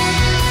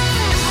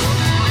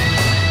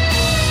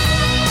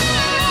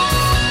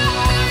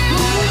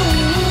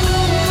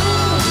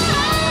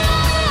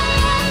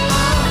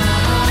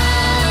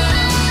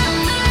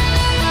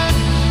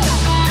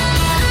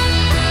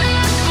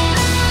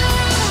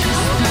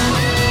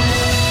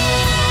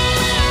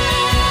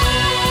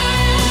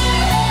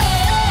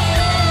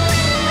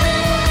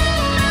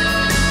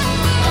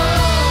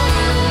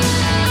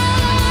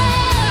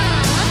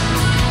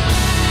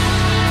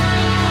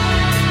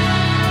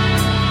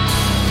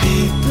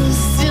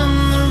 Papers in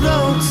the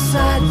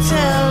roadside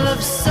tell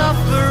of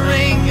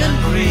suffering and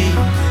grief.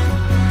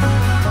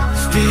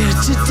 Fear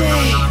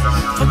today,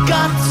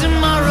 forgot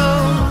tomorrow.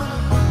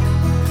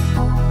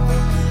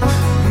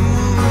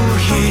 Ooh,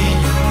 here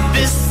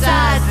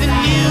beside the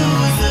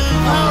news of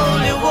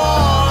holy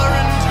war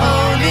and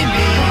holy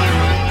me,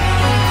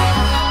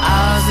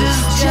 ours is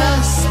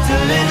just a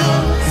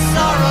little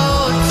sorrow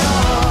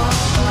talk.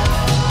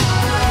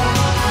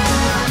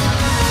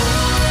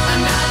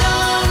 And I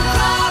don't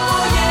cry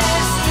for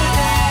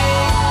yesterday.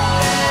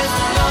 There's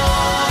an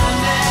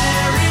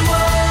ordinary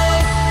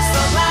world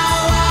somehow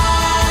I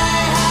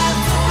have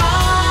to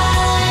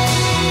find.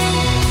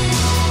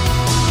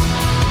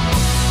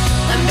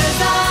 And as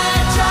I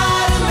try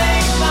to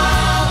make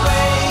my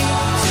way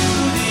to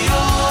the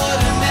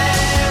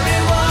ordinary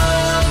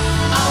world,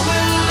 I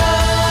will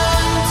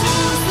learn to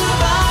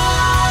survive.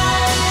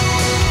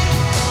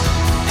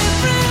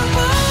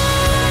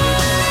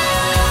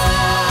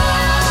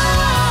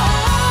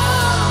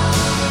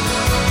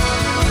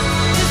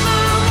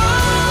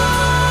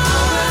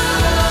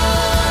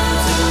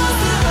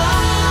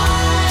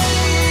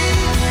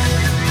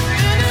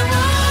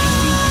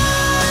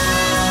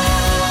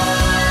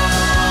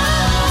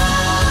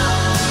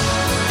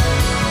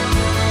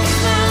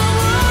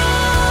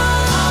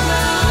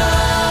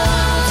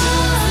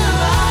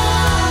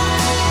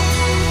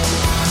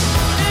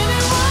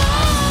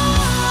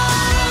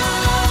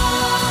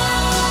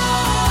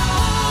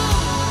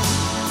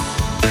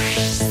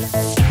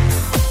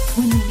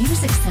 When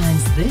music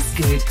sounds this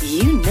good,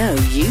 you know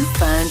you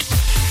found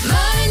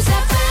Minds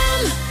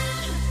FM.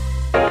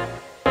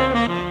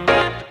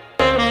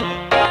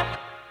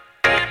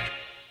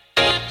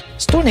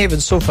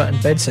 Stonehaven Sofa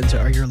and Bed Centre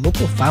are your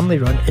local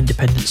family-run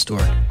independent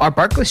store. Our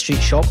Barclay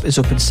Street shop is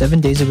open 7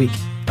 days a week,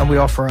 and we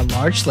offer a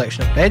large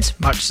selection of beds,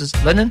 mattresses,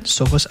 linen,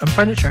 sofas and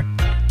furniture.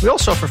 We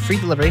also offer free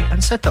delivery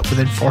and set up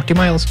within 40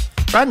 miles.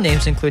 Brand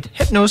names include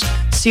Hypnose,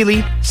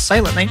 Sealy,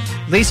 Silent Night,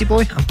 Lazy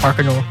Boy and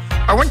Parker Knoll.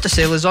 Our winter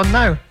sale is on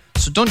now,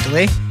 so don't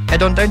delay.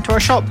 Head on down to our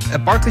shop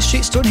at Barclay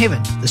Street,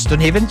 Stonehaven, the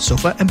Stonehaven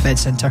Sofa and Bed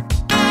Centre.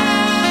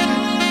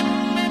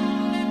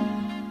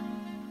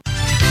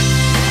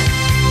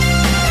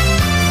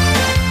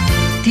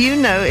 Do you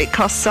know it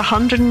costs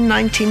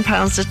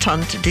 £119 a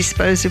tonne to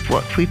dispose of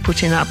what we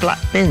put in our black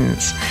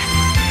bins?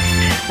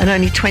 And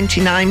only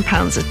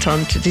 £29 a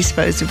tonne to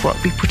dispose of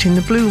what we put in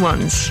the blue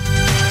ones.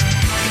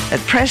 At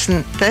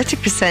present,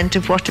 30%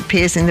 of what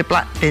appears in the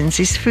black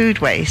bins is food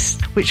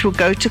waste, which will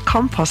go to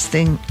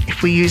composting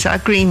if we use our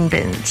green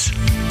bins.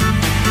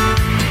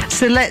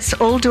 So let's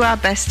all do our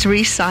best to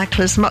recycle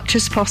as much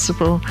as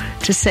possible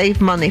to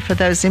save money for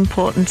those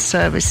important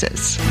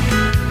services.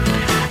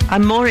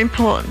 And more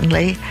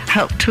importantly,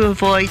 help to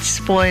avoid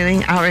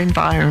spoiling our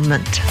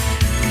environment.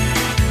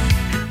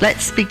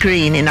 Let's be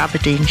green in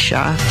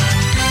Aberdeenshire.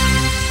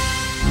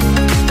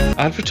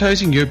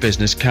 Advertising your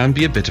business can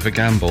be a bit of a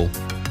gamble.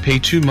 Pay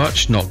too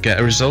much, not get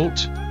a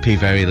result. Pay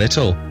very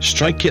little,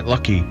 strike get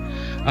lucky.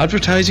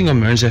 Advertising on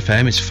Mearns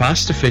FM is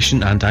fast,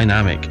 efficient and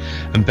dynamic,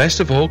 and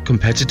best of all,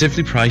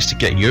 competitively priced to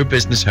get your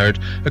business heard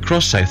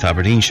across South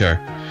Aberdeenshire.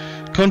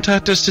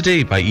 Contact us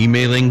today by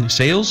emailing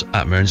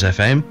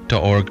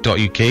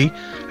sales@mearnsfm.org.uk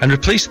and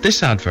replace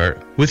this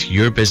advert with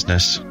your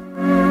business.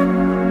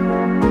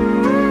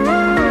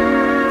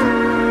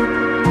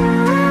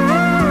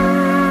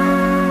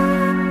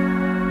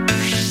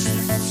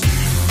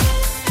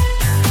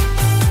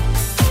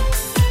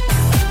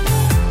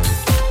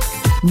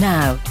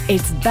 Now,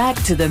 it's back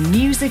to the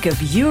music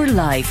of your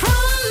life.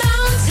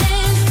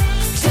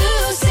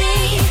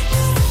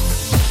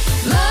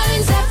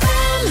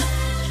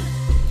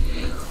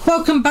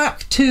 Welcome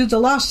back to to the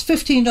last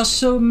 15 or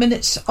so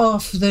minutes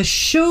of the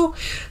show.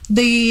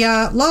 The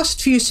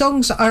last few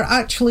songs are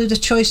actually the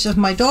choice of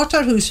my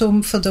daughter, who's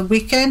home for the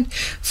weekend.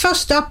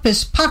 First up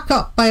is Pack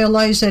Up by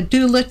Eliza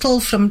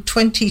Doolittle from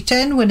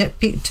 2010, when it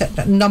peaked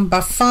at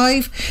number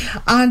 5,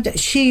 and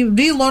she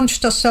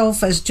relaunched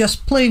herself as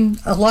just plain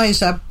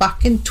Eliza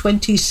back in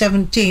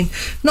 2017.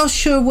 Not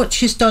sure what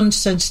she's done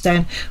since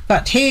then,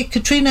 but hey,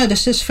 Katrina,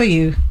 this is for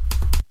you.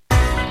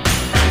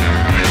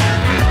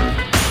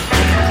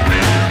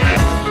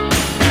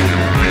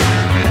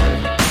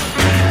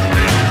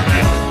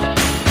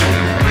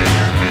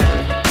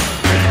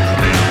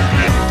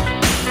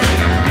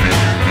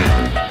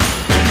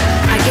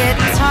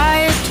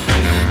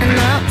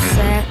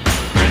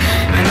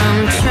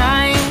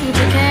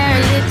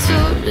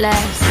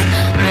 Less.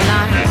 When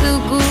I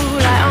Google,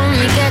 I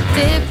only get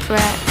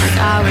depressed.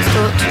 I was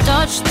taught to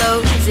dodge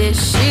those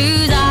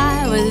issues.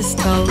 I was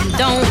told,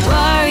 don't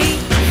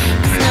worry,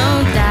 there's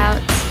no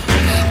doubt.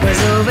 There's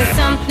always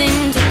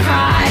something to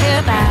cry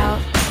about.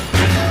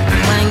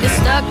 When you're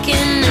stuck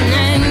in an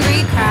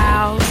angry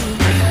crowd,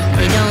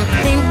 they don't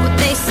think what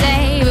they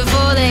say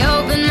before they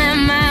open their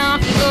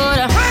mouth. You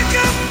gotta pack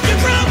up your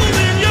troubles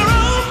in your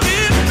own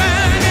big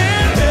bag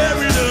and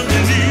bury them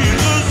beneath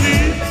the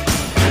sea.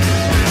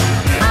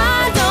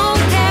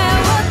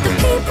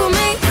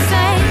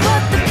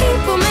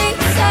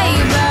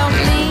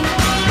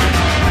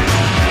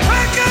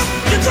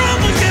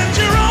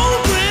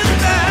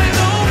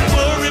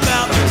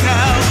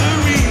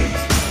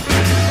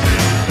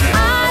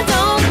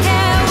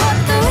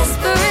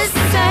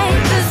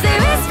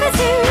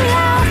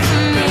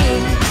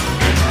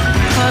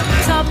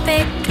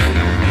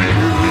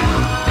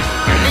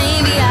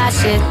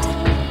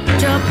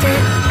 Drop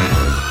it.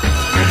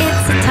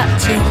 It's a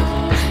touchy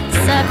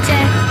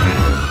subject,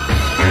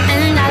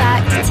 and I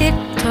like to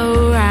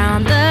tiptoe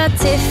around the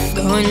tiff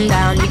going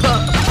down. You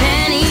got a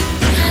penny,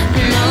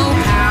 no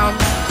pound.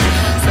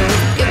 So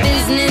if your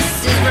business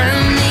is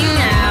running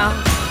out,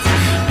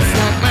 it's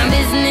not my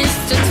business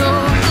to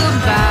talk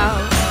about.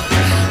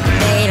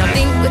 They don't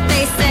think what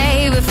they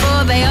say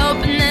before they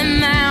open their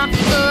mouth.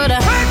 You gotta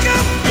pack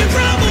up your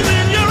troubles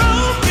in your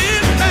own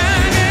big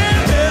bag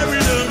and bury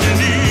them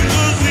beneath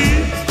the sea.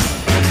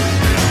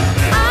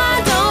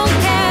 I don't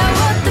care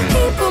what the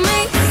people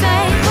may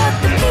say, what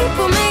the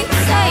people may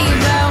say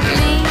about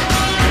me.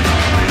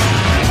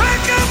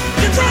 Pack up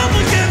your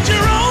troubles, get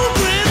your own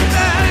twin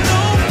bag.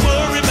 Don't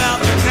worry about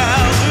the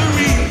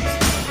cavalry.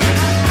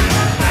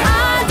 I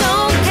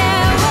don't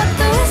care what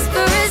the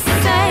whisperers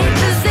say,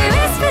 'cause they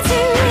whisper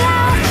too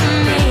loud for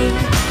me.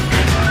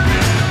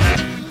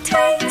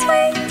 Tweet,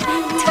 tweet,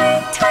 tweet,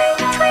 tweet, tweet,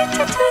 tweet,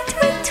 tweet,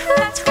 tweet,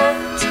 tweet, tweet.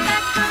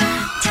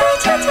 Tweet,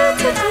 tweet, tweet,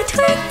 tweet, tweet,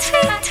 tweet,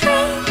 tweet,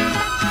 tweet.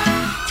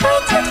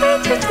 Tweet, tweet,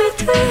 tweet, tweet, tweet,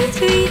 tweet,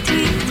 tweet,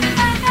 tweet.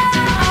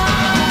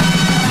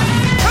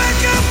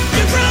 Pack up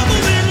your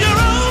troubles in your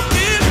own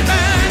big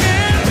bag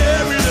and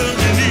bury them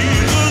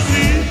beneath the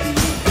sea.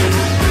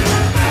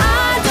 I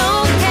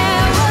don't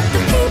care what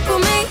the people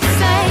may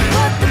say,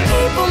 what the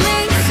people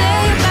may say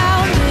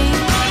about me.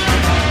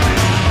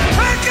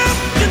 Pack up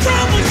your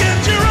troubles, get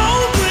your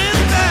own twin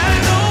bag.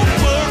 Don't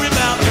worry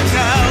about the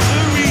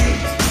cavalry.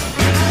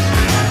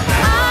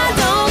 I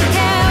don't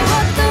care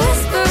what the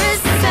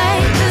whisperers say,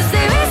 'cause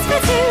they whisper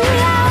too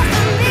loud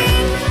for me.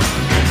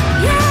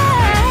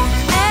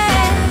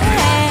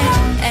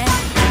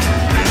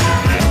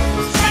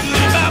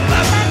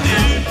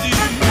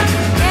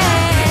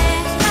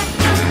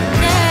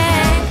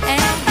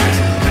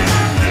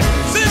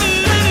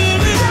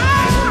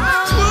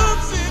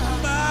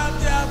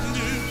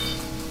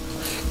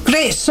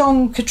 Great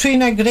song,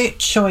 Katrina, great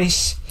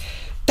choice.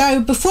 Now,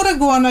 before I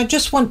go on, I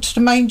just want to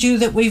remind you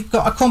that we've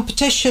got a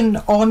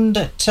competition on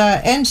that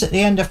ends at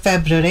the end of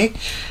February.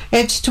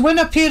 It's to win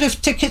a pair of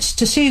tickets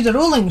to see the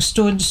Rolling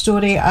Stones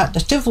story at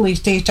the Tivoli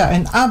Theatre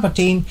in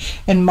Aberdeen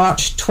in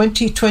March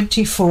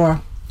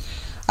 2024.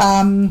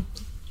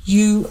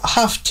 You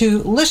have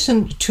to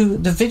listen to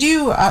the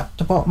video at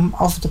the bottom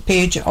of the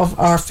page of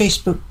our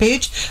Facebook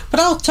page, but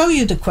I'll tell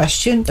you the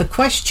question. The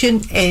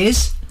question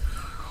is,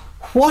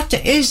 what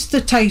is the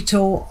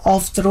title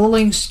of the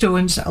Rolling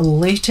Stones'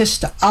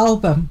 latest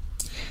album?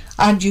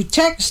 And you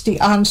text the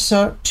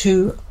answer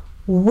to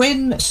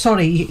you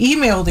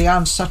email the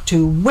answer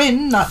to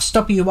win, that's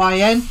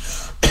WIN,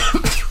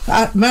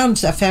 at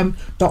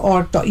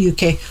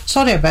mearnsfm.org.uk.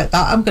 Sorry about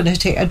that, I'm going to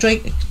take a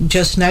drink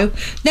just now.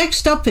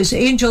 Next up is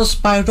Angels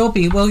by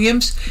Robbie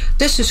Williams.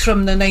 This is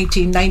from the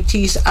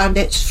 1990s, and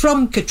it's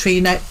from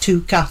Katrina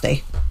to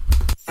Kathy.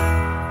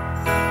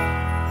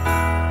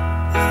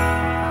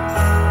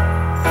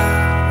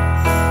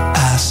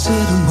 I sit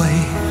and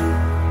wait.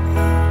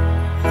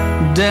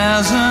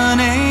 There's an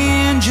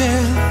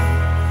angel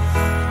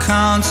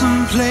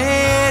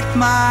contemplate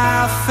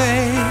my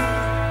fate.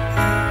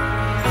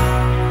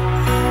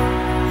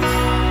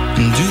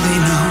 Do they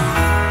know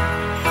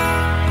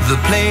the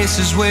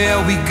places where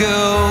we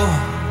go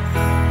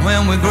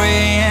when we're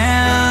gray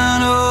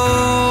and old?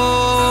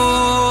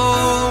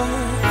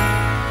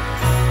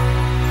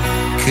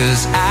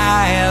 'cause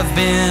I have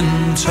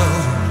been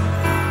told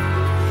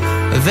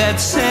that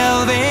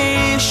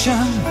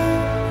salvation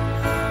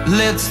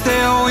lets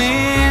their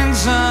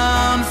wings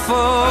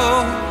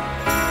unfold.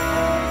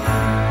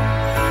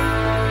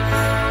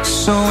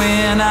 So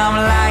when I'm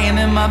lying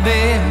in my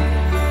bed,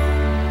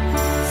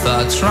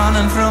 thoughts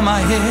running through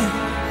my head,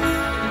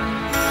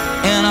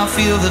 and I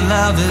feel that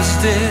love is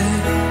dead,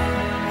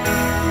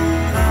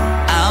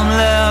 I'm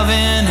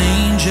loving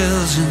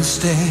angels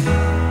instead.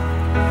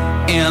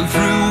 And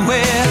through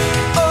it,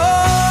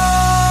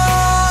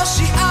 oh,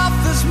 she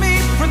offers me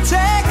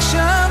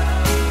protection,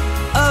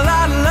 a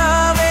lot of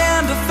love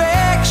and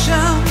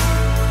affection,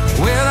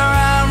 whether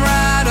I'm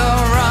right or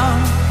wrong,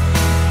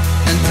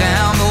 and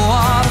down the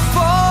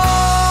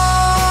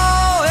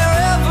waterfall,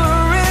 wherever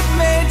it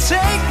may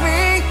take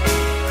me,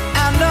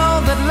 I know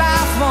that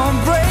life won't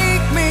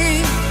break me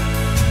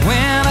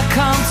when it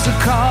comes to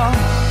call.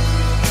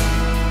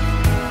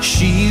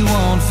 She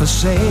won't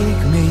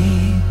forsake me.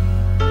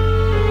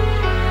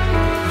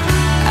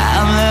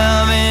 I'm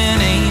loving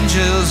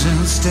angels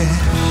instead.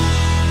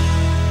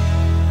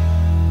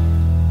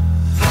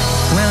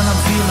 When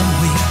I'm feeling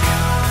weak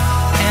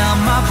and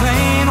my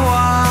pain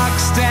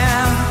walks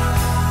down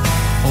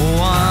a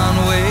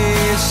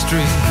one-way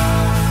street,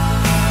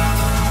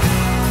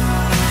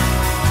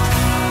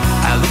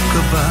 I look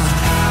above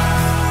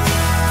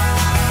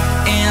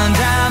and I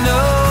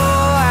know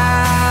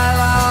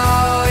I'll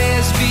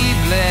always be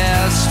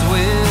blessed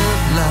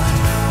with love.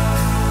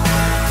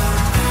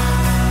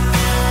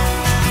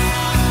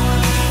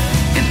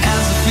 And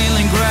as the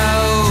feeling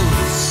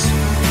grows,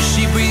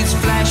 she breathes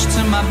flesh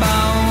to my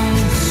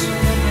bones.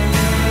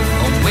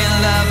 Oh, when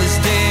love is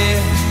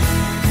dead,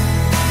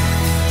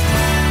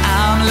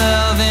 I'm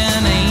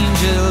loving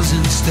angels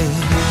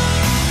instead.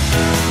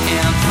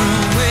 And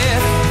through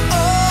it,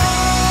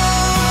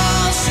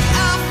 oh, she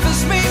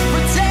offers me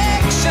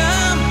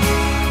protection,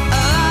 a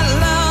lot of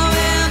love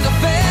and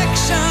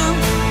affection,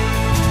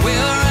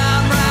 whether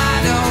I'm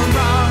right or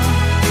wrong,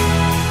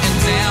 and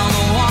down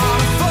the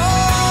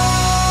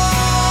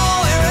waterfall,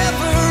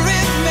 wherever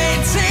it may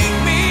take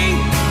me,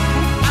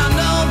 I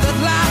know that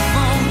life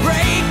won't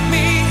break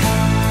me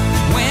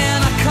when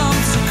I come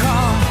to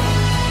call.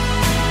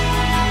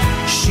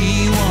 She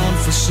won't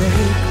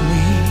forsake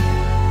me.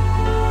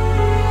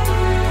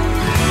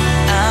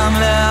 I'm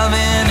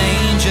loving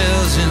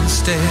angels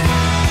instead.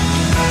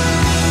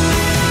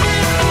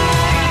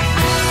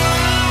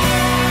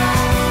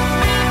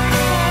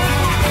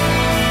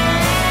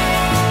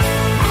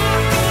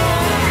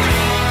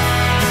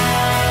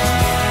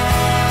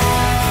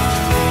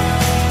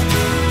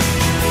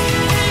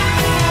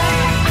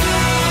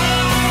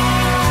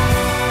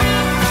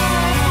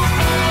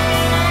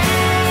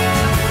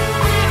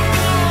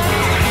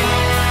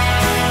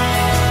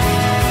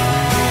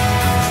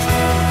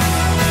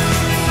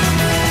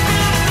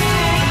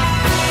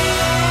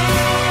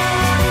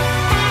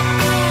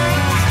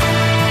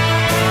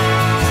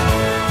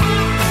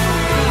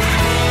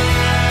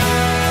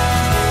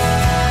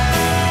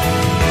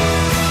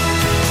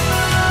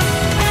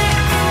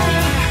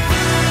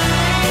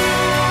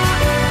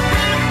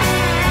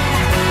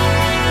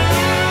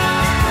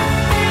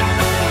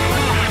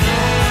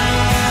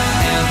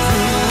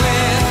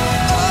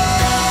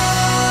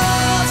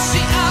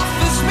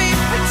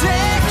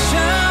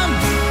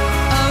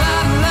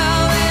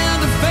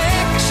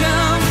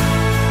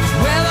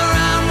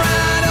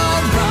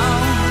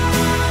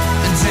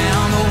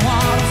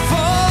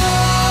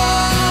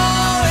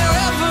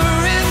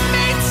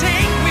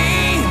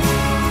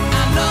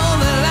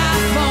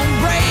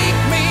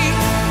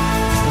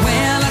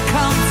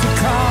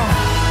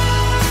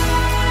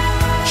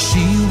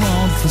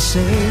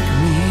 Forsake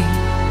me.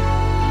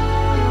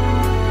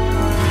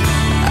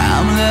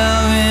 I'm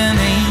loving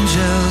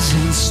angels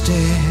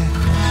instead.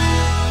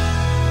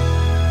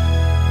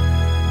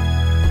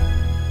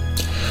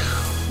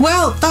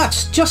 Well,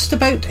 that's just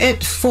about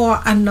it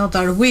for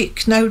another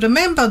week. Now,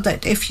 remember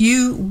that if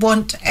you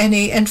want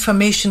any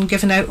information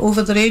given out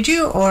over the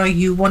radio, or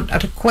you want a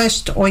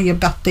request or your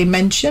birthday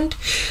mentioned,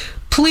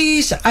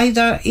 please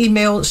either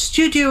email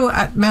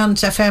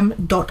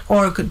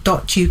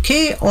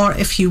studio@mearnsfm.org.uk, or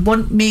if you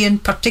want me in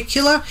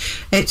particular,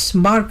 it's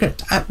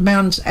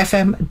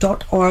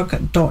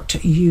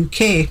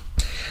margaret@mearnsfm.org.uk.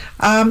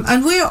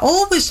 And we're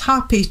always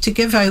happy to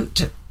give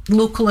out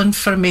local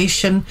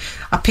information,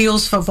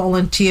 appeals for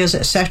volunteers,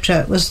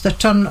 etc. It was the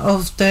turn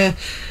of the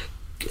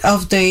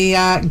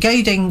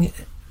guiding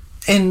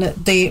in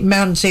the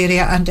Mearns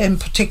area, and in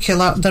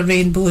particular the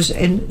Rainbows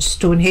in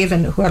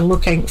Stonehaven, who are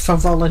looking for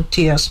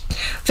volunteers.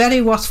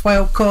 Very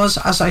worthwhile cause.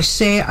 As I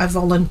say, I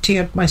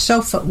volunteered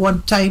myself at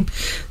one time,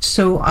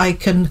 so I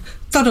can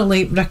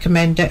thoroughly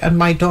recommend it, and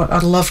my daughter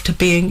loved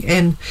being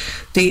in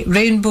the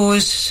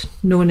Rainbows,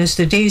 known as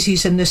the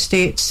Daisies in the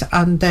States,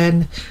 and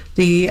then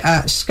the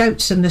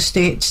Scouts in the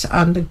States,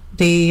 and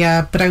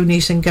the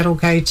Brownies and Girl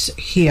Guides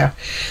here.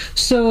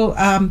 So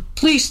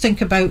please think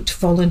about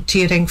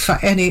volunteering for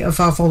any of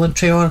our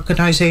voluntary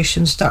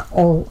organisations that are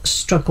all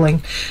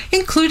struggling,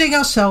 including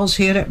ourselves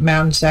here at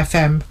Mearns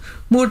FM.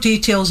 More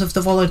details of the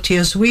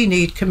volunteers we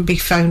need can be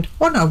found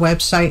on our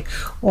website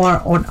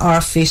or on our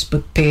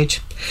Facebook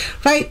page.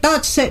 Right,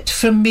 that's it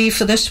from me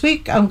for this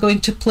week. I'm going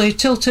to play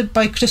Tilted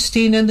by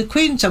Christine and the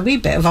Queens, a wee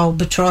bit of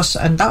Albatross,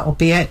 and that'll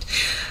be it.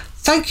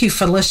 Thank you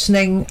for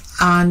listening,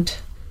 and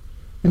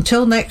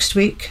until next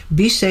week,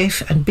 be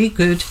safe and be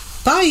good.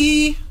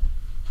 Bye!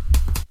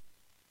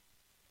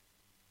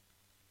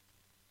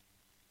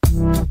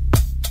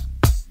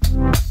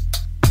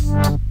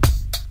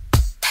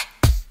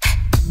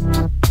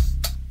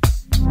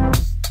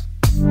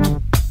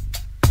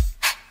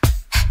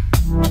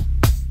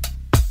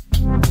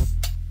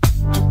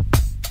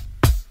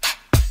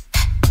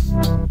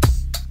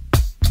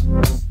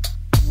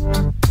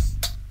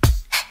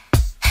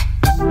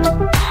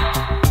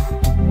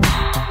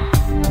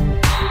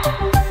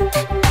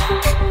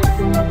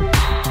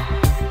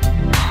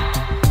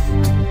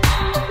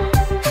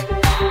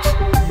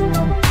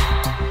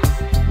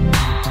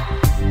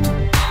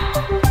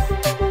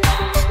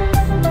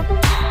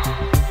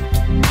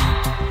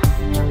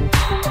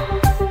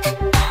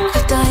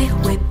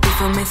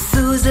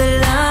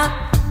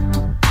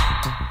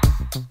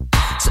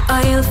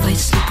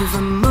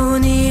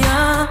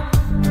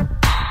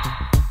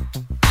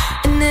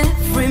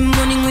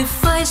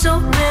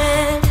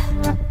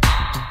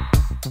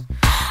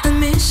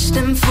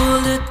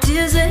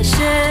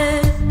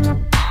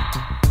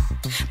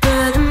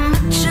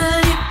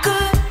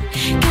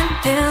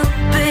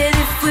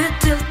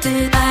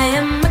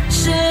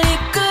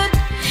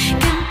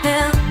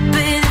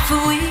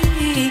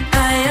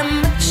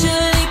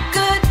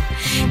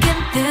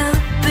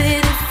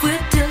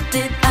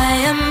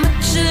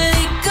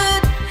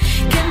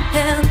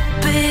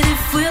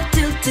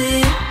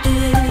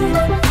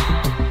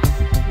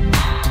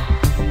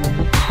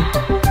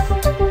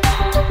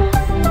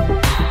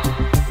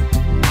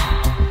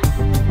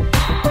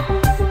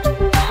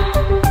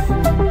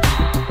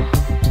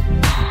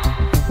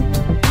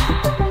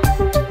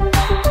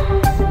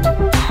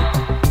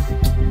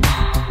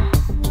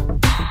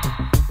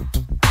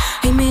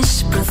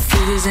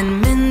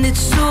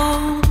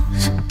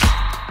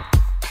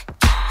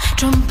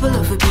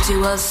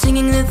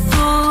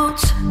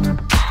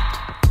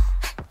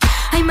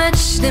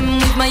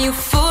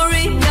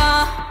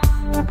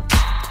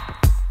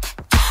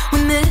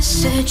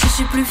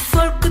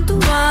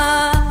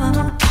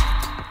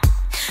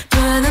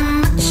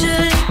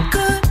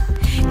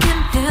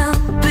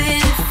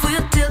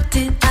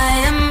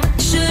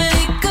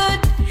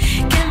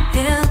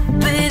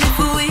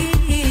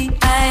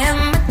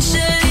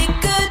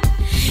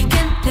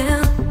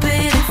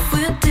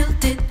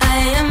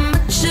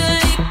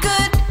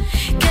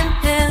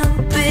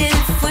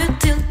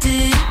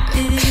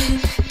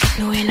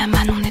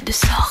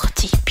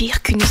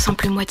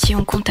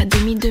 On compte à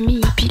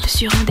demi-demi, pile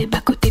sur un des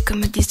bas-côtés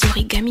comme des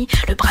origamis.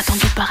 Le bras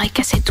tendu pareil,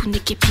 cassé tout nez,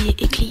 képi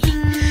et éclis.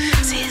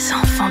 Ces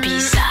enfants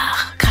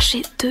bizarres,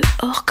 crachés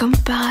dehors comme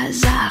par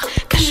hasard,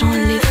 cachant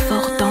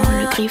l'effort dans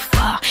le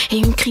griffoir. Et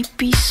une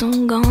creepy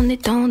song en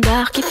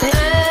étendard qui fait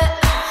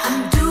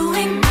I'm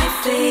doing my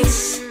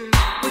face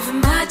with a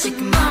magic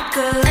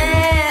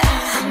marker.